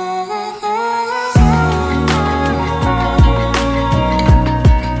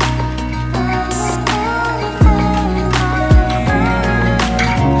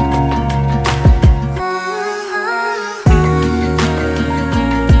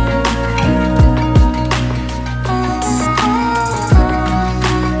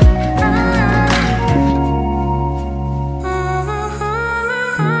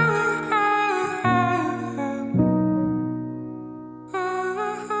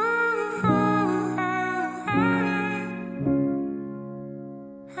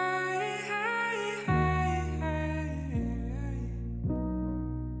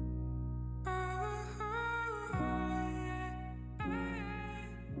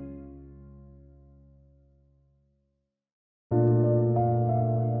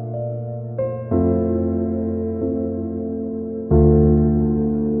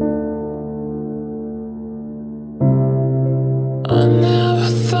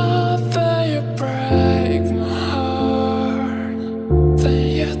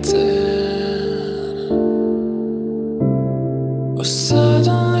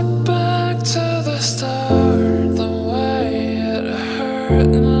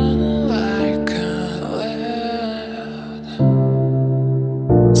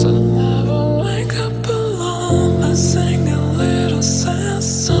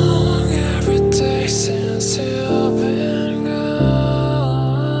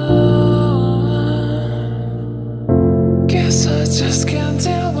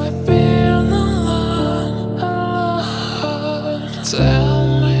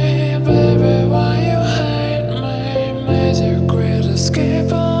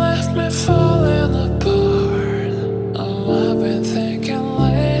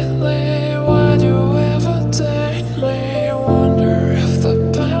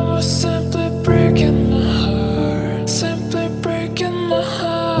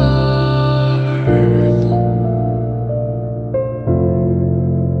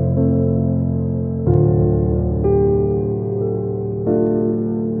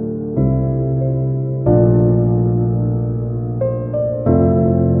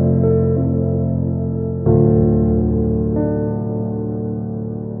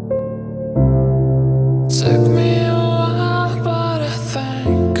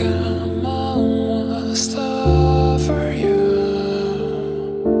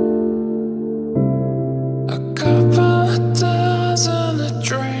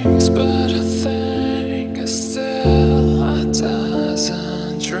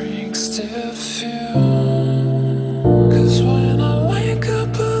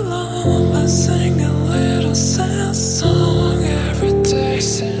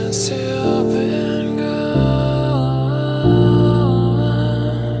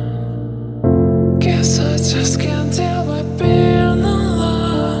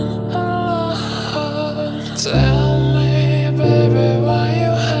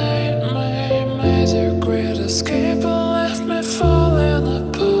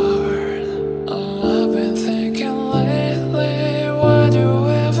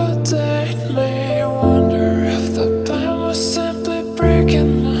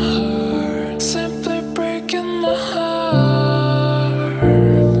 breaking my heart, simply breaking my heart.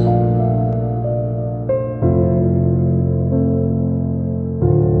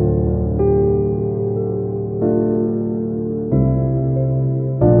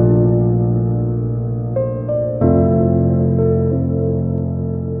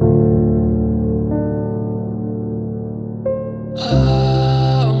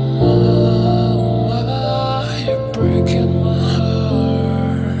 You're breaking my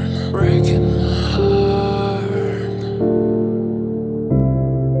heart, breaking my heart,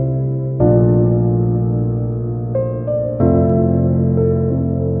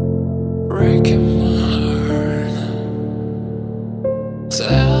 breaking my heart.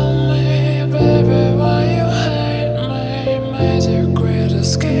 Tell me, baby, why you hate me? Made your great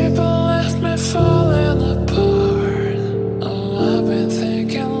escape and left me falling apart. Oh, I've been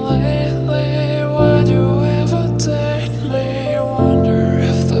thinking lately, why'd you ever date me? Wonder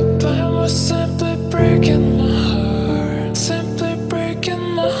if the pain was simply breaking my heart, simply breaking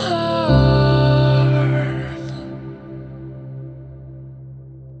my heart.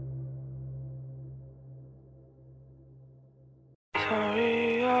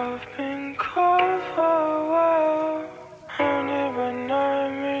 Sorry, I've been cold for a while. Honey, but now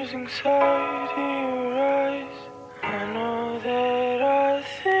I'm losing sight of your eyes. I know that I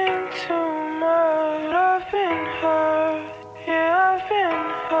think too much. I've been hurt, yeah, I've been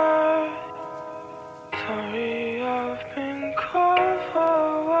hurt. Sorry, I've been cold for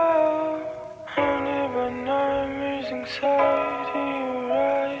a while. Honey, but now I'm losing sight of your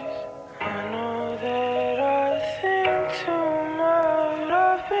eyes. I know that I think too much.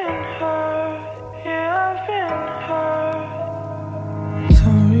 I've been hurt, yeah, I've been hurt.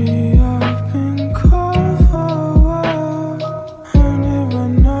 Sorry, I've been cold for a while. Honey, but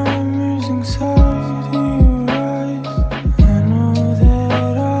now I'm losing sight of your eyes. I know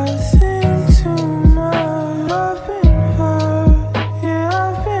that I think too much. I've been hurt, yeah,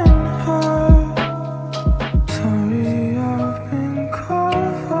 I've been hurt. Sorry, I've been cold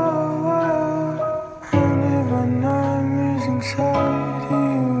for a while. Honey, but now I'm losing sight of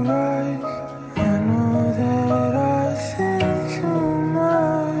your eyes. I know that I think too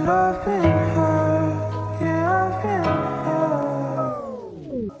much. I've been hurt, yeah, I've been hurt. Sorry, I've been cold for a while. Honey,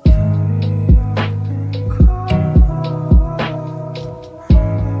 but now I'm losing sight of your eyes. I know that I think too much. Honey, but now I'm losing cold for a while. Sorry, I've been cold for a while.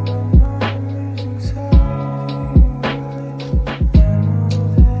 Honey, but now I'm losing cold for a while. I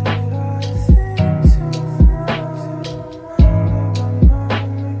know that I think too much.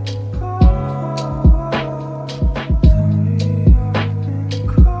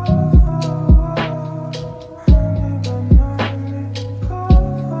 Honey, but now I'm losing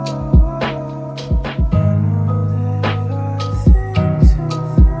cold for a while.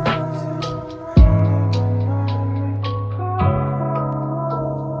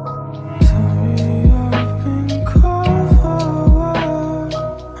 Sorry, I've been cold for a while.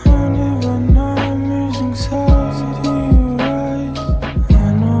 Honey, but now I'm losing cold for a while. I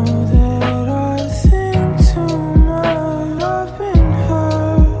know that I think too much. Honey, but now I'm losing cold for a while. I've been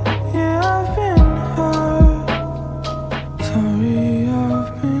hurt, yeah, I've been hurt. Sorry, I've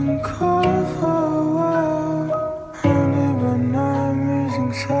been cold for a while. Honey, but now I'm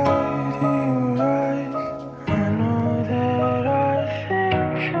losing sight of your eyes. I know that I think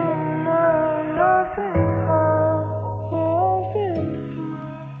too much. I've been hurt, yeah, I've been hurt.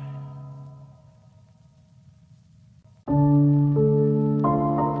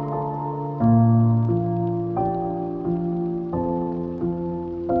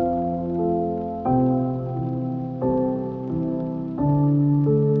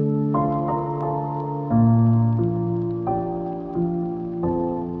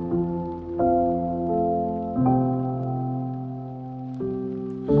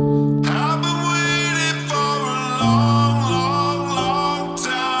 I've been waiting for a long, long, long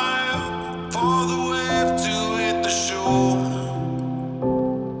time for the wave to hit the shore.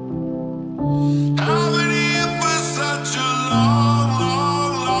 I've been here for such a long,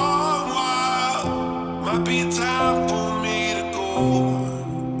 long, long while. Might be time for me to go.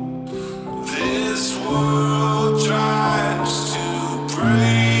 This world tries to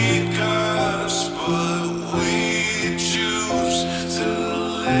break us, but we choose to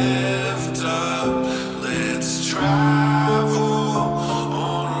lift up. Let's travel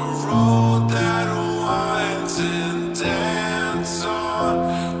on a road that winds and dance on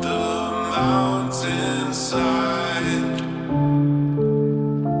the mountainside.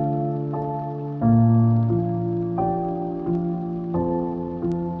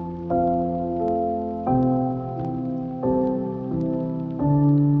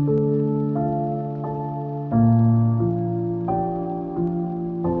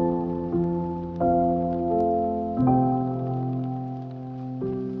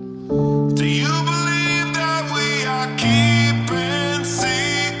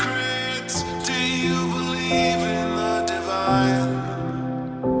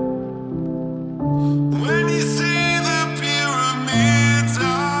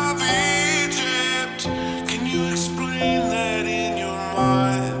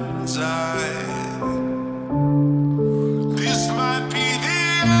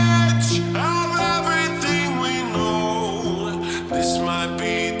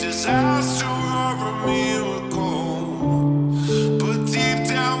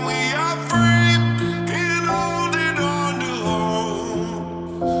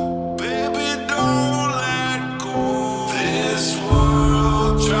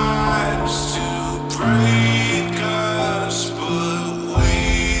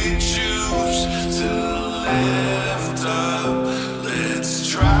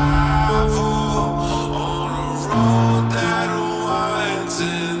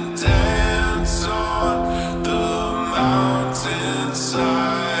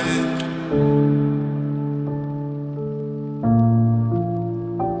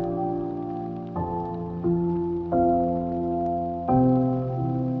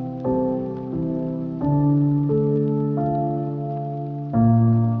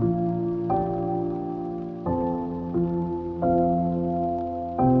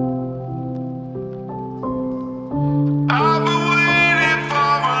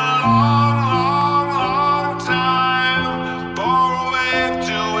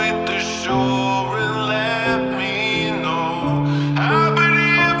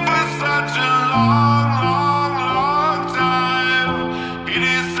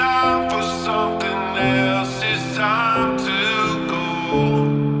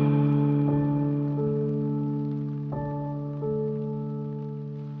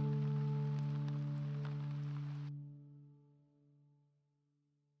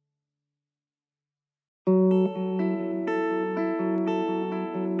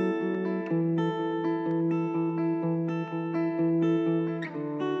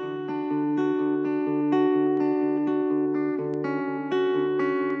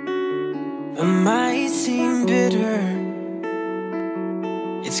 I might seem bitter.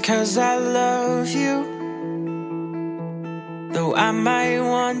 It's 'cause I love you. Though I might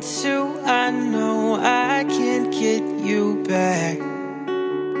want to, I know I can't get you back.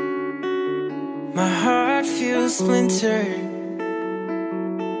 My heart feels splintered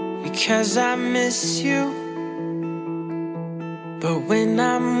because I miss you. But when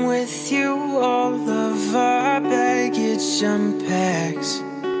I'm with you, all of our baggage unpacks.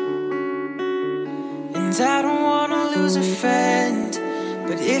 And I don't wanna lose a friend,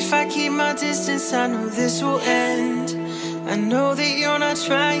 but if I keep my distance, I know this will end. I know that you're not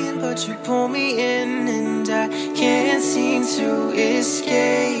trying, but you pull me in, and I can't seem to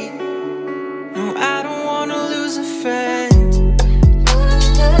escape. No, I don't wanna lose a friend.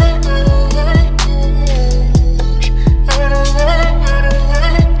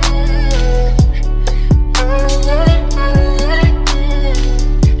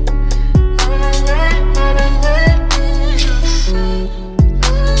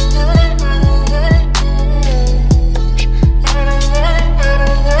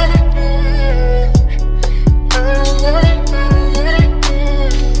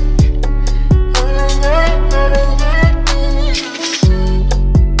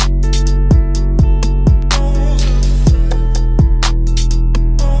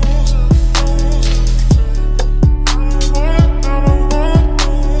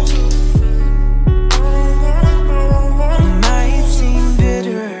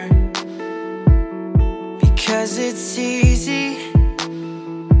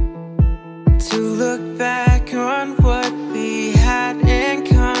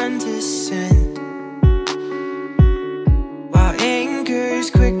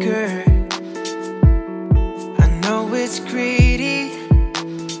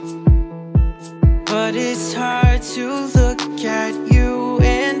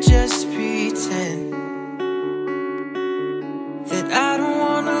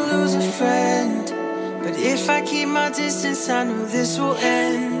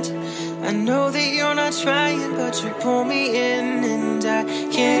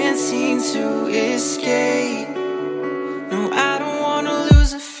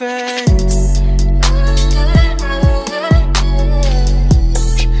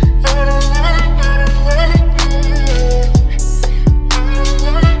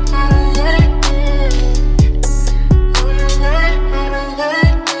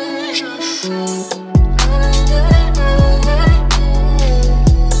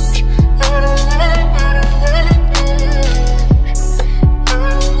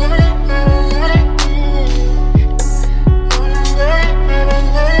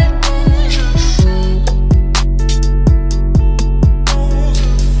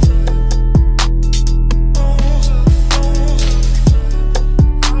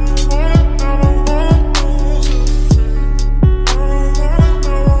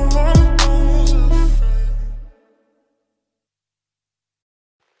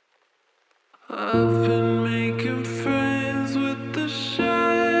 I've been